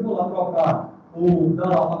 Porque se você for lá trocar ou dar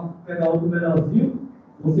lá para pegar outro melhorzinho,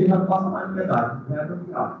 você já não passa mais de pedágio. Não é para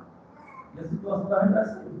ficar. E a situação da gente é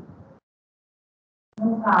essa aí.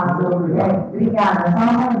 No caso, obrigada, só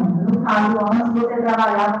uma pergunta. No caso, antes você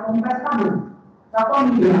trabalhava como pescador. Sua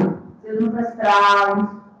família, seus ancestrais.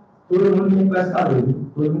 Todo mundo como pescador.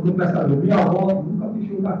 Todo mundo como pescador. Minha avó nunca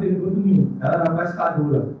fechou carteira de todo nenhum. Ela era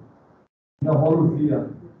pescadora. Minha avó Luzia.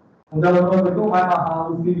 Quando ela não aguentou mais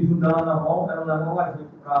amarrar o filho dela na mão, ela levava a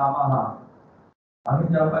gente para amarrar. A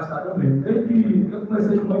gente era pescador mesmo. Desde que eu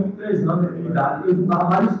comecei com 23 anos de idade, eu juntava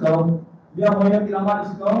mariscão. Minha mãe ia tirar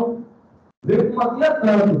mariscão. Veio com uma tia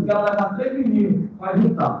tanto, que ela levava 3 meninos para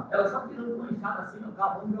juntar. Ela só tirando uma enxada assim, no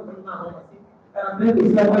carro, jogando na mão assim. Era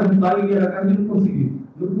 37 para juntar e era que a gente não conseguia.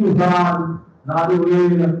 No cruzado, na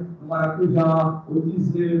aroeira, no maracujá, o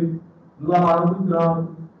tiseiro, no lamarão do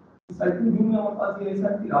campo. Isso aí tudo minha mãe fazia isso,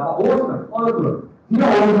 aí tirava. Outra, olha outra. Tinha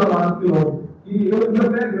outra lá no quilombo. E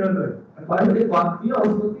meu pé é grande, velho. É 44. Tinha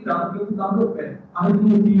outra que eu tirava, porque eu tirava meu pé. A gente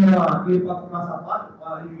não tinha ele para comprar sapato,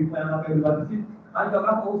 para ir apanhar na pé do lado de cima. Aí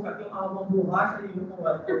jogava a aqui, uma borracha e não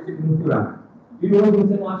era conseguindo furar. E hoje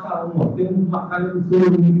você não acha uma, tem uma calha do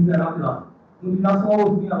soro do miserável lá. Não te dá só uma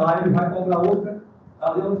outra lá, ele vai cobrar outra,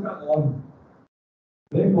 ali a outra morre.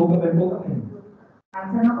 Bem pouca mesmo. Aí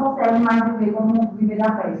você não consegue mais viver como viver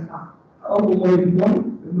da pesca. Algum morrer de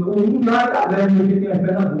fome, um lugar é caverna, porque tem as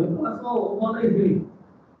pernas boas, não é só uma vez.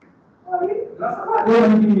 Aí, graças a Deus, a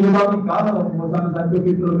gente ia lá em casa, com as amizades que eu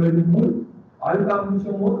fiz pelo meio do mundo. Aí o cara me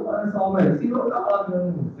chamou para essa aula aí. Se eu estava lá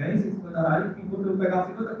ganhando 100, 150 reais, enquanto eu pegava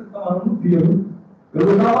 50 quilos de camarão no dia, viu? Eu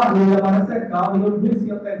jogava a rede, ela vai secar, e eu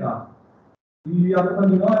descia a pegar. E a turma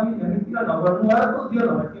de não, é mentira não. Agora não era todo dia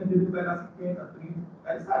não, tinha dia de pegar 50, 30.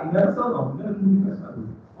 É isso aí, não era só não era muito pescador.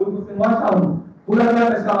 Hoje você não acha um. Por ela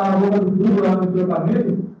vai pescar lá na boca do tubo, lá no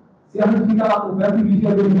trocamento, se a gente ficar lá por perto e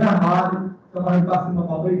vigia dele bem armado, chama a gente para cima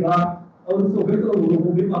para brigar, eu não sou bem, eu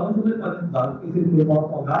vou bem para longe, eu vou bem para dentro da água, porque vocês não vão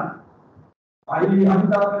afogar. Aí a gente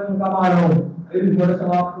estava pegando um camarão, eles vão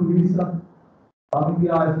chamar a polícia para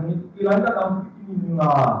enviar a gente, e lá ainda está um pequenininho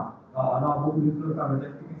na boca do trocamento, a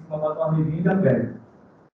gente fica em cima para uma revinha e ainda pega.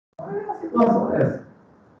 Aí a situação é essa.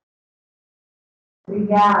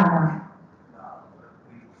 Obrigada.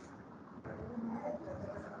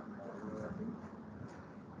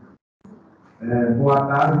 Boa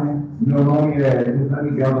tarde, meu nome é José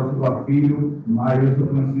Miguel da Silva Filho, mas eu sou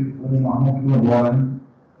conhecido como Marrom Quilombola, né?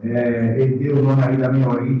 Herdei o nome aí da minha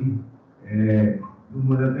origem, do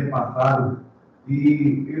meu antepassado,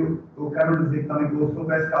 e eu quero dizer também que eu sou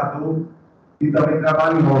pescador e também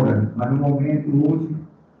trabalho em obra, mas no momento hoje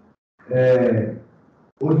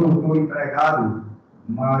eu estou empregado,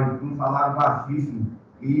 mas com um salário baixíssimo,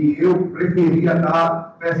 e eu preferia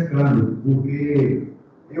estar pescando, porque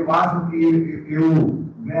eu acho que eu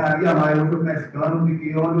ganharia mais hoje pescando do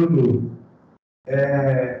que onde eu estou.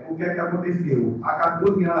 O que é que aconteceu? Há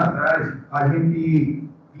 14 anos atrás, a gente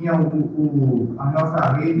tinha a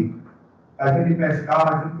nossa rede, a gente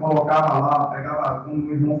pescava, a gente colocava lá, pegava, como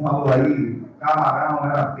o irmão falou aí, camarão,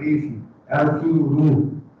 era peixe, era o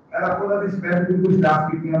sururu, era todas as espécies dos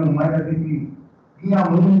laços que tinha no mar, a gente tinha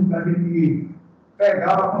muito, a gente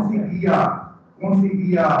pegava,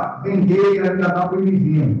 conseguia vender e ainda dar para o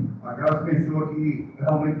vizinho. Aquelas pessoas que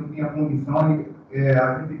realmente não tinham condições,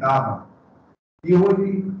 a gente dava. E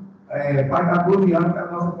hoje, faz 14 anos que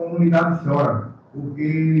a nossa comunidade chora,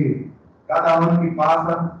 porque cada ano que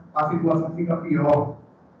passa, a situação fica pior.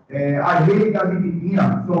 As redes que a gente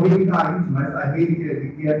tinha são redes caríssimas, essas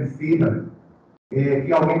redes que é de seda,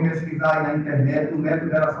 que alguém pesquisar aí na internet, o metro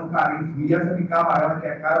delas são caríssimos, e essa de camarão que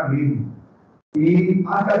é cara mesmo. E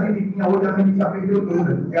a que a gente tinha hoje, a gente já perdeu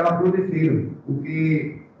todas, porque ela apodreceram,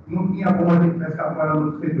 porque não tinha como a gente pescar com ela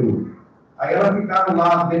no setor. Aí elas ficaram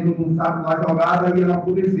lá dentro de um saco lá jogada e ela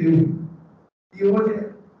apodreceu. E hoje,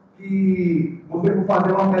 que você for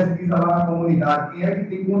fazer uma pesquisa lá na comunidade, quem é que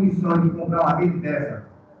tem condições de comprar uma rede dessa?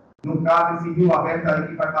 No caso, esse rio aberto aí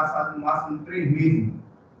que vai passar no máximo 3 meses,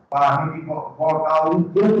 para a gente voltar o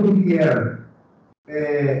dobro do que era.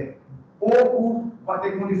 Pouco vai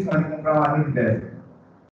ter condições de comprar uma rede dessa.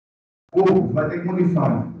 Pouco vai ter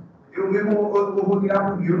condições. Eu mesmo eu vou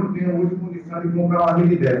tirar porque eu não tenho hoje condições de comprar uma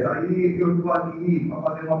rede dessa. Aí eu estou aqui para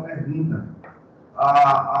fazer uma pergunta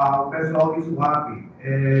ao pessoal de Suape.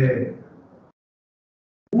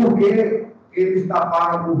 Por que eles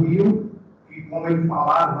taparam o rio, que como eles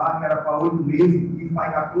falaram lá, que era para 8 meses, e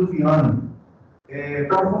faz 14 anos?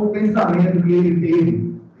 qual foi o pensamento que ele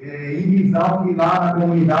teve em visão que lá na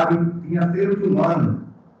comunidade tinha seres humanos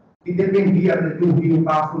que dependia do rio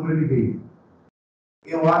para sobreviver.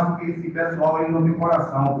 Eu acho que esse pessoal ele não tem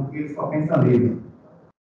coração, porque ele só pensa nele.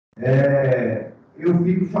 Eu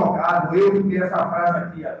fico chocado, eu que tenho essa frase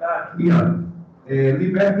aqui,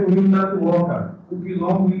 liberta o Rio Tatuoca, o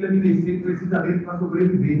quilombo Ilha de Mercês precisa dele para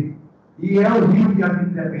sobreviver. E é o rio que a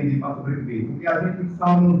gente depende para sobreviver, porque a gente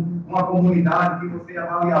são uma comunidade que você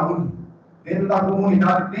avalia hoje. Dentro da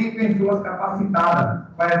comunidade tem pessoas capacitadas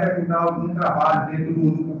para executar algum trabalho dentro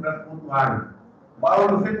do complexo portuário. Mas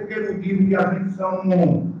eu não sei por que motivo que a gente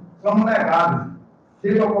somos negados.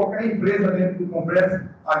 Chega qualquer empresa dentro do complexo,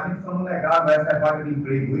 a gente somos negados a essa vaga de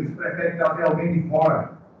emprego. Eles preferem trazer alguém de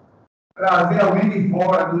fora. Trazer alguém de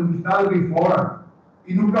fora, do estado de fora,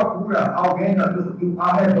 e não procura alguém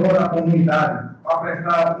ao redor da comunidade para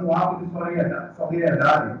prestar um ato de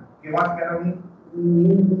solidariedade. Eu acho que era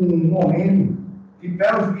um momento que,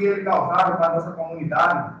 pelos que ele causava para a nossa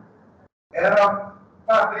comunidade, era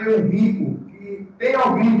para ter um vínculo, que tem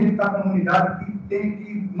alguém dentro da comunidade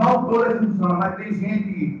que não todas funcionam, mas tem gente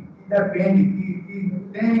que depende,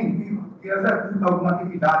 que executa alguma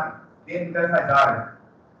atividade dentro dessas áreas.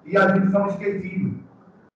 E a gente são esquecidos.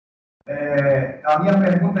 A minha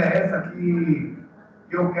pergunta é essa que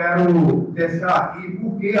eu quero deixar aqui.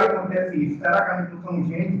 Por que acontece isso? Será que a gente não somos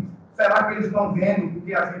gente? Será que eles estão vendo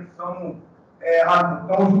que a gente estão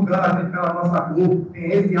julgando a gente pela nossa cor?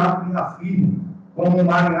 Tem esse ato de racismo, como o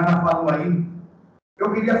Mariana falou aí.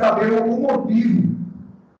 Eu queria saber o motivo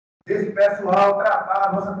desse pessoal tratar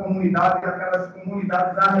a nossa comunidade e aquelas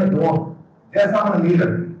comunidades ao redor dessa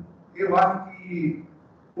maneira. Eu acho que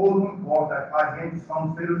não importa, a gente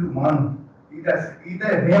somos seres humanos e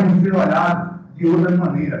devemos ser olhados de outra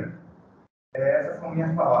maneira. Essas são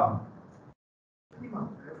minhas palavras.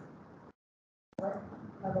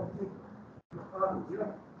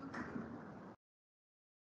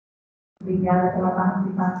 Obrigada pela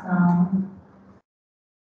participação.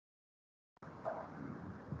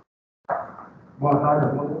 Boa tarde a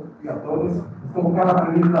todos e a todas. Eu sou o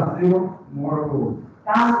Carlos da Silva, moro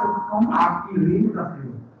aqui em Ilha da Silva.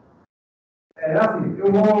 Assim, eu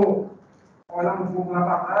vou olhar um pouco lá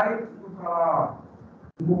para trás e vou falar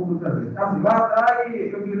um pouco do presente. Assim, lá atrás,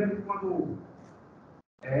 eu me lembro quando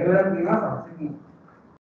eu era criança, assim,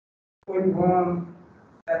 8 anos,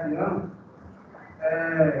 7 anos,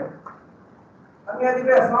 a minha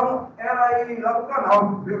diversão era ir lá para o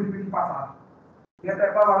canal, ver os vídeos passar. E até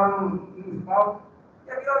estava lá no espaço,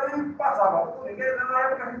 e aquilo ali passava. Porque na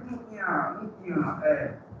época a gente não tinha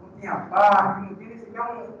parque, não tinha nem sequer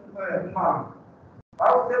uma.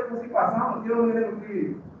 Para o tempo de se passando, eu me lembro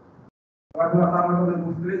que eu acho que eu estava mais ou menos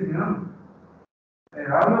uns 13 anos.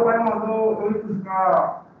 Aí meu pai mandou eu ir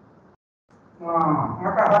buscar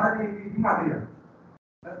uma carrada de madeira.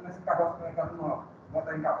 Nesse carroça que eu estava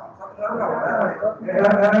bota em cavalo. Só que não era um cavalo,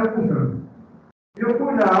 era eu puxando. E eu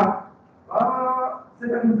fui lá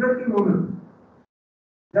cerca de 3 quilômetros.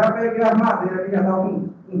 Já peguei as madeiras que já estavam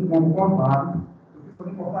com um pouco cortado. Eu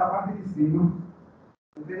fui cortar a parte de cima.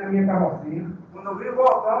 Botei na minha carrocinha. Quando eu vim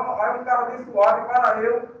voltando, aí um cara de Suape para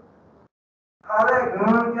eu,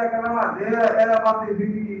 alegando que aquela madeira era para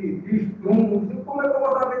servir de estrumo. Como é que eu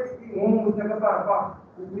vou saber de ombro, como é que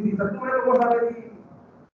eu vou saber de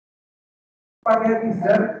para quem é que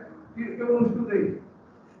serve, que eu não estudei.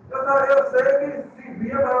 Eu sei que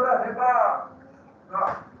servia para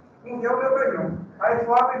fundir o meu feijão. Aí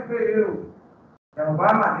Suape fez eu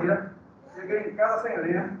derrubar a madeira, cheguei em casa sem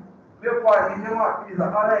lenha. Meu pai me deu uma pizza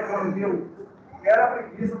alegando que era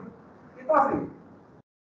preguiça. Então, assim,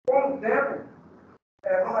 com o tempo,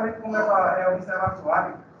 quando a gente começa a observar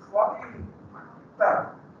Suape traz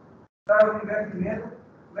um investimento,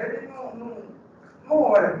 mas ele não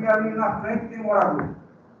olha que ali na frente tem morador.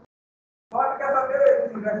 Suape quer saber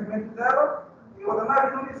dos investimentos dela e outra. Na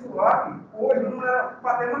visão de Suape, hoje não era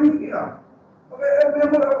para ter mais ninguém lá. Porque eu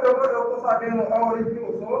mesmo, eu estou sabendo a origem que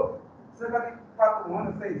eu sou, cerca de 4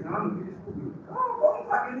 anos, 6 anos, que descobriu. Eu não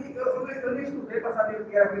sabia, eu nem estudei para saber o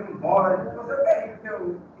que era quilombola. Você tem que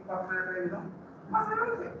eu faço na televisão. Mas eu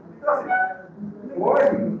não sei. Então, assim,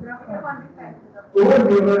 hoje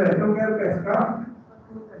eu quero pescar.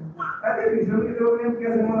 É difícil. Eu lembro que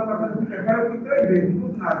a semana passada eu fui pescar, eu fui 3 vezes, não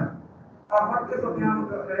tudo nada. A parte que eu só tenho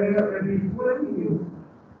mistura de ninguém.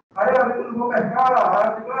 Aí eu não vou pescar, aí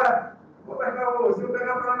eu digo, vou pegar hoje. Se eu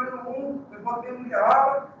pegar pelo menos um, eu boto dentro de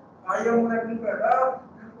água, aí a mulher com um pedaço,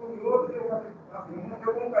 eu come outro, eu faço assim.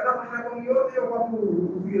 Eu como um pedaço, a mulher come outro, e eu faço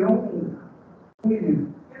o virão com o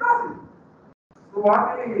menino. Então assim,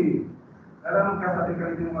 Suape, ela não quer saber que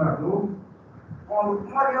ela tem um morador. Quando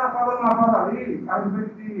uma Mariana falou uma fala ali, a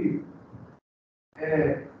respeito de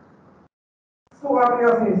Suape,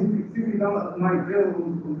 assim, se fizer uma empresa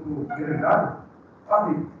do gerado,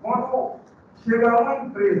 assim, quando chega uma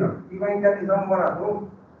empresa que vai indenizar um morador,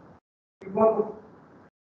 e quando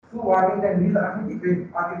Suape indeniza, a gente vê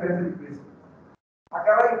a diferença de preço.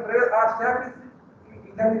 Aquela empresa, a chefe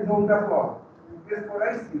indenizou o pessoal, o preço foi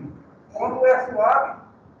lá em cima. Quando é Suape,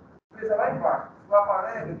 o preço é lá embaixo. Suape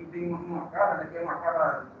alega que tem uma casa, né, que é uma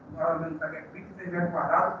casa, mais ou menos, que é 26 metros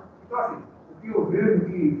quadrados. Então, assim, o que eu vejo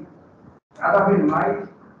que cada vez mais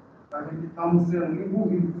a gente estamos sendo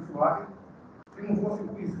envolvidos com o Suape. Se não fosse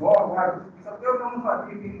o ISOL, só que eu não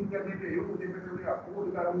sabia que tinha DPU, Defensoria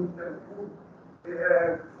Pública, o Ministério Público,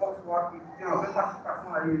 o Suape tem uma grande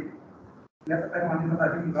participação aí nessa permanência da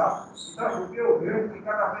gente lá. Então, o que eu vejo que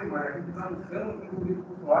cada vez mais a gente está sendo envolvido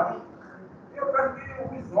com o Suape, eu peço que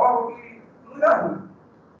o ISOL que não dá ruim.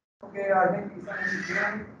 Porque a gente está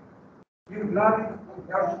grande, e o grande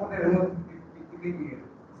é o poderoso que tem dinheiro.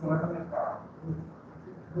 Isso não é também falar.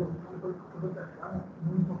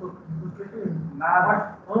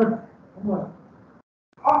 Nada. Vamos lá.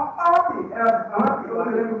 Antes, eu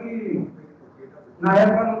me lembro que na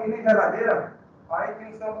época não tinha nem geladeira, aí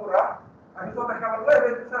tinha que samburar, a gente só pescava 2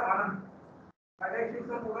 vezes por semana. Aí tinha que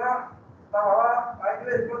samburar, estava lá, aí de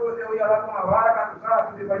vez em quando eu ia lá com uma vara, catucar,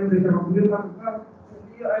 que depois não deixava comigo, catucar,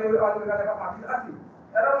 um dia, aí eu ia levar a partida, assim.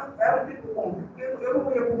 Era um tipo bom, porque eu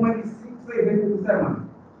não ia por mais de 5, 6 vezes por semana.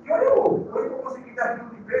 E hoje eu consegui 10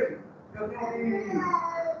 quilos de peixe, eu tenho que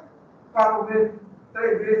 4 vezes,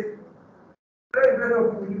 3 vezes. 3 vezes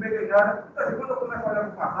eu fui de pequenada. Então, assim, quando eu começo a olhar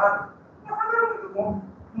para o passado era muito bom.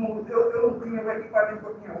 Eu não tinha o equipamento que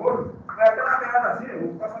eu tinha hoje, mas até na beirada assim,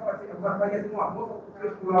 eu passava assim uma bolsa,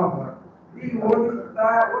 eu pulava fora. E hoje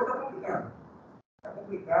está complicado. Está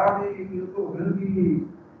complicado e eu estou vendo que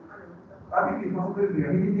está difícil para sobreviver.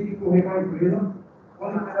 A gente tem que correr para a empresa,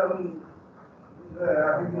 quando a empresa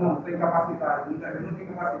a gente não tem capacidade, muita gente não tem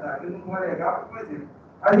capacidade, ele não é legal, por exemplo.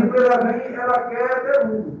 As empresas vêm, ela quer ter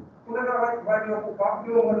lucro. Quando ela vai me ocupar,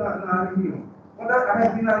 porque eu moro na área de Rio. Quando a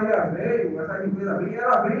refinaria veio, essa empresa vem,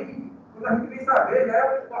 ela vem, quando a gente vem saber, já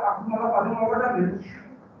é a turma lá fazendo um alojamento.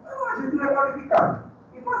 Então, a gente não é qualificado.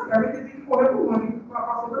 Então, assim, a gente tem que correr por mangue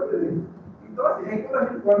para sobreviver. Então, assim, aí quando a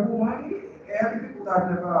gente corre por mangue, é a dificuldade,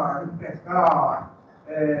 né, para a gente pescar,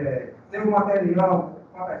 ter um material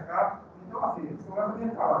para pescar. Então, assim, isso é o que eu tenho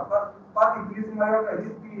que falar. Está difícil, mas eu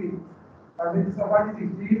acredito que a gente só vai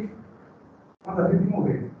desistir quando a gente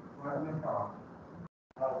morrer. Não é o que eu tenho que falar.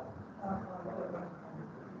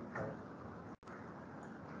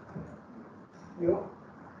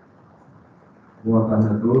 Boa tarde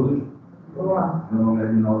a todos. Boa. Meu nome é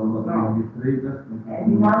Rinaldo Rodrigues de Freitas.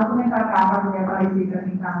 Rinaldo, como é que acaba para poder aparecer para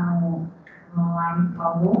quem está no online, por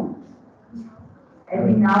favor? É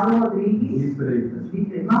Rinaldo Rodrigues De Freitas. de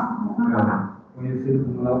Freitas. Vamos falar. Conhecido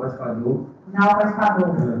como Nau Pescador. Nau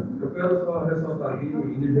Pescador. Eu quero só ressaltar aqui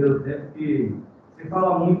e dizer o tempo que se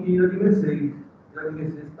fala muito em Ilha de Mercês. Ilha de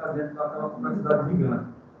Mercês está dentro daquela complexidade gigante.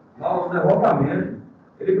 Mas o derrocamento,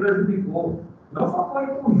 ele prejudicou não só foi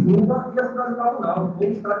Ipojuca e a cidade de Cabo, não, foi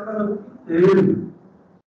o estado de Pernambuco inteiro.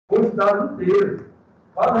 Foi o estado inteiro.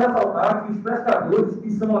 Vale ressaltar que os pescadores,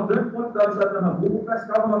 que são uma grande quantidade do estado de Pernambuco,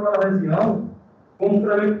 pescavam naquela região, como o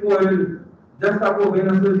prefeito Coelho destacou bem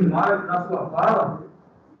nas suas imagens, na sua fala,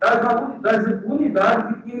 das unidades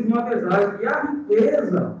que tinham os manguezais, e a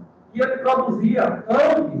riqueza que ele produzia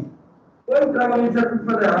antes, foi entregue ao Ministério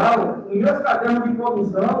Público Federal, em meus cadernos de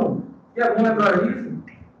produção, que é bom lembrar isso,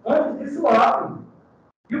 antes de Suape.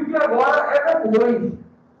 E o que agora é depois.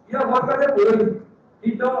 E agora é depois.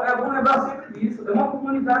 Então, é bom lembrar sempre disso. É uma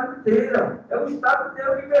comunidade inteira. É o Estado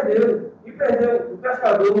inteiro que perdeu. E perdeu o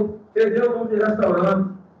pescador, perdeu o dono de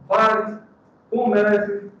restaurante, bares,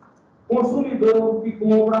 comércio, consumidor que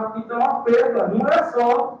compra. Então, a perda não é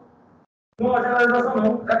só uma generalização,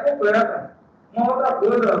 não. É completa. Uma outra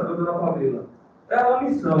coisa, doutora Fabíola, é a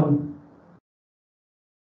omissão.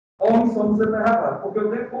 A omissão do CPRH, porque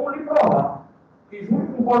eu tenho como lhe provar que,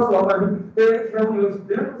 junto com o Suape, a gente fez reuniões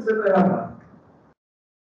dentro do CPRH,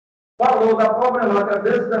 falou da problemática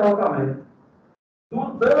desse derrocamento,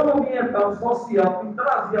 do dano ambiental social que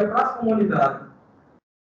trazia para as comunidades,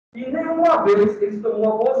 e nenhuma vez eles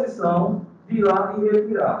tomou a posição de ir lá e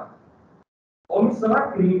retirar. Omissão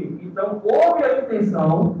é crime. Então, houve a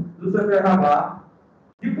intenção do CPRH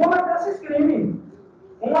de cometer esses crimes.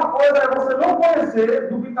 Uma coisa é você não conhecer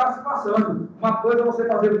do que está se passando. Uma coisa é você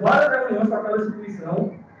fazer várias reuniões com aquela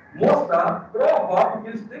instituição, mostrar, provar, porque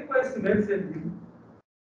eles têm conhecimento científico.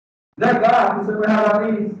 Negar que o CPRH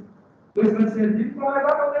tem conhecimento científico para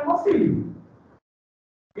negar que eu tenho auxílio.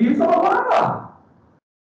 E isso eu não vou negar.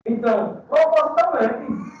 Então,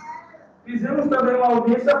 propositalmente, fizemos também uma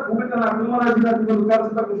audiência pública na Câmara Legislativa do Cabo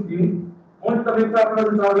Santo Agostinho, onde também foi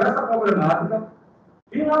apresentada essa problemática,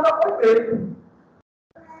 e nada foi feito.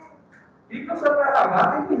 E que o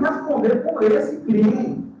CPH tem que responder por esse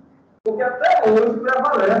crime, porque até hoje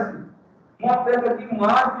prevalece uma perda de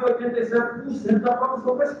mais de 87% da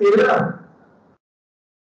produção pesqueira,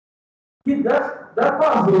 que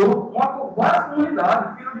defasou várias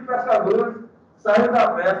comunidades, filhos de pescadores, saíram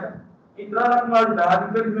da pesca, entraram na comunidade,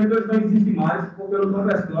 infelizmente eles não existem mais, porque eles estão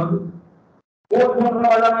pescando. Outros vão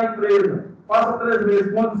trabalhar na empresa, passa 3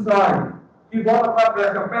 meses, quando sai, e volta para a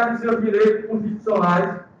pesca, perde seus direitos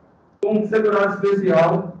constitucionais, como segurança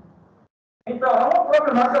especial. Então, é uma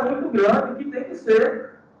problemática muito grande que tem que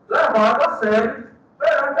ser levada a sério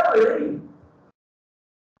perante a lei.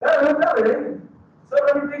 Perante a lei.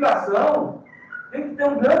 Sobre a mitigação, tem que ter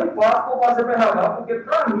um grande passo para fazer PRH, porque,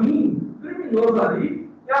 para mim, o criminoso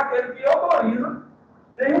ali é aquele que autoriza,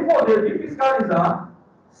 tem o poder de fiscalizar,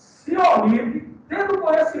 se omite, tendo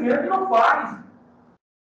conhecimento e não faz.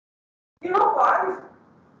 E não faz.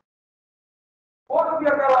 Quando eu vi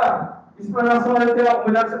aquela explanação aí que a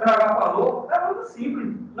mulher do CPH falou, é muito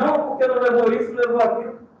simples. Não, porque não levou isso, não levou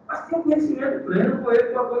aquilo. Mas tinha conhecimento pleno, foi ele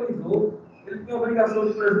que autorizou. Ele tinha obrigação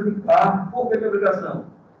de prejudicar. Por que obrigação?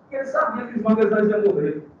 Porque ele sabia que os manguezais iam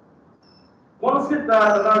morrer. Quando se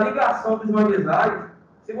trata da ligação dos manguezais,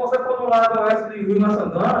 se você for do lado oeste do Rio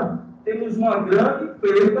Maçangana, temos uma grande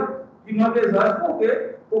perda de manguezais. Por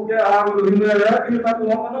quê? Porque a água do Rio Meré e o Rio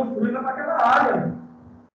Tatuoca não flui naquela área.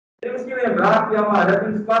 Temos que lembrar que a maré,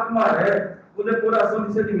 temos 4 marés, com depuração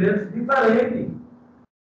de sedimentos diferentes.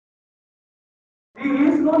 E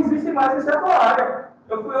isso não existe mais em certa área.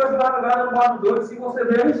 Eu fui hoje lá no Bar do Doido, se você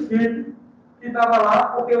ver a enchente que estava lá,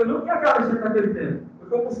 porque eu não tinha aquela enchente naquele tempo. Eu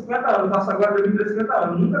estou com 50 anos, faço agora 50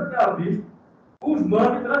 anos, nunca tinha visto os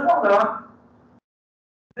mangues transbordar.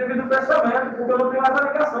 Devido ao fechamento, porque eu não tenho mais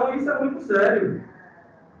a ligação, e isso é muito sério.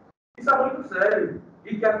 Isso é muito sério.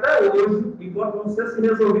 E que até hoje, enquanto não ser se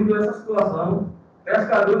resolvido essa situação,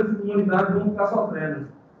 pescadores e comunidades vão ficar sofrendo.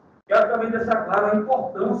 Quero também deixar claro a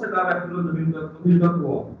importância da abertura do Rio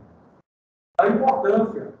Tatuoca. A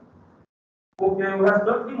importância, porque o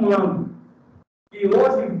restante de mangue que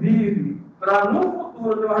hoje vive para no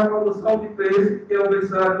futuro ter uma reprodução de peixe, que é o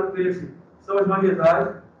berçário do peixe, são os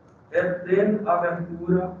manguezais, é ter a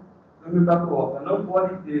abertura do Rio Tatuoca. Não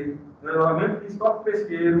pode ter melhoramento de estoque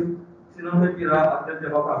pesqueiro se não retirar até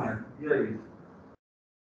derrocamento. E é isso.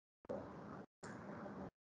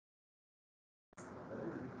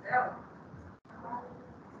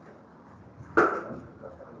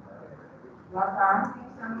 Boa tarde,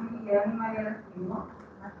 me chamo Liliane Maria Silva.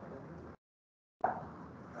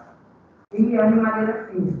 Liliane Maria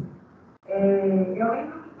Silva. Eu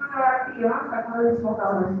lembro que quando eu era criança, quando eles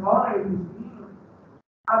voltavam na escola, eles diziam,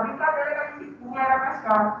 a brincadeira que a gente tinha era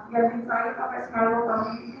pescar. E a gente saía para pescar e voltava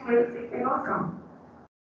com eles sem ter noção.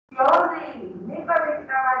 E hoje, nem para a gente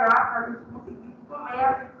trabalhar, para a gente conseguir comer,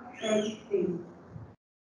 a gente consegue ter.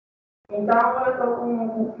 Então, eu estou com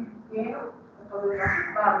um pequeno, eu estou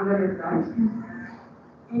fazendo barulho ali atrás.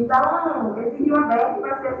 Então, esse rio aberto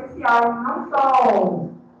vai ser essencial, não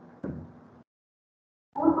só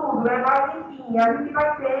por tudo, mas enfim, a gente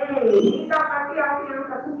vai ter, então, para criar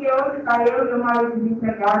criança, porque hoje está eu e meu marido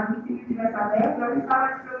desempregados, e se ele tivesse aberto, a gente estava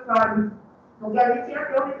despreocupado, porque a gente ia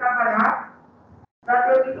ter onde trabalhar para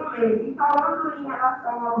ter o que comer. E falando em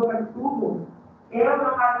relação à boca de tubo, eu e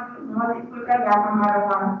meu marido, a gente foi pegar para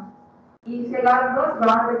Marabá, e chegaram 2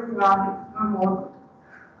 guardas de lá na moto,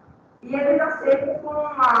 e eles aceitam com uma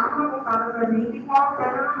arma apontada para a gente e com a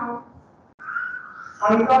pedra na mão.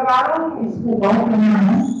 Aí jogaram um escubão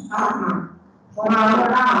com a arma, com a arma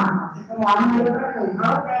da arma, com a arma e outra coisa,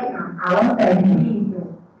 a lanterna.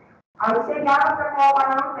 Isso. Aí chegaram para colocar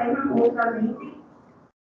a lanterna no rosto da gente,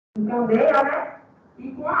 em candeia, né?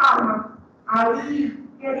 E com a arma. Aí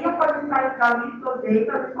queria fazer sair para ali,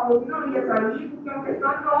 todeiro, a gente falou que não ia sair, porque o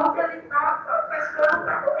pessoal de ontem ele estava pescando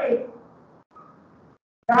para comer.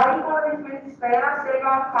 Daí, quando a gente menos espera, chega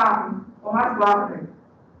uma farm, com as guardas,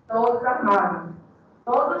 todos armados.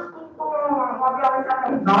 Todos com uma violência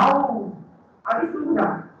verbal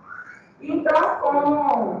absurda. Então,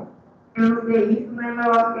 como eu não sei isso, né, mas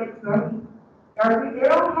eu acho que é sangue,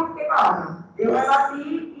 eu não fiquei calma. Eu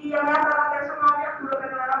rebati e a minha até chamou a viatura para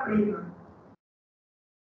ela era presa.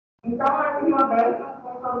 Então, esse rio aberto,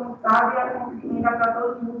 como todo mundo sabe, é conhecimento para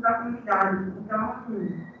todo mundo da comunidade. Então,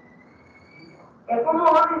 como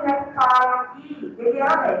ontem já falaram aqui, ele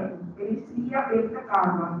era aberto, ele se abrir essa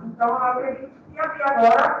casa. Então, eu acredito que aqui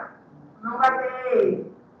agora não vai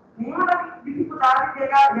ter nenhuma dificuldade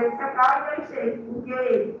dele secar e preencher,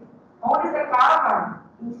 porque onde secava,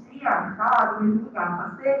 enchia, está lá do mesmo lugar,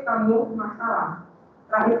 está seco, está morto, mas está lá,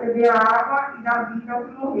 para receber a água e dar vida ao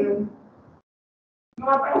que morreu. E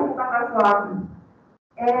uma pergunta para a Suape.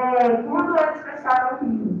 Quando eles fecharam o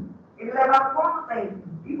rio, ele levava quanto tempo?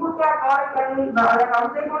 E por que agora querem levar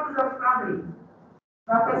não sei quantos anos para abrir?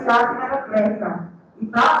 Para fechar, se leva pressa. E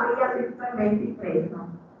para abrir, a gente também tem pressa.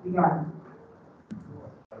 Obrigada.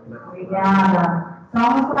 Obrigada.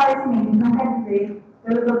 Só um esclarecimento. Então, quer dizer,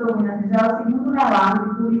 pelo que eu estou vendo, já é o segundo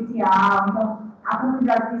relato policial. Então, a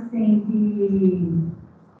comunidade se sente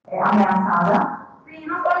ameaçada. Sim,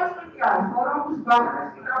 não foram os policiais, foram os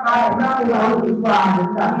guardas que trabalham para os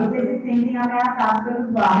guardas, tá? Vocês se sentem ameaçados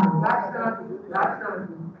pelos guardas. Bastante,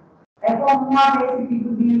 bastante. É comum haver esse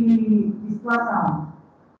tipo de situação.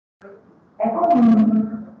 É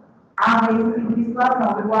comum haver esse tipo de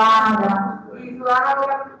situação. Guarda. Isso lá na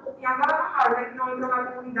boca tinha agora não mais, né? Que não entrou na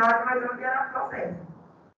comunidade, mas antes era processo.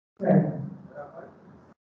 Certo.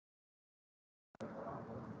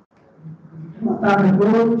 Boa tarde a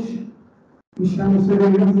todos. Me chamo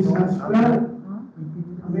Severino de Satisfeira.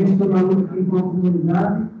 Também estou na luta aqui com a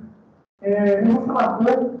comunidade. Eu vou falar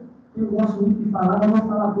pouco, eu gosto muito de falar, mas vou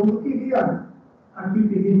falar pouco. Eu queria aqui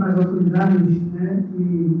pedir para as autoridades, né,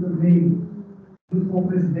 e também junto com o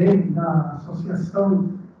presidente da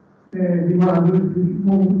Associação de Moradores do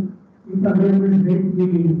Rio e também o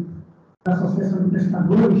presidente da Associação de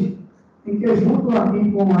Pescadores, em que junto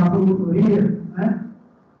aqui com a promotoria, né,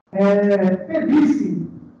 pedisse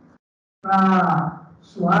para a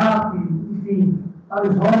Suape, enfim, para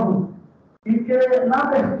os órgãos, em que na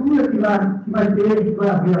abertura que vai ter, que vai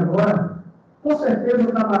haver agora, com certeza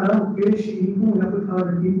o camarão, o peixe, e como já foi falado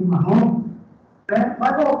aqui, o marrom, né,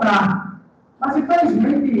 vai voltar. Mas,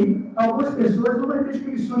 infelizmente, algumas pessoas não vão ter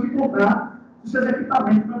condições de comprar os seus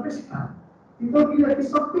equipamentos para pescar. Então, eu queria aqui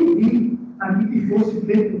só pedir aqui que fosse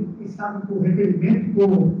feito, quem sabe, por requerimento,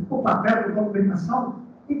 por papel, por documentação,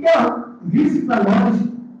 e que ela visse para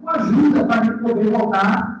nós uma ajuda para a gente poder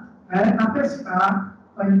voltar a pescar,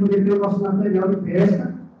 para a gente poder ter o nosso material de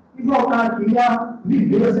pesca e voltar aqui a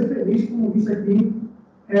viver, a ser feliz, como disse aqui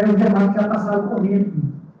os demais que já passaram por mim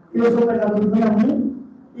aqui. Eu sou pegador do Ganhamum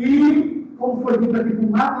e, como foi dito aqui por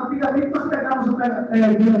Marco, antigamente nós pegávamos o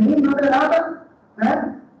Ganhamum na beirada,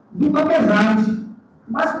 né, do Capesais.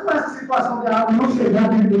 Mas com essa situação de água não chegar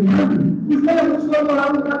dentro do mundo, os Ganhamuns foram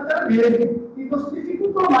morar no Capitalismo. Então, isso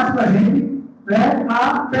dificultou mais para a gente, né,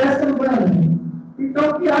 a pesca do Ganhamum.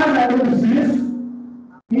 Então, que haja aí um senso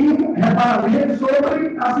e reparamento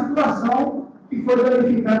sobre a situação que foi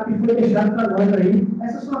verificada, que foi deixada para nós aí.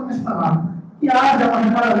 Essas são as minhas palavras. Que haja um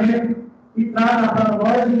reparamento e traga para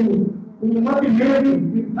nós o mantimento,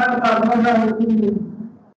 e traga para nós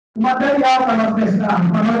o material para nós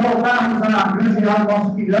pescarmos, para nós voltarmos a granjear o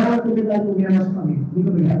nosso pirão e poder dar comer a nossa família. Muito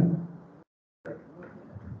obrigado.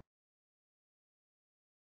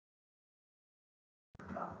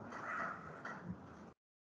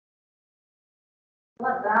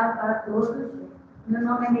 Boa tarde para todos. Meu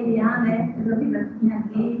nome é Miriam, né? Eu vim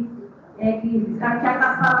aqui. Que já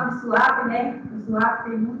está falando de Suape, né? O Suape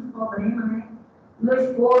tem muitos problemas, né? Meu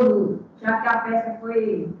esposo, já que a pesca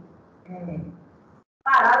foi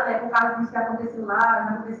parada, né? Por causa disso que aconteceu lá,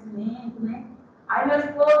 no acontecimento, né? Aí meu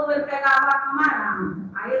esposo, ele pegava camarão.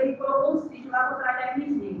 Aí ele colocou um sítio lá por trás da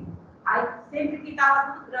MG. Aí sempre que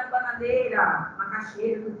estava tudo grande, bananeira,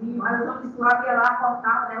 macaxeira, tudinho, aí os homens de Suape ia lá,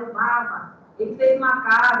 cortava, derrubava. Ele fez uma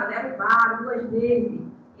casa, derrubaram 2 vezes.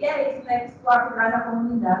 E é isso, né, que Suape traz à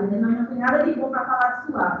comunidade, né? Nós não tem nada de bom para falar de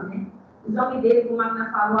Suape, né? Os homens dele, como a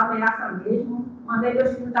Magna falou, ameaça mesmo. Uma vez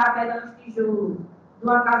meus filhos estavam pegando os tijolos de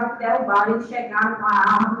uma casa que derrubaram, eles chegaram com a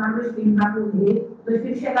arma para meus filhos para correr. Meus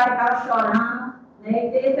filhos chegaram em casa chorando, né?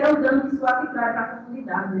 E esse é o dano que Suape traz para a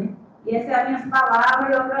comunidade, né? E essa é a minha palavra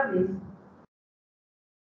e eu agradeço.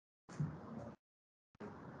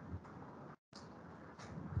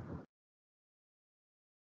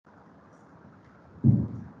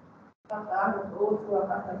 Boa tarde a todos, boa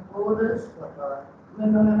tarde a todas. Meu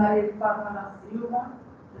nome é Maria de Fátima da Silva,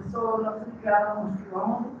 eu sou nossa criada no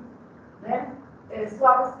Quilombola, né?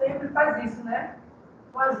 Suape sempre faz isso, né?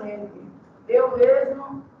 Com a gente. Eu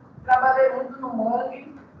mesmo trabalhei muito no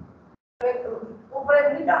mangue,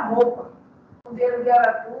 comprei muita roupa, com dinheiro de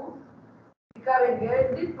aratu, de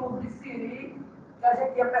caranguejo, de tudo, de siri, que a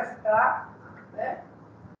gente ia pescar, né?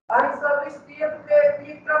 A gente só vestia porque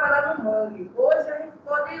tinha que trabalhar no mangue. Hoje a gente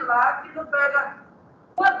pode ir lá que não pega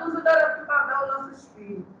uma dúzia de aratu para dar aos nossos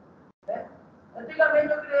filhos, né?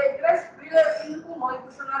 Antigamente eu criei 3 filhas indo com mãe,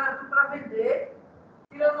 puxando aratu para vender,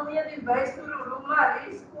 tirando linha de vez, sururu,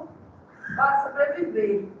 marisco, para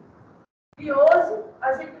sobreviver. E hoje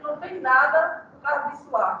a gente não tem nada por causa de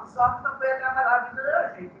Suape. Suape só foi atrapalhar a vida da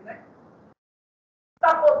gente, né?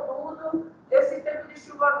 Tapou tudo. Esse tempo de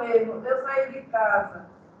chuva mesmo, eu saí de casa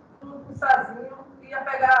com um puxazinho, ia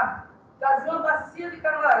pegar, trazia uma bacia de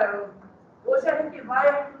camarão. Hoje a gente vai e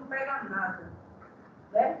a gente não pega nada,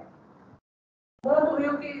 né? Manda o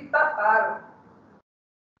rio que taparam.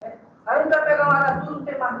 Né? A gente vai pegar uma aratu, não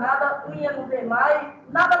tem mais nada, unha não tem mais,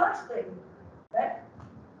 nada mais tem, né?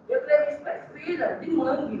 Eu levei filha de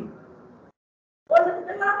mangue. Hoje não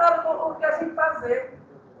tem mais nada o que a gente fazer.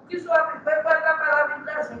 O que o Suape fez foi atrapalhar a vida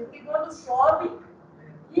da gente. Porque quando chove,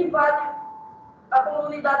 invade a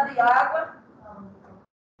comunidade de água,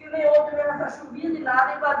 que nem houve mesmo essa chuvinha de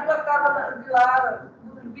nada, invadiu a casa de lá,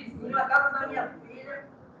 do vizinho, a casa da minha filha.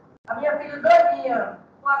 A minha filha doidinha,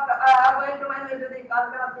 com a água entra mais no meio de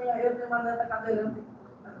casa, que ela tem, eu tenho uma neta cadeirante,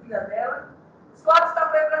 a filha dela. O Suape está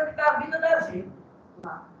para prejudicar a vida da gente.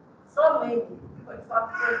 Somente o que foi o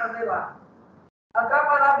Suape foi fazer lá.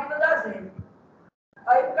 Atrapalhar a vida da gente.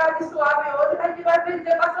 Aí, por causa de Suape hoje, a gente vai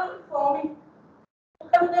vencer passando fome.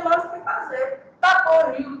 Porque não tem mais o que fazer. Tapou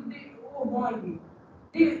o rio o mangue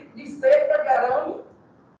de seca, de arame,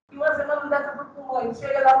 e uma semana dessa foi para o mangue.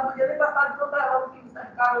 Chega lá, não podia nem passar de toda hora, que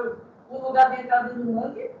cercaram o lugar de entrada do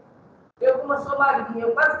mangue. Eu, como sou magrinha,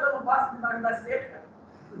 eu quase que eu não passo debaixo da cerca.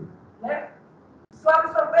 Né?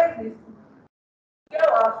 Suape só fez isso. O que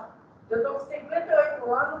eu acho? Eu estou com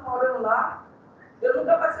 58 anos, morando lá. Eu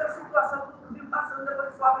nunca passei uma situação que eu vi passando depois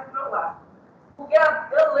que o Suape entrou lá. Porque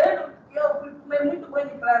eu lembro que eu fui comer muito banho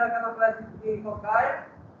de praia naquela praia de Cocaia.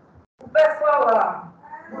 O pessoal lá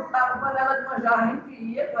botava panela de manjar, a gente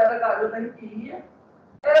ia, eu era garota, a gente ia.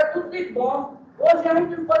 Era tudo de bom. Hoje a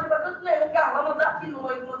gente não pode fazer tudo nenhum, que a lama daqui no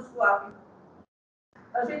meio do Suape.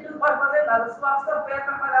 A gente não pode fazer nada. O Suape só quer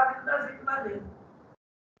atrapalhar a vida da gente lá dentro.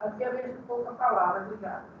 Aqui a gente pouca palavra,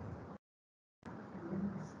 obrigada.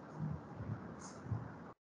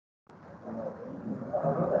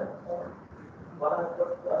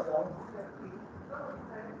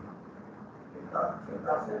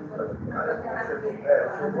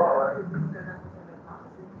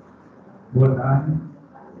 Boa tarde.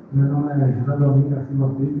 Meu nome é Gerado da Silva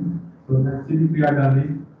Filho, sou nascido e criado ali,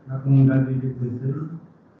 na comunidade de Ilha de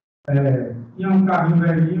Mercês. Tinha um carrinho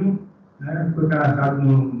velhinho, né, foi cadastrado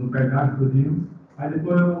no pedágio tudinho. Aí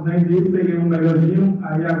depois eu vendi, peguei um melhorzinho,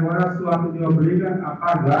 aí agora a Suape me obriga a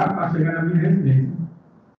pagar para chegar na minha residência.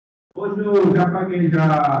 Hoje eu já paguei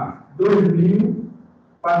já R$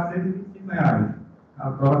 2.425.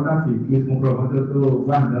 A prova está aqui, que esse comprovante eu estou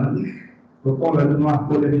guardando, estou colando numa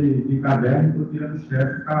folha de caderno, estou tirando o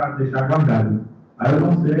chefe para deixar guardado. Aí eu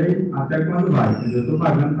não sei até quando vai, entendeu? Eu estou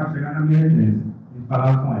pagando para chegar na minha residência. Eles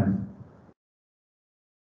falaram com ela.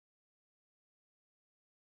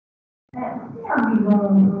 Tinha havido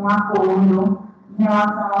um acordo em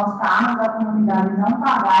relação aos carros da comunidade não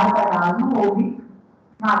pagar o pedágio, não houve,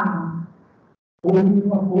 Magno? Houve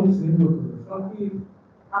um acordo sim, doutor. Só que...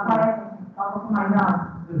 Aparece, fala um pouco mais alto.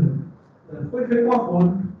 Foi feito um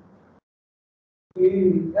acordo.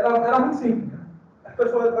 E era muito simples. As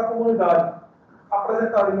pessoas da comunidade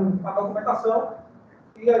apresentariam a documentação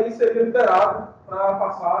e aí seria liberado para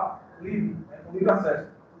passar livre, né, com livre acesso.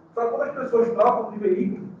 Só que quando as pessoas trocam de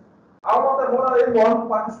veículo, há uma demora enorme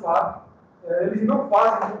para o Suape. Eles não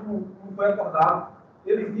fazem como foi acordado.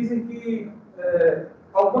 Eles dizem que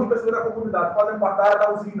algumas pessoas da comunidade fazem parte da área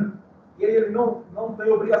da usina e eles não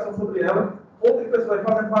têm obrigação sobre ela. Outras pessoas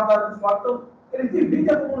fazem parte da área do Suape. Então, eles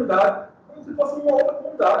dividem a comunidade como se fosse uma outra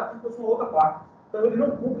comunidade, como se fosse uma outra parte. Então, eles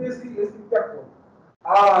não cumprem esse tipo de acordo.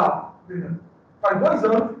 Faz 2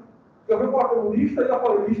 anos que eu venho com a comunista e a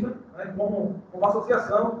paulista, né, como uma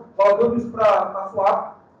associação, colocando isso para a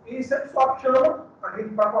Suape, e sempre o Suape chama a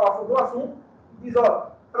gente para falar sobre o assunto e diz,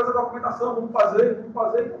 ó, traz a documentação, vamos fazer e não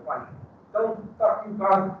faz. Então, está aqui um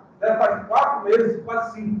caso, faz 4 meses,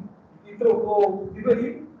 quase 5, que trocou de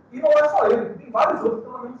veículo, e não é só ele, tem vários outros que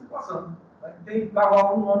estão na mesma situação. Né? Tem carro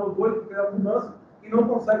há 1 ano ou 2 que tem a mudança e não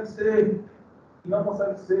consegue ser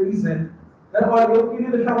isento. Olha, eu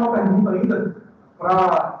queria deixar uma pergunta ainda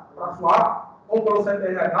para a Suape, ou para o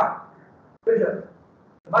CPRH. Veja,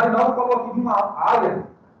 Marinaldo falou aqui de uma área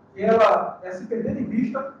que ela se perder de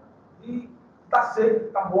vista e está seca,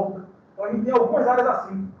 está morta. Então, a gente tem algumas áreas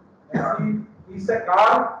assim, né, que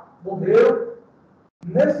secaram, morreram.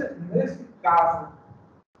 Nesse caso,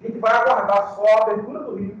 a gente vai aguardar só a abertura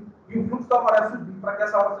do rio e o fluxo da maré subir para que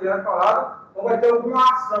essa área seja restaurada, ou vai ter alguma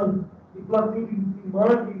ação de plantio de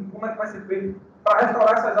mangue, como é que vai ser feito para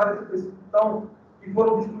restaurar essas áreas que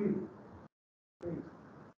foram destruídas.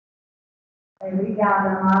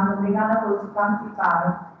 Obrigada, Marta. Obrigada a todos que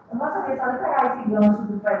participaram. Eu gostaria só de pegar esse gancho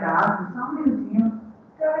do pedaço, só um minutinho,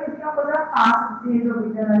 porque eu acredito que é uma coisa fácil de se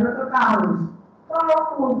resolver, né, doutor Carlos? Qual é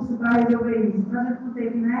o fluxo para resolver isso? Para a gente não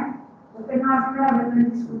ter que, né? Porque não é a primeira vez que a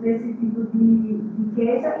gente discute esse tipo de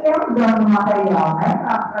queixa, e é um dano material, né,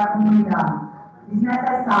 para a comunidade.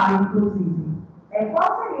 Desnecessário, inclusive.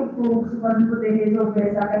 Qual seria o fluxo para a gente poder resolver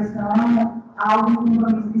essa questão? Algum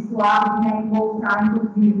compromisso de Suape de reembolsar,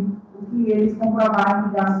 inclusive, o que eles comprovaram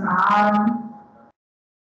que gastaram?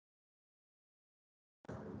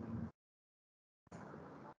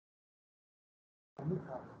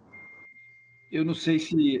 Eu não sei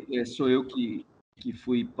se sou eu que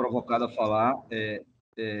fui provocado a falar.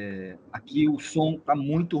 Aqui o som está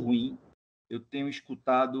muito ruim. Eu tenho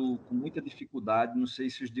escutado com muita dificuldade. Não sei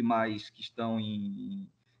se os demais que estão em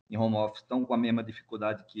home office estão com a mesma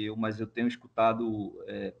dificuldade que eu, mas eu tenho escutado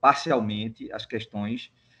parcialmente as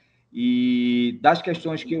questões. E das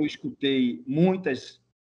questões que eu escutei, muitas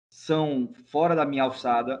são fora da minha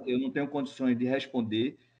alçada. Eu não tenho condições de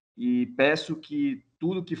responder e peço que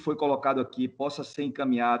tudo que foi colocado aqui possa ser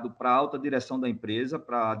encaminhado para a alta direção da empresa,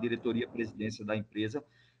 para a diretoria, presidência da empresa,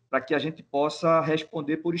 para que a gente possa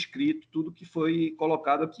responder por escrito tudo que foi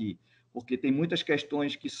colocado aqui, porque tem muitas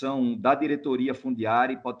questões que são da diretoria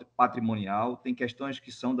fundiária e patrimonial, tem questões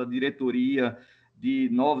que são da diretoria de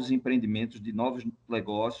novos empreendimentos, de novos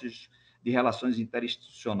negócios, de relações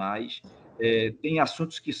interinstitucionais, tem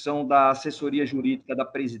assuntos que são da assessoria jurídica da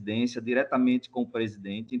presidência, diretamente com o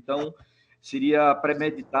presidente. Então, seria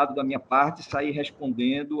premeditado da minha parte sair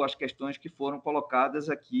respondendo as questões que foram colocadas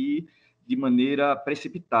aqui de maneira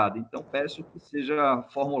precipitada. Então, peço que seja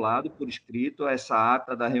formulado por escrito, essa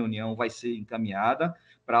ata da reunião vai ser encaminhada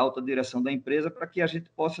para a alta direção da empresa para que a gente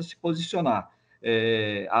possa se posicionar.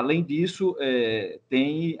 Além disso,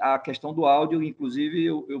 tem a questão do áudio, inclusive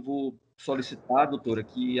eu vou solicitar, doutora,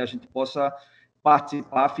 que a gente possa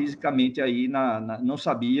participar fisicamente aí, não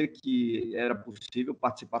sabia que era possível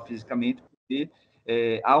participar fisicamente, porque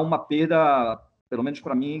há uma perda, pelo menos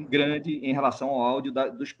para mim, grande em relação ao áudio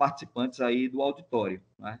dos participantes aí do auditório,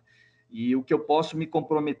 né? E o que eu posso me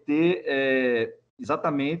comprometer é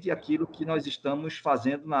exatamente aquilo que nós estamos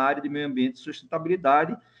fazendo na área de meio ambiente e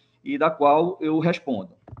sustentabilidade e da qual eu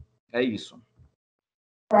respondo. É isso.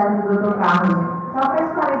 Doutor Carlos, só para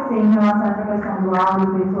esclarecer em relação a essa questão do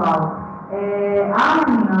áudio, pessoal, a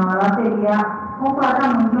reunião ela seria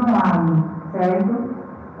completamente online, certo?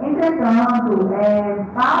 Entretanto,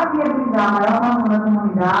 para viabilizar a maior formação da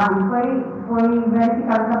comunidade, foi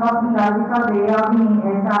verificada essa possibilidade de fazer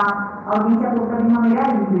essa audiência pública de maneira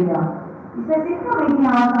híbrida. Especificamente em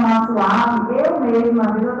relação à Suape, eu mesma,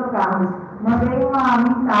 doutor Carlos, mandei uma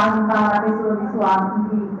mensagem para a pessoa de Suape com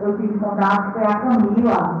que eu tive contato, foi a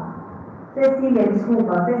Camila. Cecília.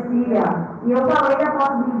 E eu falei da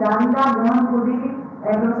possibilidade, indagando, inclusive, o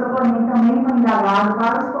professor Clemente também foi indagado,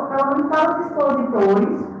 pelo menos para os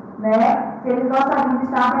expositores, né, se eles gostariam de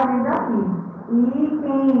estar presentes aqui. E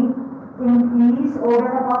quem quis, houve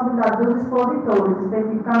essa possibilidade dos expositores,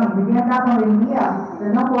 especificamente. Diante da pandemia,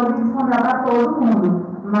 eu não pude responder para todo mundo,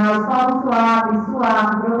 mas Fórum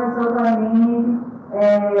Suape, professor Clemente, e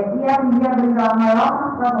a viabilizar a maior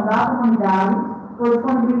participação da comunidade, foi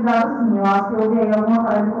disponibilizado sim. Eu acho que houve aí alguma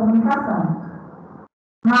falha de comunicação.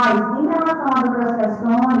 Mas, em relação às outras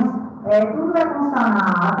questões, tudo vai constar na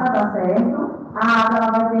ata, tá certo? A ata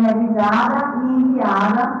ela vai ser revisada e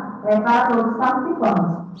enviada para todos os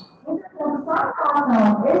participantes. Entretanto, só em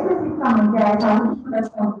relação especificamente a essa última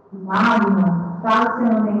questão do Magno, caso você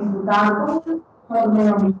não tenha escutado, como foi o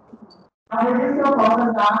meio ambiente, às vezes eu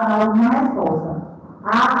posso dar alguma resposta.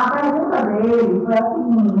 A pergunta dele foi a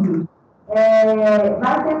seguinte: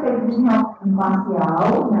 vai ser feito desenvolvimento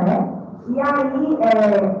parcial, né? E aí, a tendência é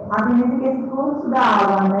que esse fluxo da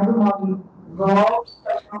água, né, do modo volte,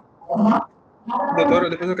 doutora,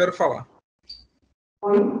 depois eu quero falar.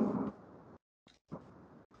 Oi?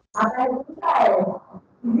 A pergunta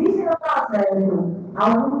existe no processo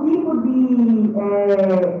algum tipo de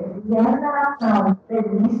remuneração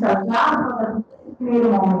prevista já no processo desse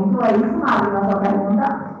primeiro momento? É isso, Mário, na sua pergunta?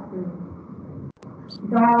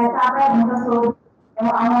 Então, essa é a pergunta sobre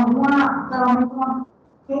alguma, pelo menos uma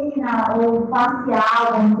pequena ou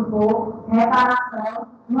parcial, vamos supor, reparação,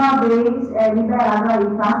 uma vez liberado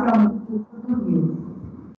aí parcialmente o custo do rio.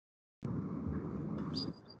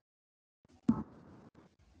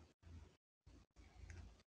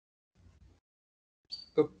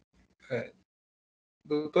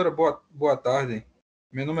 Doutora, boa tarde.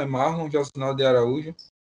 Meu nome é Marlon Josinaldo de Araújo.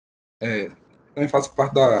 Também faço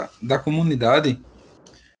parte da comunidade.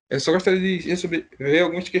 Eu só gostaria de ver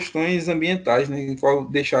algumas questões ambientais, né, em qual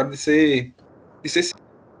deixaram de ser ser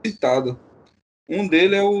citado. Um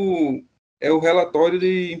deles é o relatório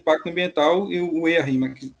de impacto ambiental e o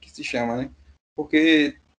EIA-RIMA, que se chama, né?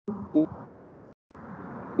 Porque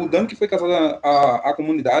o dano que foi causado à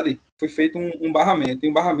comunidade foi feito um barramento, e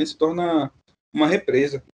um barramento se torna uma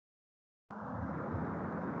represa.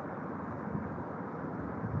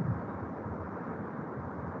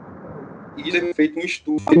 E ele feito um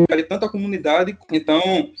estudo de tanto a comunidade, então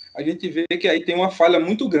a gente vê que aí tem uma falha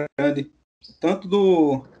muito grande, tanto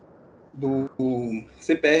do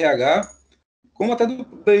CPRH, como até do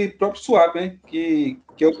próprio Suape, né? que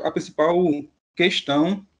é a principal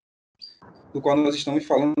questão do qual nós estamos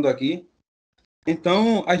falando aqui.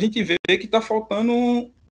 Então, a gente vê que está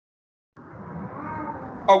faltando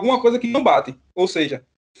alguma coisa que não bate. Ou seja,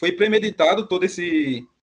 foi premeditado tudo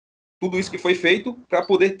isso que foi feito para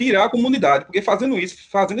poder tirar a comunidade. Porque fazendo isso,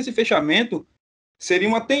 fazendo esse fechamento, seria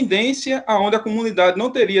uma tendência aonde a comunidade não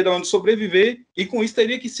teria de onde sobreviver e, com isso,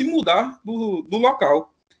 teria que se mudar do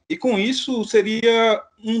local. E, com isso, seria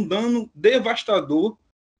um dano devastador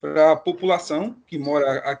para a população que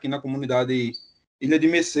mora aqui na comunidade Ilha de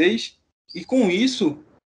Mercês. E, com isso,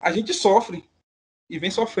 a gente sofre. E vem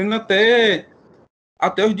sofrendo até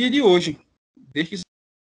os dias de hoje. Desde que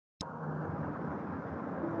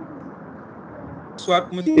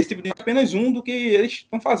Suape, esse tipo de apenas um do que eles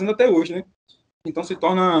estão fazendo até hoje, né? Então se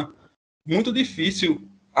torna muito difícil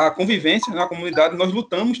a convivência na comunidade. Nós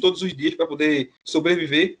lutamos todos os dias para poder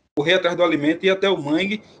sobreviver, correr atrás do alimento, ir até o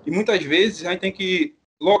mangue, e muitas vezes a gente tem que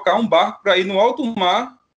locar um barco para ir no alto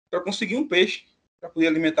mar para conseguir um peixe, para poder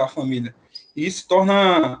alimentar a família. E isso se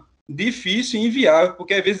torna difícil e inviável,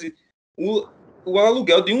 porque às vezes o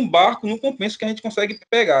aluguel de um barco não compensa o que a gente consegue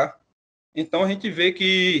pegar. Então a gente vê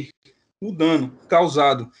que o dano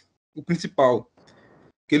causado, o principal,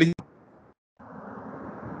 que ele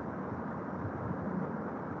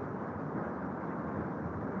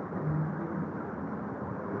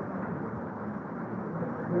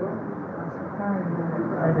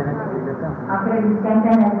Acredito que a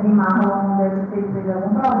internet de Marlon deve ter tido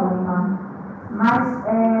algum problema. Mas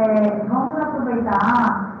vamos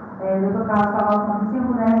aproveitar, doutor Carlos Cavalcante, se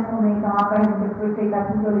puder responder então a pergunta que foi feita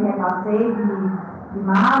aqui que eu lhe repassei de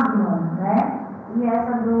Marlon, né? E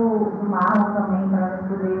essa do Marlon também, para a gente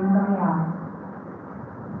poder encaminhar.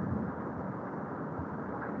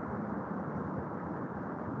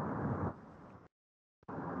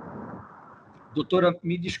 Doutora,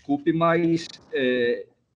 me desculpe, mas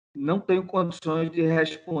não tenho condições de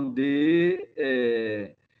responder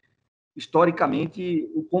historicamente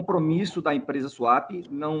o compromisso da empresa Suape.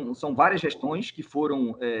 Não, são várias gestões que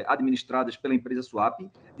foram administradas pela empresa Suape.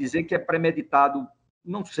 Dizer que é premeditado,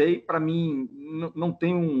 não sei, para mim, não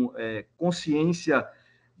tenho consciência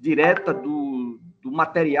direta do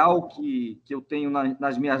material que eu tenho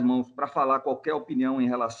nas minhas mãos para falar qualquer opinião em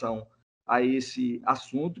relação a esse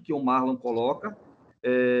assunto que o Marlon coloca.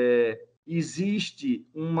 Existe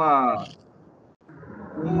uma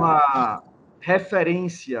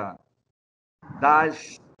referência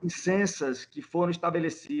das licenças que foram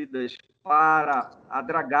estabelecidas para a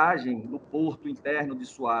dragagem do porto interno de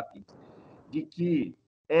Suape, de que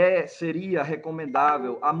seria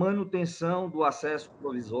recomendável a manutenção do acesso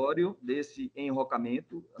provisório desse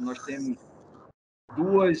enrocamento. Nós temos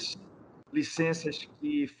 2 licenças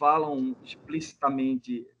que falam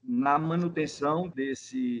explicitamente na manutenção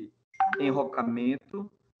desse enrocamento.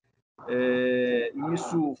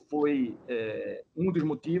 Isso foi um dos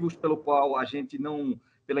motivos pelo qual a gente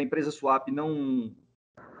pela empresa Suape, não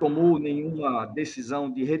tomou nenhuma decisão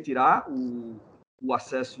de retirar o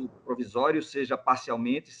acesso provisório, seja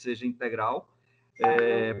parcialmente, seja integral,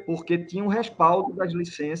 porque tinha um respaldo das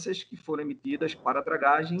licenças que foram emitidas para a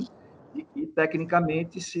dragagem e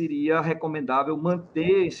tecnicamente, seria recomendável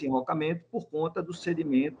manter esse enrocamento por conta do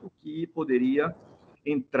sedimento que poderia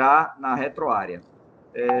entrar na retroárea.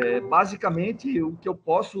 Basicamente, o que eu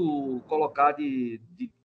posso colocar de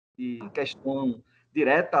questão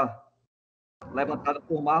direta levantada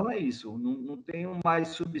por Marlon é isso. Não tenho mais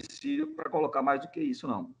subsídio para colocar mais do que isso,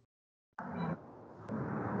 não.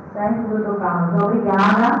 Certo, doutor Carlos.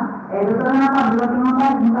 Obrigada. Doutora Ana Fabíola tem uma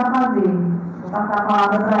pergunta a fazer. Vou passar a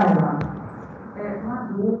palavra para ela. Uma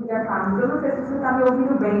dúvida, Carlos. Eu não sei se você está me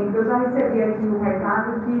ouvindo bem, porque eu já recebi aqui um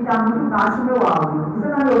recado que está muito baixo o meu áudio. Você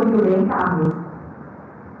está me ouvindo bem, Carlos?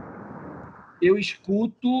 Eu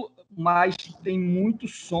escuto, mas tem muito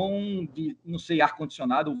som de, não sei,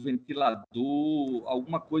 ar-condicionado, ventilador,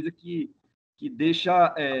 alguma coisa que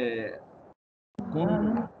deixa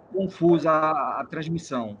confusa a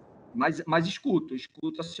transmissão. Mas escuto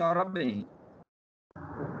a senhora bem.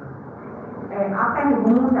 a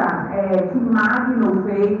pergunta que Magno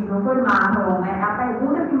fez, não foi Marlon, né? A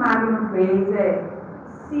pergunta que Magno fez é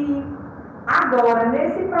se agora,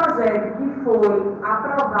 nesse projeto que foi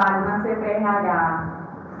aprovado na CPRH,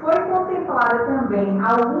 foi contemplada também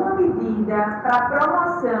alguma medida para a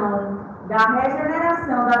promoção da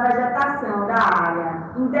regeneração da vegetação da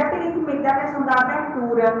área, independentemente da questão da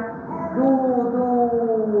abertura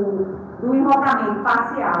do enrocamento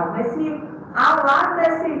parcial. Mas se, ao lado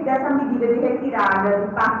dessa medida de retirada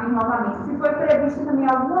de parte do enrocamento, se foi prevista também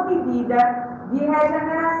alguma medida de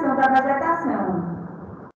regeneração da vegetação.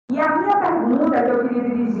 E a minha pergunta que eu queria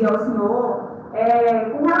dirigir ao senhor é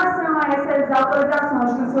com relação a essas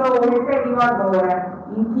autorizações que o senhor referiu agora,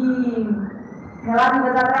 em que,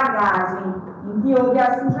 relativas à dragagem, em que houve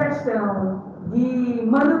a sugestão de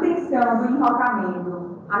manutenção do enrocamento.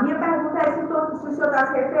 A minha pergunta é se o senhor está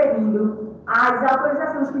se referindo às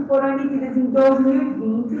autorizações que foram emitidas em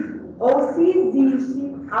 2020 ou se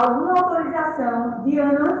existe alguma autorização de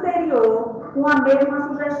ano anterior com a mesma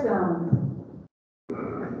sugestão.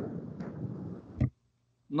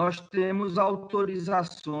 Nós temos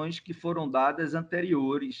autorizações que foram dadas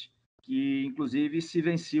anteriores, que inclusive se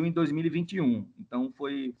venciam em 2021. Então,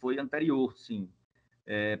 foi anterior, sim.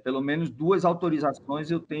 Pelo menos 2 autorizações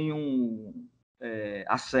eu tenho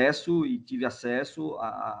acesso e tive acesso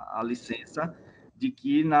à licença de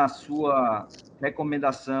que na sua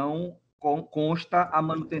recomendação consta a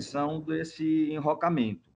manutenção desse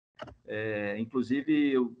enrocamento.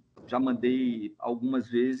 Inclusive, eu já mandei algumas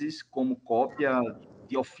vezes como cópia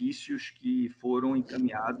de ofícios que foram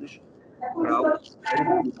encaminhados para o... As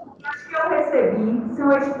que eu recebi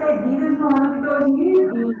são expedidas no ano de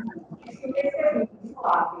 2020. Isso eu recebi de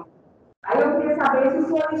Suape. Aí eu queria saber se o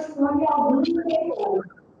senhor responde algum anterior.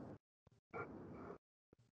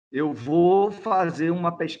 Eu vou fazer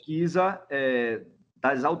uma pesquisa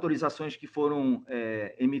das autorizações que foram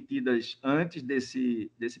emitidas antes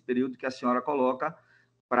desse período que a senhora coloca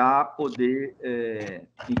para poder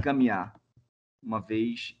encaminhar, uma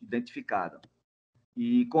vez identificada.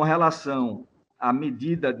 E com relação à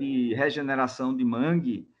medida de regeneração de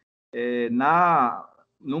mangue,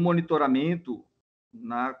 no monitoramento,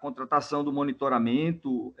 na contratação do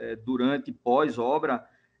monitoramento, durante e pós-obra,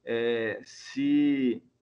 se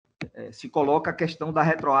coloca a questão da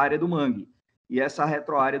retroárea do mangue. E essa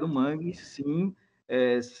retroárea do mangue, sim,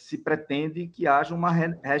 se pretende que haja uma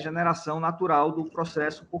regeneração natural do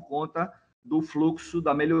processo por conta do fluxo,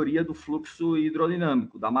 da melhoria do fluxo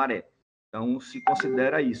hidrodinâmico, da maré. Então, se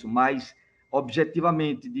considera isso. Mas,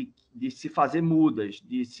 objetivamente, de se fazer mudas,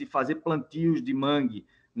 de se fazer plantios de mangue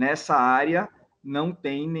nessa área, não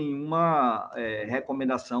tem nenhuma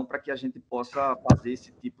recomendação para que a gente possa fazer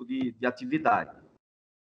esse tipo de atividade.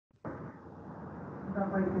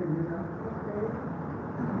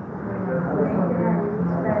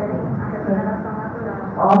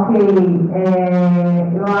 Ok,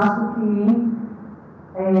 eu acho que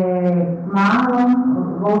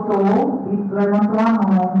Marlon voltou e levantou a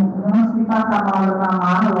mão. Antes de passar a palavra para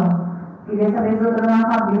Marlon, queria saber se a doutora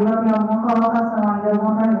Fabíola tem alguma colocação ainda,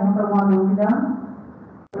 alguma pergunta, alguma dúvida.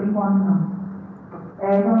 Por enquanto, não.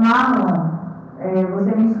 Então, Marlon,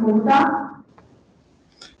 você me escuta?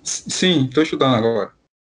 Sim, estou estudando agora.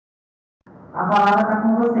 A palavra está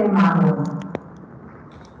com você, Marlon.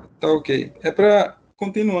 Tá ok.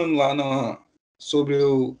 Continuando lá sobre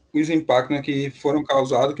os impactos, né, que foram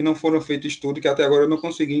causados, que não foram feitos estudos, que até agora eu não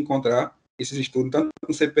consegui encontrar esses estudos, tanto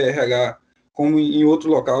no CPRH como em outro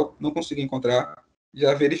local, não consegui encontrar.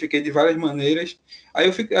 Já verifiquei de várias maneiras.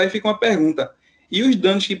 Aí fica uma pergunta. E os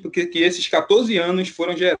danos que esses 14 anos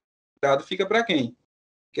foram gerados, fica para quem?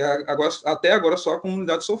 Que até agora só a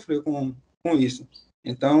comunidade sofreu com isso.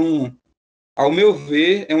 Então, ao meu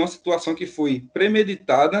ver, é uma situação que foi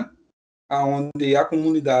premeditada, onde a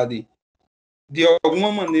comunidade, de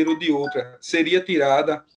alguma maneira ou de outra, seria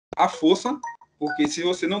tirada à força, porque se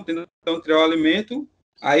você não tem o alimento,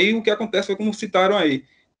 aí o que acontece foi como citaram aí,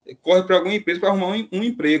 corre para alguma empresa para arrumar um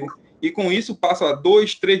emprego, e com isso passa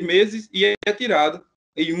 2, 3 meses e é tirado,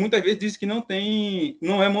 e muitas vezes diz que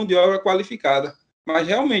não é mão de obra qualificada, mas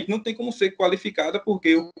realmente não tem como ser qualificada,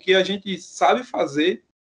 porque o que a gente sabe fazer,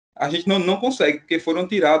 a gente não consegue, porque foram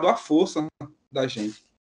tirados à força da gente.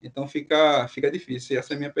 Então fica difícil,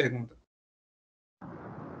 essa é a minha pergunta.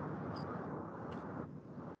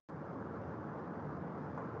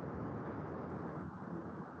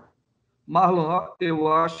 Marlon,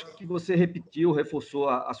 eu acho que você reforçou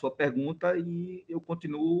a sua pergunta e eu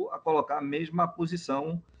continuo a colocar a mesma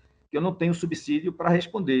posição, que eu não tenho subsídio para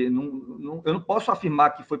responder. Eu não posso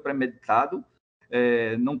afirmar que foi premeditado,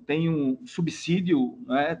 não tem um subsídio,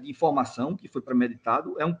 né, de informação que foi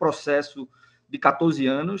premeditado. É um processo de 14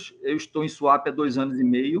 anos. Eu estou em Suape há 2 anos e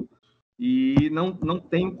meio e não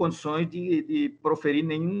tenho condições de proferir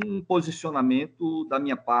nenhum posicionamento da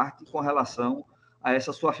minha parte com relação a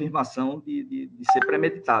essa sua afirmação de ser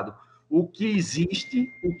premeditado. O que existe,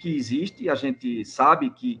 a gente sabe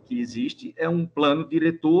que existe, é um plano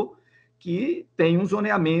diretor que tem um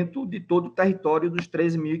zoneamento de todo o território dos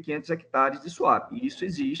 13.500 hectares de Suape. Isso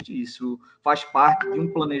existe, isso faz parte de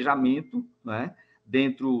um planejamento, né,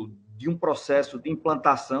 dentro de um processo de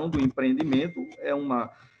implantação do empreendimento, é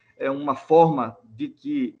uma forma de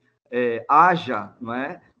que haja, não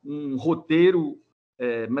é, um roteiro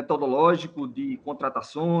metodológico de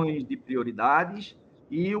contratações, de prioridades,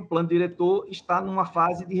 e o plano diretor está numa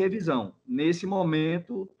fase de revisão. Nesse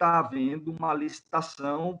momento, está havendo uma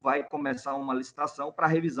licitação, vai começar uma licitação para a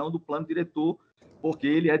revisão do plano diretor, porque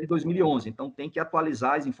ele é de 2011, então tem que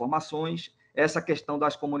atualizar as informações. Essa questão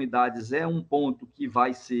das comunidades é um ponto que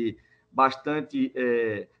vai ser bastante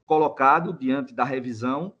colocado diante da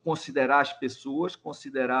revisão, considerar as pessoas,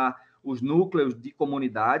 considerar os núcleos de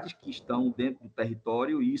comunidades que estão dentro do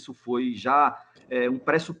território, e isso foi já um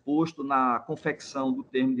pressuposto na confecção do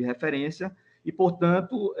termo de referência, e,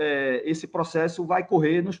 portanto, esse processo vai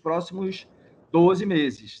correr nos próximos 12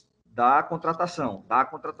 meses da contratação.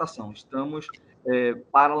 Estamos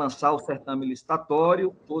para lançar o certame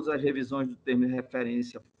licitatório, todas as revisões do termo de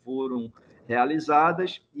referência foram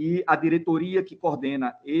realizadas, e a diretoria que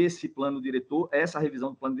coordena esse plano diretor, essa revisão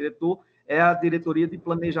do plano diretor, é a Diretoria de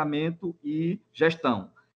Planejamento e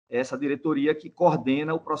Gestão, essa diretoria que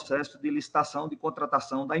coordena o processo de licitação, de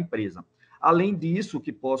contratação da empresa. Além disso, o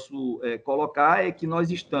que posso colocar é que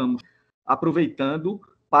nós estamos aproveitando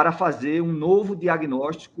para fazer um novo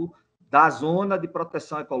diagnóstico da zona de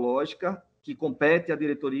proteção ecológica, que compete à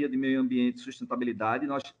Diretoria de Meio Ambiente e Sustentabilidade.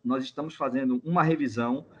 Nós estamos fazendo uma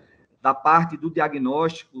revisão da parte do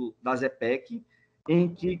diagnóstico da ZEPEC,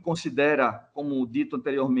 em que considera, como dito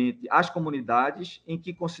anteriormente, as comunidades, em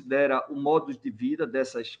que considera o modo de vida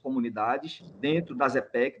dessas comunidades dentro da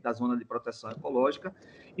ZEPEC, da Zona de Proteção Ecológica,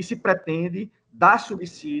 e se pretende dar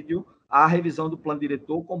subsídio à revisão do plano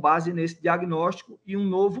diretor com base nesse diagnóstico e um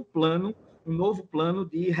novo plano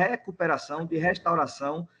de recuperação, de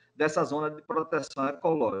restauração dessa zona de proteção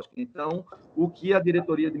ecológica. Então, o que a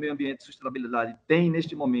Diretoria de Meio Ambiente e Sustentabilidade tem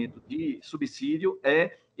neste momento de subsídio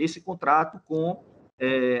é esse contrato com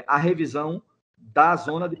a revisão da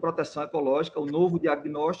zona de proteção ecológica, o novo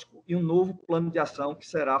diagnóstico e um novo plano de ação que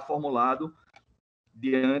será formulado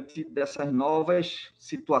diante dessas novas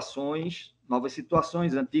situações,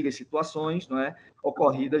 antigas situações, não é,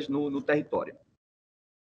 ocorridas no território.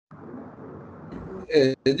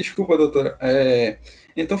 Desculpa, doutora.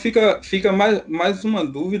 Então, fica mais uma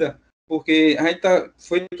dúvida, porque a gente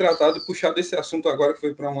foi tratado, puxado esse assunto agora, que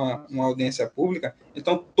foi para uma audiência pública.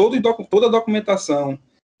 Então, toda a documentação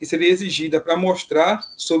que seria exigida para mostrar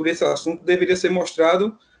sobre esse assunto deveria ser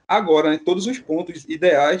mostrado agora, né? Todos os pontos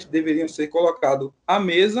ideais deveriam ser colocados à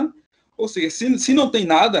mesa, ou seja, se não tem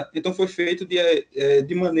nada, então foi feito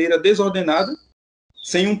de maneira desordenada,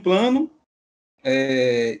 sem um plano,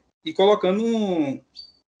 e colocando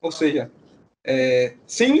ou seja,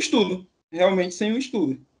 sem um estudo, realmente sem um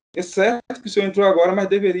estudo. É certo que o senhor entrou agora, mas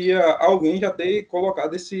deveria alguém já ter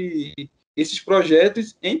colocado esses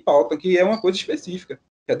projetos em pauta, que é uma coisa específica.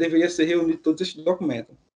 Já deveria ser reunido todos esses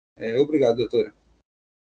documentos. Obrigado, doutora.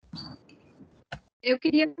 Eu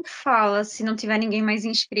queria que fala, se não tiver ninguém mais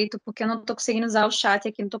inscrito, porque eu não estou conseguindo usar o chat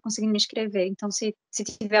aqui, não estou conseguindo me inscrever. Então, se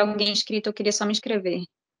tiver alguém inscrito, eu queria só me inscrever.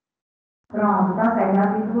 Pronto, tá certo.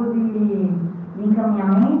 A título de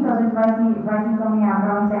encaminhamento, a gente vai se encaminhar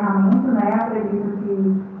para o encerramento, né? Acredito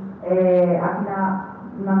que aqui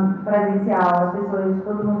na presencial, as pessoas,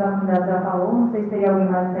 todo mundo da comunidade já falou, não sei se teria alguém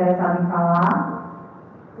mais interessado em falar.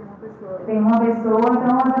 Tem uma pessoa, então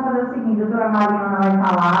nós vamos fazer o seguinte, a doutora Mariana vai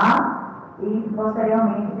falar e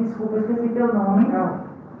posteriormente, desculpa, eu esqueci teu nome,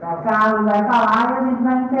 Carlos vai falar e a gente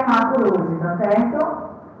vai encerrar por hoje, tá certo?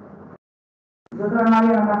 Doutora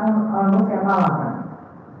Mariana, está com você a palavra.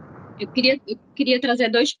 Eu queria trazer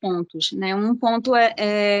 2 pontos, né? Um ponto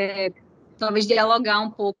talvez dialogar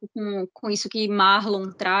um pouco com isso que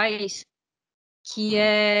Marlon traz, que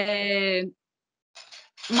é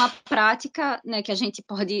uma prática, né, que a gente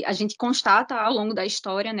constata ao longo da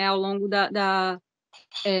história, né, ao longo da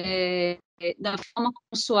forma como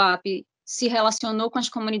o Suape se relacionou com as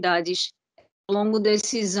comunidades ao longo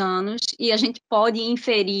desses anos, e a gente pode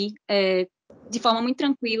inferir de forma muito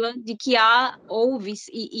tranquila de que houve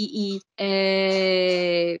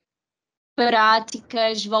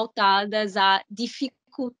práticas voltadas a dificultar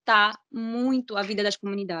dificultar muito a vida das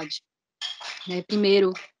comunidades.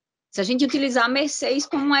 Primeiro, se a gente utilizar Mercês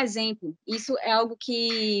como um exemplo, isso é algo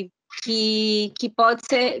que pode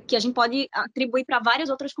ser, que a gente pode atribuir para várias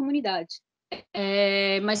outras comunidades.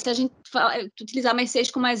 Mas se a gente utilizar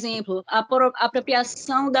Mercês como exemplo, a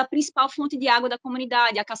apropriação da principal fonte de água da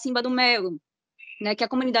comunidade, a cacimba do Melo, né, que a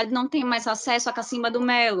comunidade não tem mais acesso à cacimba do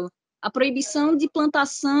Melo, a proibição de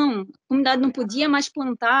plantação, a comunidade não podia mais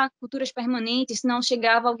plantar culturas permanentes, senão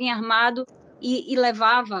chegava alguém armado e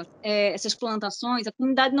levava essas plantações, a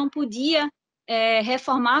comunidade não podia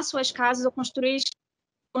reformar suas casas ou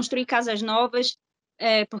construir casas novas,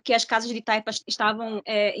 porque as casas de taipas estavam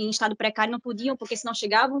em estado precário, não podiam, porque senão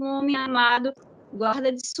chegava um homem armado,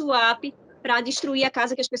 guarda de Suape, para destruir a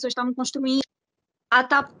casa que as pessoas estavam construindo. A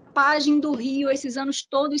tapagem do rio, esses anos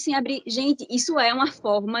todos sem abrir. Gente, isso é uma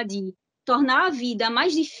forma de tornar a vida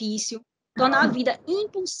mais difícil, tornar a vida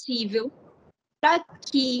impossível, para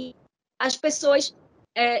que as pessoas,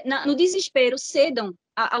 no desespero, cedam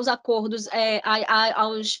aos acordos,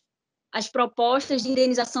 às propostas de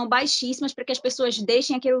indenização baixíssimas, para que as pessoas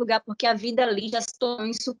deixem aquele lugar, porque a vida ali já se tornou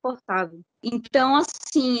insuportável. Então,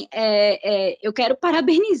 assim, eu quero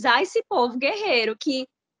parabenizar esse povo guerreiro que,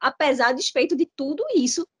 apesar, a despeito de tudo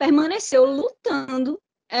isso, permaneceu lutando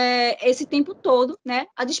esse tempo todo, né,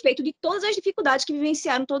 a despeito de todas as dificuldades que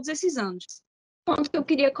vivenciaram todos esses anos. O ponto que eu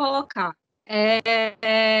queria colocar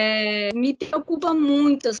me preocupa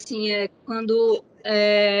muito, assim, quando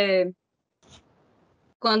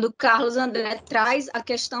Carlos André traz a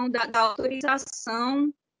questão da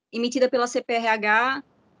autorização emitida pela CPRH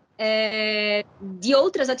de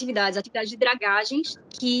outras atividades de dragagens,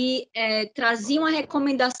 que traziam a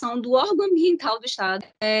recomendação do órgão ambiental do Estado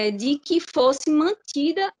de que fosse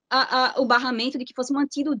mantida o barramento, de que fosse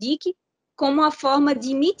mantido o dique como uma forma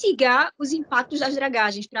de mitigar os impactos das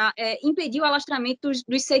dragagens, para impedir o alastramento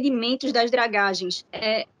dos sedimentos das dragagens.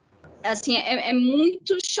 Assim, é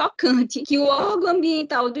muito chocante que o órgão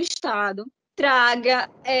ambiental do Estado traga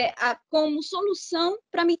como solução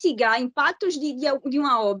para mitigar impactos de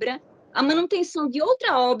uma obra a manutenção de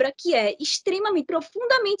outra obra que é extremamente,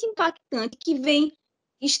 profundamente impactante, que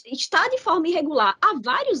está de forma irregular há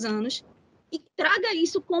vários anos, e traga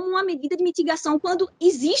isso como uma medida de mitigação, quando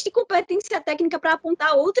existe competência técnica para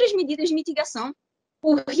apontar outras medidas de mitigação.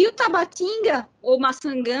 O rio Tabatinga ou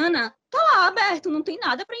Maçangana está lá aberto, não tem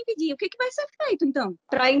nada para impedir. O que vai ser feito, então,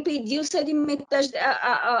 para impedir o sedimento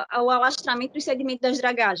o alastramento do sedimento das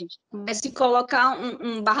dragagens? Se colocar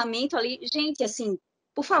um barramento ali, gente, assim,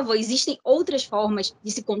 por favor, existem outras formas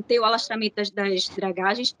de se conter o alastramento das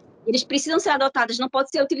dragagens. Eles precisam ser adotadas, não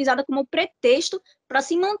pode ser utilizada como pretexto para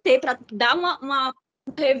se manter, para dar um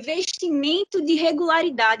revestimento de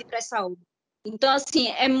regularidade para essa obra. Então, assim,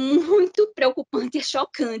 é muito preocupante, é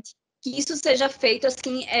chocante que isso seja feito,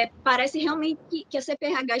 assim, parece realmente que a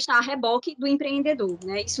CPRH está a reboque do empreendedor,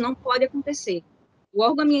 né? Isso não pode acontecer. O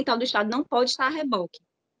órgão ambiental do Estado não pode estar a reboque.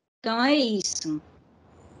 Então, é isso.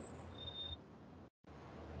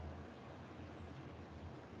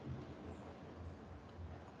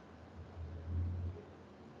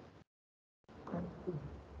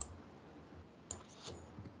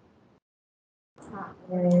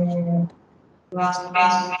 As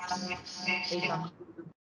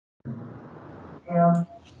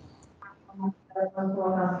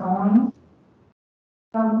colocações.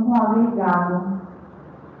 Estamos com áudio ligado.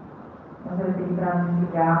 Eu vou pedir para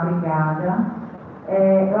desligar, obrigada.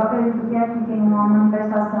 Eu acredito que aqui tem uma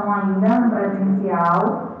manifestação ainda no presencial,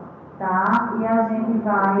 tá? E a gente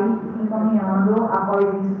vai se encaminhando após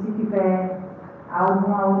isso, se tiver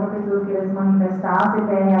alguma outra pessoa que queira se manifestar,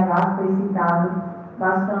 CPRH foi citado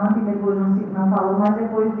bastante, depois não falou, mas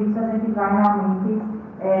depois disso a gente vai realmente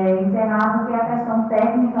encerrar, porque a questão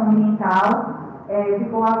técnica ambiental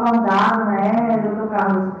ficou acordado, né, doutor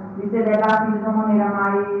Carlos, de ser debatido de uma maneira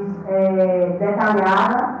mais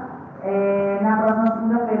detalhada na próxima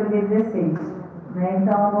segunda-feira, dia 16. Né?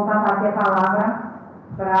 Então, eu vou passar aqui a palavra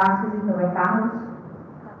para Carlos,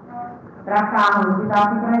 para Carlos, que está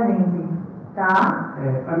aqui presente. Tá?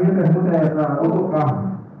 A minha pergunta é para o doutor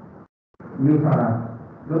Carlos, meu xará.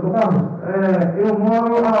 Doutor Carlos, eu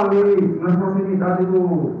moro ali nas proximidades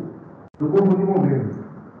do Corpo de Bombeiros,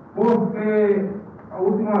 porque a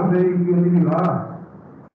última vez que eu estive lá,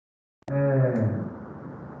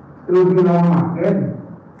 eu vi lá uma maquete,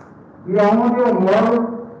 e aonde eu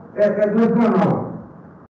moro é dois canal,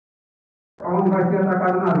 onde vai ser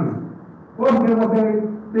atacado o navio. Porque você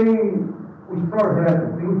tem os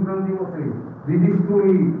projetos, tem os planos de vocês, de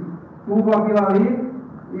destruir tudo aquilo ali,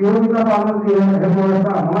 e hoje está falando de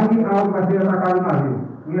reflorestar a mãe, onde vai ser atacado o navio.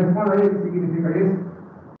 Me responda aí o que significa isso.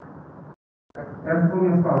 Essas são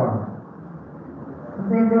minhas palavras.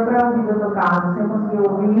 Você deu para ouvir, doutor Carlos? Você conseguiu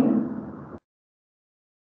ouvir?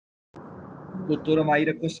 Doutora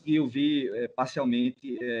Maíra conseguiu ouvir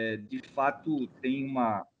parcialmente. De fato, tem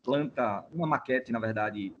uma planta, uma maquete, na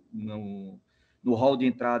verdade, no hall de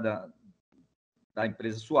entrada da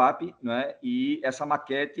empresa Suape, né? E essa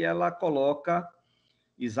maquete ela coloca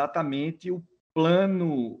exatamente o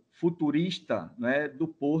plano futurista, né, do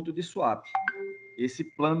porto de Suape. Esse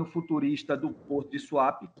plano futurista do porto de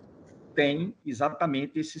Suape tem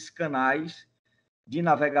exatamente esses canais de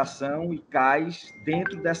navegação e cais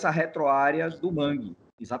dentro dessa retroárea do mangue.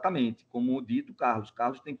 Exatamente, como dito Carlos.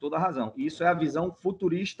 Carlos tem toda a razão. Isso é a visão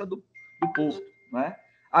futurista do porto, né?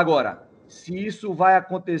 Agora, se isso vai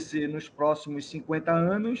acontecer nos próximos 50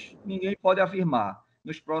 anos, ninguém pode afirmar.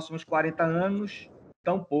 Nos próximos 40 anos,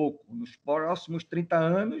 tampouco. Nos próximos 30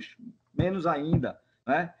 anos, menos ainda,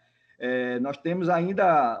 né? Nós temos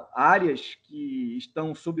ainda áreas que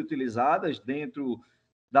estão subutilizadas dentro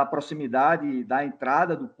da proximidade da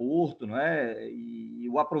entrada do porto, não é? E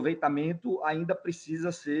o aproveitamento ainda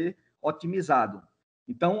precisa ser otimizado.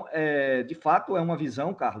 Então, de fato, é uma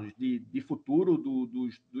visão, Carlos, de futuro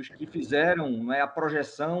dos que fizeram, não é, a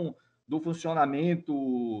projeção do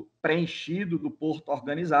funcionamento preenchido do porto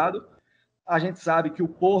organizado. A gente sabe que o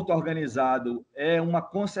porto organizado é uma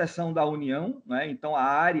concessão da União, né? Então a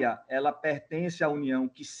área ela pertence à União,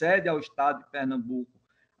 que cede ao Estado de Pernambuco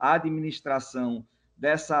a administração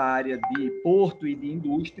dessa área de porto e de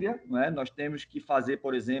indústria, né? Nós temos que fazer,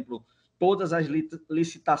 por exemplo, todas as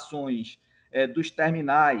licitações dos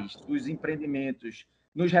terminais, dos empreendimentos,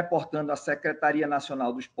 nos reportando à Secretaria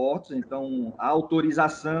Nacional dos Portos. Então a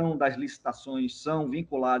autorização das licitações são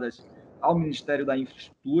vinculadas ao Ministério da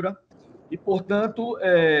Infraestrutura. E, portanto,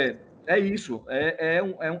 é isso, é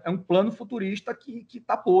um plano futurista que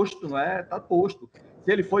está posto, não é? Está posto. Se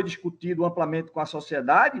ele foi discutido amplamente com a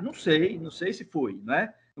sociedade, não sei se foi, não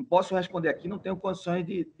é? Não posso responder aqui, não tenho condições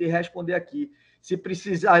de responder aqui. Se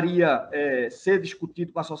precisaria ser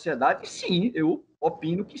discutido com a sociedade, sim, eu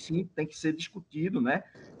opino que sim, tem que ser discutido, né?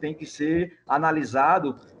 Tem que ser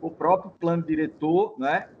analisado. O próprio plano diretor,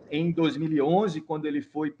 né? Em 2011, quando ele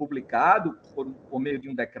foi publicado por meio de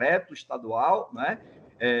um decreto estadual, né?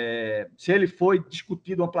 Se ele foi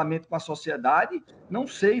discutido amplamente com a sociedade, não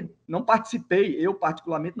sei, não participei, eu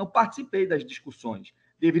particularmente não participei das discussões.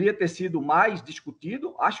 Deveria ter sido mais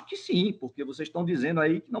discutido? Acho que sim, porque vocês estão dizendo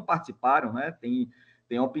aí que não participaram, né?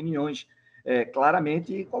 Tem opiniões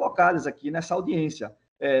claramente colocadas aqui nessa audiência.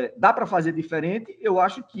 Dá para fazer diferente? Eu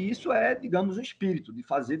acho que isso é, digamos, o espírito de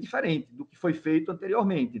fazer diferente do que foi feito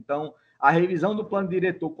anteriormente. Então, a revisão do plano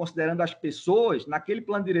diretor, considerando as pessoas, naquele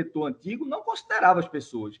plano diretor antigo, não considerava as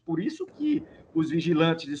pessoas. Por isso que os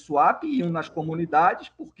vigilantes de Suape iam nas comunidades,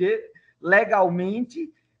 porque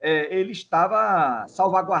legalmente ele estava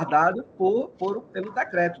salvaguardado pelo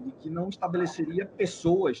decreto, de que não estabeleceria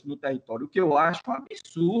pessoas no território, o que eu acho um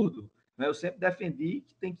absurdo. Né? Eu sempre defendi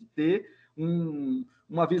que tem que ter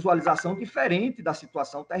uma visualização diferente da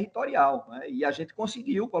situação territorial, né? E a gente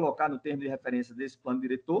conseguiu colocar no termo de referência desse plano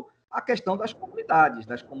diretor a questão das comunidades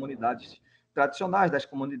tradicionais, das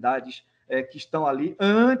comunidades que estão ali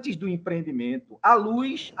antes do empreendimento, à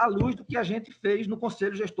luz do que a gente fez no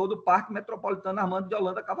Conselho Gestor do Parque Metropolitano Armando de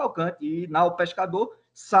Holanda Cavalcante. E o pescador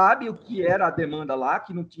sabe o que era a demanda lá,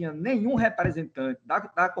 que não tinha nenhum representante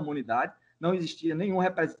da comunidade, não existia nenhum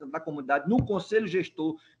representante da comunidade no Conselho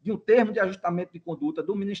Gestor de um termo de ajustamento de conduta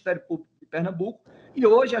do Ministério Público de Pernambuco, e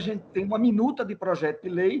hoje a gente tem uma minuta de projeto de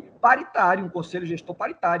lei paritário, um Conselho Gestor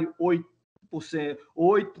paritário, 8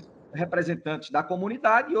 representantes da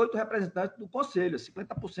comunidade e 8 representantes do Conselho,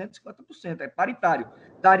 50%, 50%, é paritário.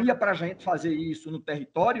 Daria para a gente fazer isso no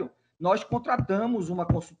território? Nós contratamos uma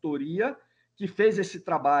consultoria que fez esse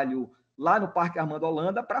trabalho lá no Parque Armando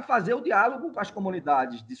Holanda, para fazer o diálogo com as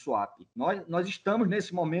comunidades de Suape. Nós estamos,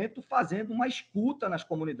 nesse momento, fazendo uma escuta nas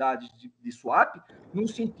comunidades de Suape, no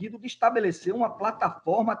sentido de estabelecer uma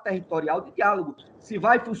plataforma territorial de diálogo. Se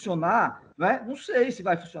vai funcionar, né? Não sei se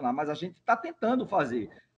vai funcionar, mas a gente está tentando fazer,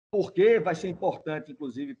 porque vai ser importante,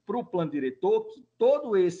 inclusive, para o plano diretor, que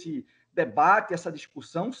todo esse debate, essa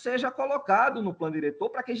discussão, seja colocado no plano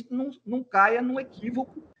diretor, para que a gente não caia num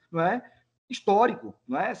equívoco, não é? Histórico,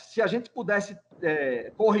 não é? Se a gente pudesse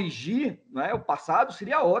corrigir, não é, o passado,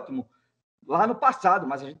 seria ótimo, lá no passado,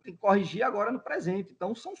 mas a gente tem que corrigir agora no presente.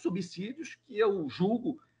 Então, são subsídios que eu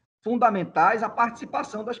julgo fundamentais a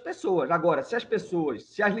participação das pessoas. Agora, se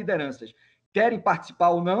as lideranças querem participar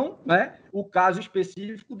ou não, né? O caso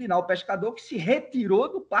específico de Pescador, que se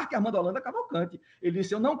retirou do Parque Armando Holanda Cavalcante. Ele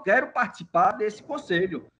disse, eu não quero participar desse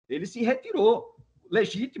conselho. Ele se retirou.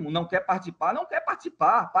 legítimo, não quer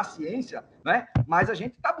participar, paciência, né? Mas a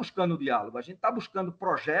gente está buscando diálogo, a gente está buscando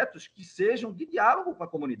projetos que sejam de diálogo com a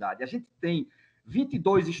comunidade. A gente tem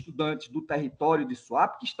 22 estudantes do território de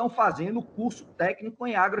Suape que estão fazendo o curso técnico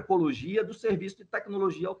em agroecologia do Serviço de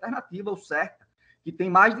Tecnologia Alternativa, o CERTA, que tem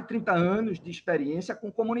mais de 30 anos de experiência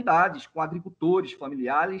com comunidades, com agricultores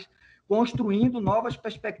familiares, construindo novas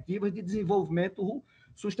perspectivas de desenvolvimento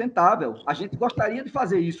sustentável. A gente gostaria de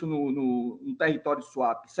fazer isso no território de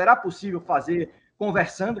Suape. Será possível fazer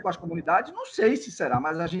conversando com as comunidades? Não sei se será,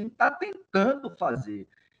 mas a gente está tentando fazer.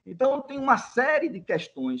 Então, tem uma série de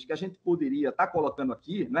questões que a gente poderia estar colocando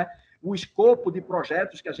aqui, né? O escopo de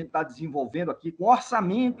projetos que a gente está desenvolvendo aqui, com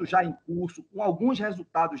orçamento já em curso, com alguns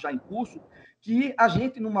resultados já em curso, que a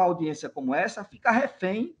gente, numa audiência como essa, fica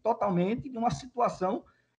refém totalmente de uma situação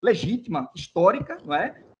legítima, histórica, não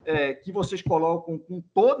é? Que vocês colocam com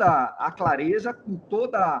toda a clareza, com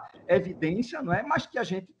toda a evidência, não é? Mas que a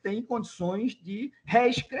gente tem condições de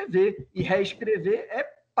reescrever. E reescrever é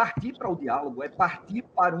partir para o diálogo, é partir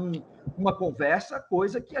para uma conversa,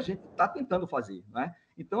 coisa que a gente está tentando fazer, não é?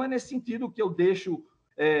 Então, é nesse sentido que eu deixo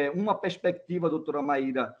uma perspectiva, doutora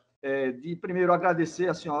Maíra, de primeiro agradecer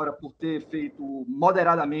a senhora por ter feito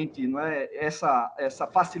moderadamente, não é, essa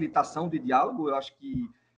facilitação de diálogo. Eu acho que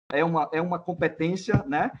é uma competência,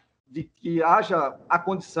 né, de que haja a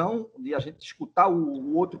condição de a gente escutar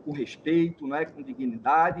o outro com respeito, né, com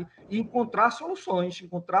dignidade, e encontrar soluções,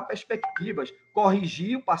 encontrar perspectivas,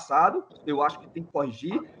 corrigir o passado. Eu acho que tem que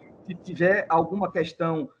corrigir. Se tiver alguma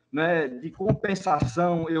questão, né, de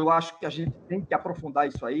compensação, eu acho que a gente tem que aprofundar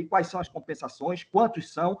isso aí. Quais são as compensações,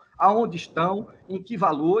 quantos são, aonde estão, em que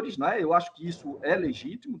valores, né? Eu acho que isso é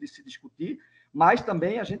legítimo de se discutir, mas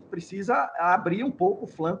também a gente precisa abrir um pouco o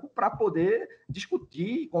flanco para poder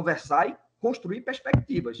discutir, conversar e construir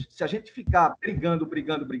perspectivas. Se a gente ficar brigando,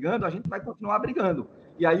 a gente vai continuar brigando.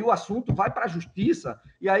 E aí o assunto vai para a justiça,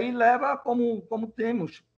 e aí leva como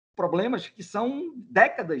temos problemas que são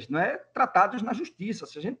décadas, né, tratados na justiça.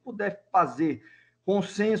 Se a gente puder fazer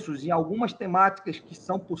consensos em algumas temáticas que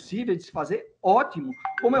são possíveis de se fazer, ótimo,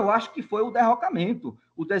 como eu acho que foi o desenrocamento.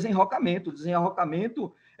 O desenrocamento,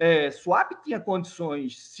 Suape tinha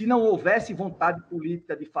condições, se não houvesse vontade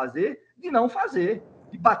política de fazer, de não fazer,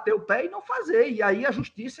 de bater o pé e não fazer. E aí a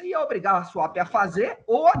justiça ia obrigar a Suape a fazer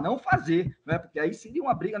ou a não fazer, né? Porque aí seria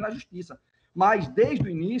uma briga na justiça. Mas desde o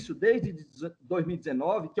início, desde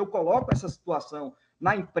 2019, que eu coloco essa situação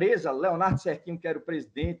na empresa, Leonardo Cerquinho, que era o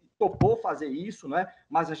presidente, topou fazer isso, né?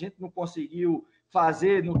 Mas a gente não conseguiu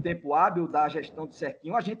fazer no tempo hábil da gestão de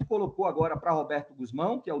Cerquinho. A gente colocou agora para Roberto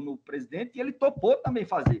Guzmão, que é o novo presidente, e ele topou também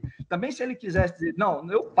fazer. Também, se ele quisesse dizer, não,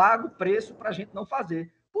 eu pago o preço para a gente não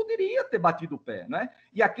fazer, poderia ter batido o pé, né?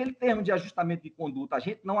 E aquele termo de ajustamento de conduta a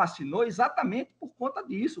gente não assinou exatamente por conta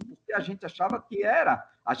disso, porque a gente achava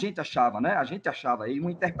aí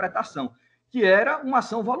uma interpretação, que era uma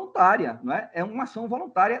ação voluntária, né? É uma ação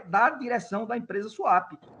voluntária da direção da empresa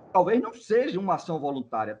Suape. Talvez não seja uma ação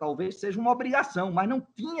voluntária, talvez seja uma obrigação, mas não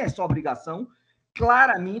tinha essa obrigação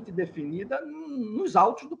claramente definida nos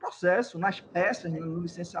autos do processo, nas peças, no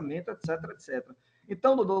licenciamento, etc, etc.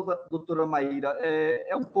 Então, doutora Maíra,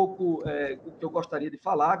 é um pouco o que eu gostaria de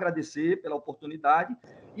falar, agradecer pela oportunidade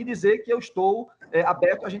e dizer que eu estou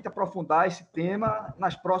aberto a gente aprofundar esse tema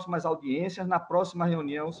nas próximas audiências, na próxima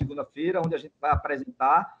reunião, segunda-feira, onde a gente vai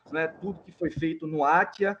apresentar, né, tudo que foi feito no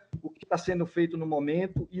ATIA, o que está sendo feito no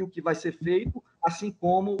momento e o que vai ser feito, assim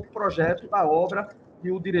como o projeto da obra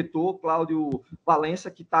e o diretor, Cláudio Valença,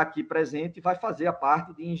 que está aqui presente, vai fazer a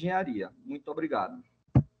parte de engenharia. Muito obrigado.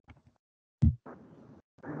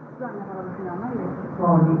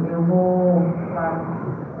 Bom, eu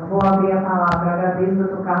vou abrir a palavra. Agradeço,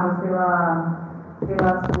 doutor Carlos,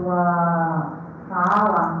 pela sua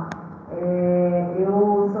fala.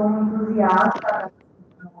 Eu sou um entusiasta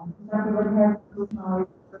da iniciativa de resolução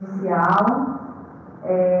social.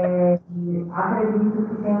 Acredito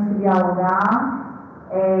que temos que dialogar.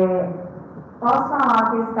 Posso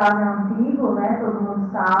falar que esse caso é antigo, né? Todo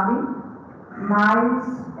mundo sabe.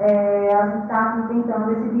 Mas a gente está aqui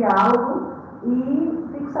tentando esse diálogo e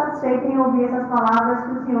fico satisfeita em ouvir essas palavras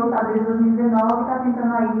que o senhor está desde 2019 está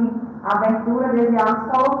tentando aí a abertura desse diálogo, se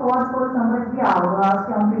colocou à disposição para esse diálogo. Eu acho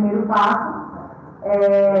que é um primeiro passo.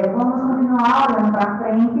 Vamos continuar olhando para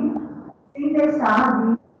frente, sem deixar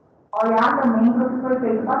de olhar também para o que foi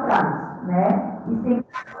feito para trás, né? E sempre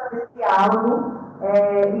fazer esse diálogo.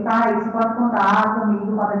 E para isso pode contar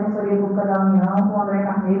comigo, com a Defensoria Pública da União, com o André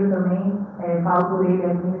Carneiro também, falo por ele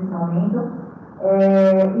aqui nesse momento,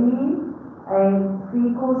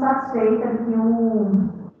 fico satisfeita de que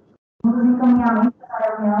um dos encaminhamentos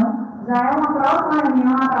dessa reunião já é uma próxima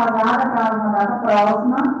reunião atrasada para uma data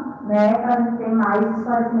próxima, né, para a gente ter mais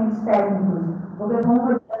esclarecimentos técnicos. Porque, como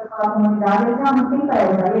foi dito pela comunidade, eles realmente têm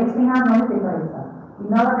pressa, e eles têm razão de ter pressa. E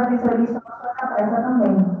nós, da defensoria, estamos com essa pressa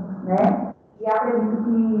também, né? E acredito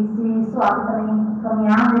que, se Suape também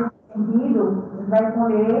caminhar nesse sentido, a gente vai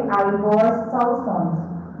colher aí boas soluções,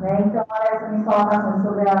 né? Então, essas minhas colocações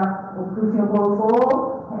sobre o que o senhor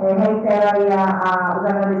colocou, reitero aí os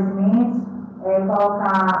agradecimentos,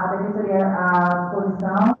 colocar a defensoria à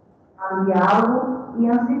disposição, ao diálogo. E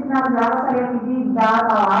antes de finalizar, gostaria aqui de dar a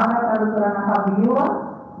palavra para a doutora Ana Fabíola,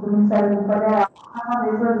 do Ministério Público Federal, para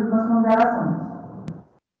fazer suas últimas considerações.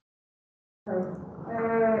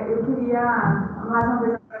 Eu queria, mais uma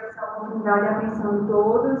vez, agradecer a oportunidade e a atenção de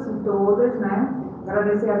todos e todas, né?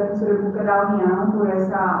 Agradecer à Defensoria Pública da União por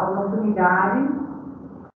essa oportunidade.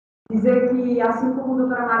 Dizer que, assim como a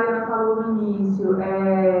doutora Mariana falou no início,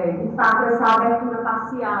 de fato, essa abertura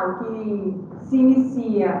parcial que se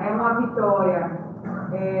inicia é uma vitória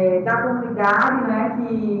da comunidade, né,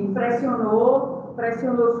 que pressionou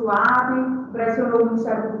o Suape, pressionou o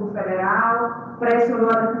Ministério Público Federal, pressionou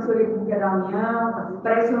a Defensoria Pública da União,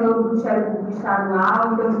 pressionou o Ministério Público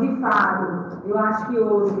Estadual. Então, de fato, eu acho que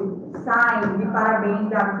hoje saem de parabéns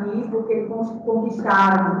daqui, porque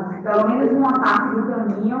conquistaram pelo menos uma parte do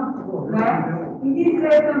caminho, né? E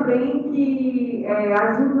dizer também que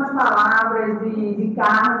as últimas palavras de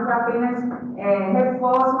Carlos apenas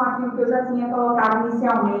reforçam aquilo que eu já tinha colocado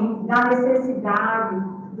inicialmente, da necessidade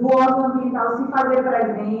do órgão ambiental se fazer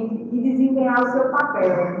presente e desempenhar o seu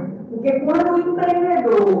papel. Porque quando o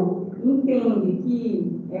empreendedor entende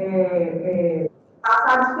que,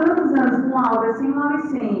 passados tantos anos com a obra sem uma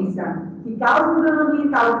licença, que causa um dano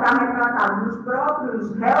ambiental que está retratado nos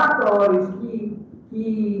próprios relatórios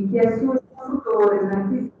que as suas consultoras,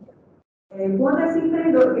 né, quando esse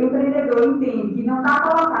empreendedor entende que não está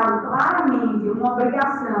colocado claramente uma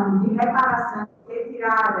obrigação de reparação, de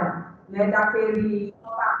retirada, né, daquele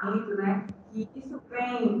equipamento, né, que isso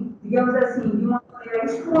vem, digamos assim, de uma maneira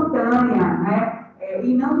espontânea, né,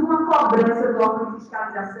 e não de uma cobrança do órgão de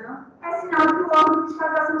fiscalização, é sinal de que o órgão de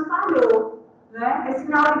fiscalização falhou, né? É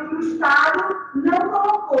sinal de que o Estado não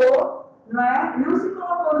colocou, não se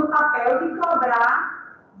colocou no papel de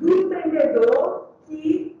cobrar do empreendedor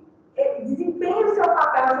que desempenhe o seu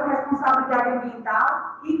papel, a sua responsabilidade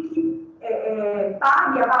ambiental e que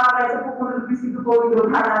pague, a palavra essa por conta do princípio poluidor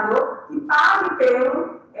pagador, que pague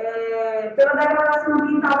pela degradação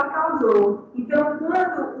ambiental que causou. Então,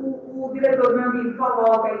 quando o diretor do meio ambiente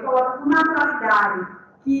coloca com naturalidade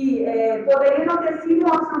que poderia não ter sido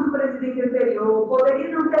uma opção do presidente anterior,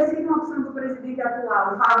 poderia não ter sido uma opção do presidente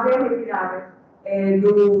atual fazer a retirada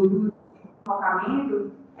do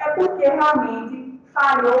deslocamento, é porque realmente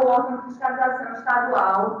falhou o órgão de fiscalização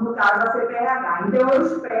estadual, no caso a CPRH. Então, eu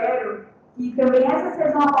espero que também essa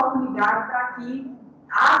seja uma oportunidade para que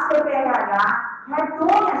a CPRH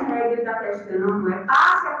retome as regras da questão,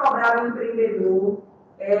 passe a cobrar do empreendedor,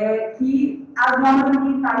 que as normas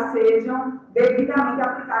ambientais sejam devidamente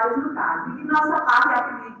aplicadas no caso. E de nossa parte,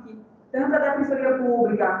 acredito que tanto a Defensoria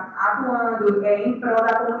Pública atuando em prol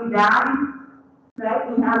da comunidade,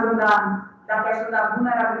 né, em razão da questão da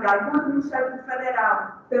vulnerabilidade, quanto o Ministério Público Federal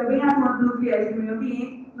também atuando no viés do meio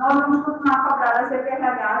ambiente, nós vamos continuar a cobrar da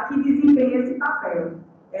CPRH que desempenhe esse papel.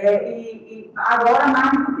 E agora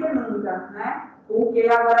mais do que nunca, né? Porque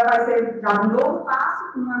agora vai ser dado um novo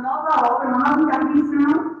passo, uma nova obra, uma nova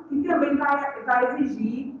intervenção, que também vai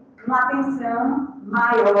exigir uma atenção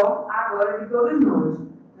maior agora de todos nós.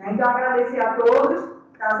 Né? Então, agradecer a todos,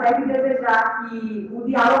 tá certo? E desejar que o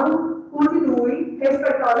diálogo continue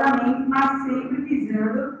respeitosamente, mas sempre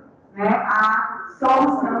visando, né, a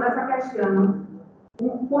solução dessa questão.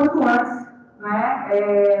 O quanto antes,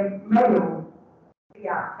 né, melhor.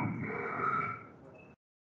 Obrigada.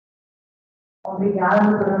 Obrigada,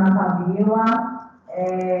 doutora Ana Fabíola.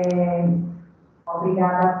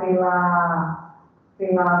 Obrigada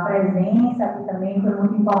pela presença aqui também, foi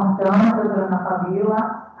muito importante, doutora Ana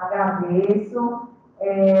Fabíola. Agradeço.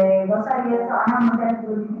 Gostaria só, realmente,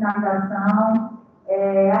 de finalização,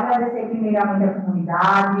 agradecer primeiramente a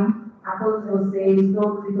comunidade, a todos vocês,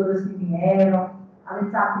 todos e todas que vieram. A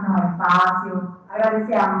gente sabe que não é fácil.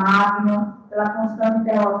 Agradecer a Magno pela constante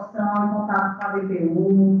interlocução e contato com a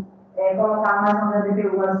DPU, colocar mais uma vez a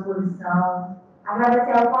DPU à disposição.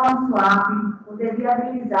 Agradecer ao Fórum Suape por ter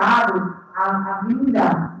viabilizado a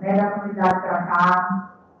vinda, né, da comunidade para cá.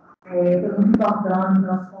 Foi muito importante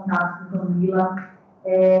nossos contatos com Camila.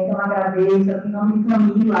 Então, agradeço aqui em nome de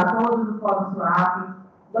Camila, a todos do Fórum Suape.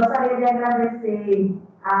 Gostaria de agradecer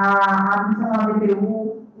a administração da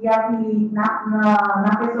DPU E aqui,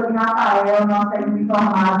 na pessoa de Rafael, nosso técnico de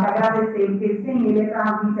informática, agradecer, porque sem ele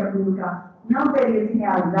essa audiência pública não teria se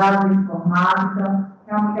realizado nesse formato. Então,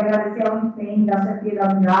 realmente agradecer ao empenho da chefia da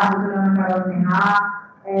unidade, a Ana Carol Bernard,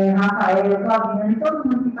 Rafael, Claudiano e todo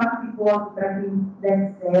mundo que participou para que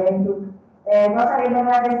desse certo. Gostaria de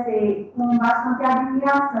agradecer com bastante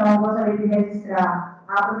admiração, gostaria de registrar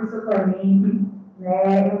a professora Clemente,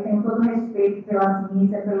 né? Eu tenho todo o respeito pela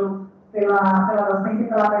ciência, pela docência,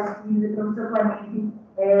 pela pesquisa. O professor Clemente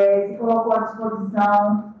se colocou à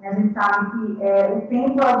disposição. A gente sabe que o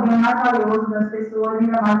tempo é o bem mais valioso das pessoas,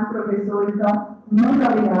 ainda mais dos professores. Então, muito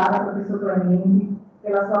obrigada, professor Clemente,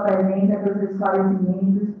 pela sua presença, pelos seus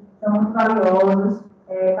esclarecimentos. São muito valiosos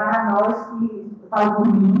para nós que, eu falo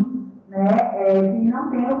por mim, né, que não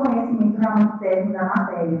tem o conhecimento realmente técnico da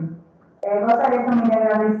matéria. Gostaria também de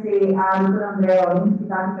agradecer à doutora Andréa Olins, que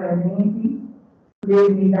está aqui presente,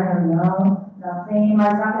 desde a reunião da SEM,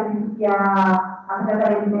 mas acredito que a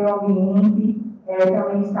Secretaria de Meio Ambiente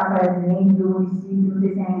também está presente, do município, não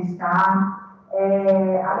sei se ainda está.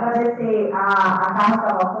 Agradecer a Carlos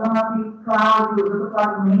Cavalcante, Cláudio, o doutor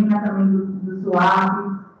Cláudio Mena, também do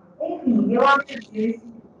Suape. Enfim, eu agradeço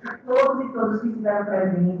a todos e todas que estiveram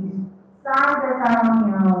presentes. Sai dessa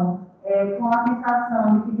reunião com a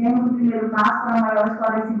sensação de que demos o primeiro passo para maior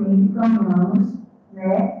esclarecimento e caminhamos,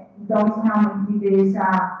 né? Então, isso realmente me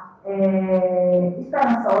deixa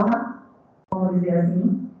esperançosa, vamos dizer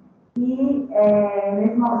assim. E,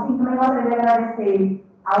 nesse momento, também gostaria de agradecer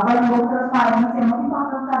ao Pernambuco Transparência. É muito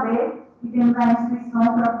importante saber que temos a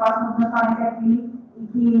instituição preocupada com transparência aqui e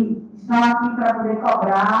que estão aqui para poder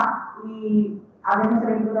cobrar, e a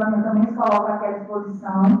Defensoria do Cidadão também se coloca aqui à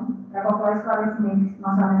disposição para qualquer esclarecimento que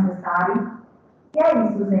não seja necessário. E é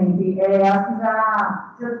isso, gente.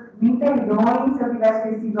 Acho que me perdoem se eu tiver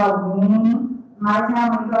esquecido alguém, mas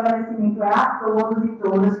realmente o agradecimento é a todos e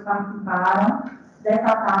todas que participaram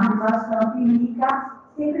dessa tarde bastante rica,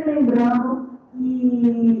 sempre lembrando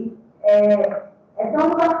que é tão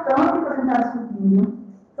importante o que a gente está discutindo.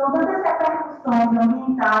 São tantas repercussões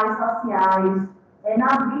ambientais, sociais,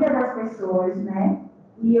 na vida das pessoas, né?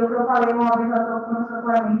 E eu falei uma vez ao professor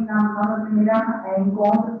Clemente na nossa primeira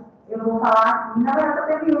encontro, eu vou falar aqui, na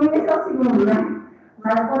verdade eu teve um e esse é o segundo, né?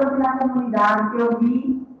 Mas quando eu fui na comunidade, que eu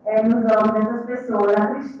vi nos olhos dessas pessoas a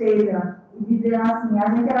tristeza, e dizendo assim, a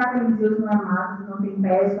gente era religioso, não é mato, não tem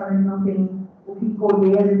pesca, a gente não tem o que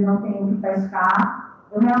colher, a gente não tem o que pescar.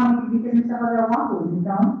 Eu realmente vi que a gente precisa fazer alguma coisa.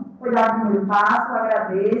 Então, foi dar o primeiro passo,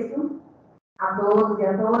 agradeço a todos e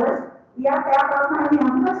a todas, e até a próxima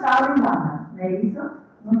reunião que já está agendada. Não é isso?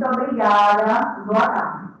 Muito obrigada, boa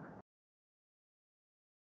tarde.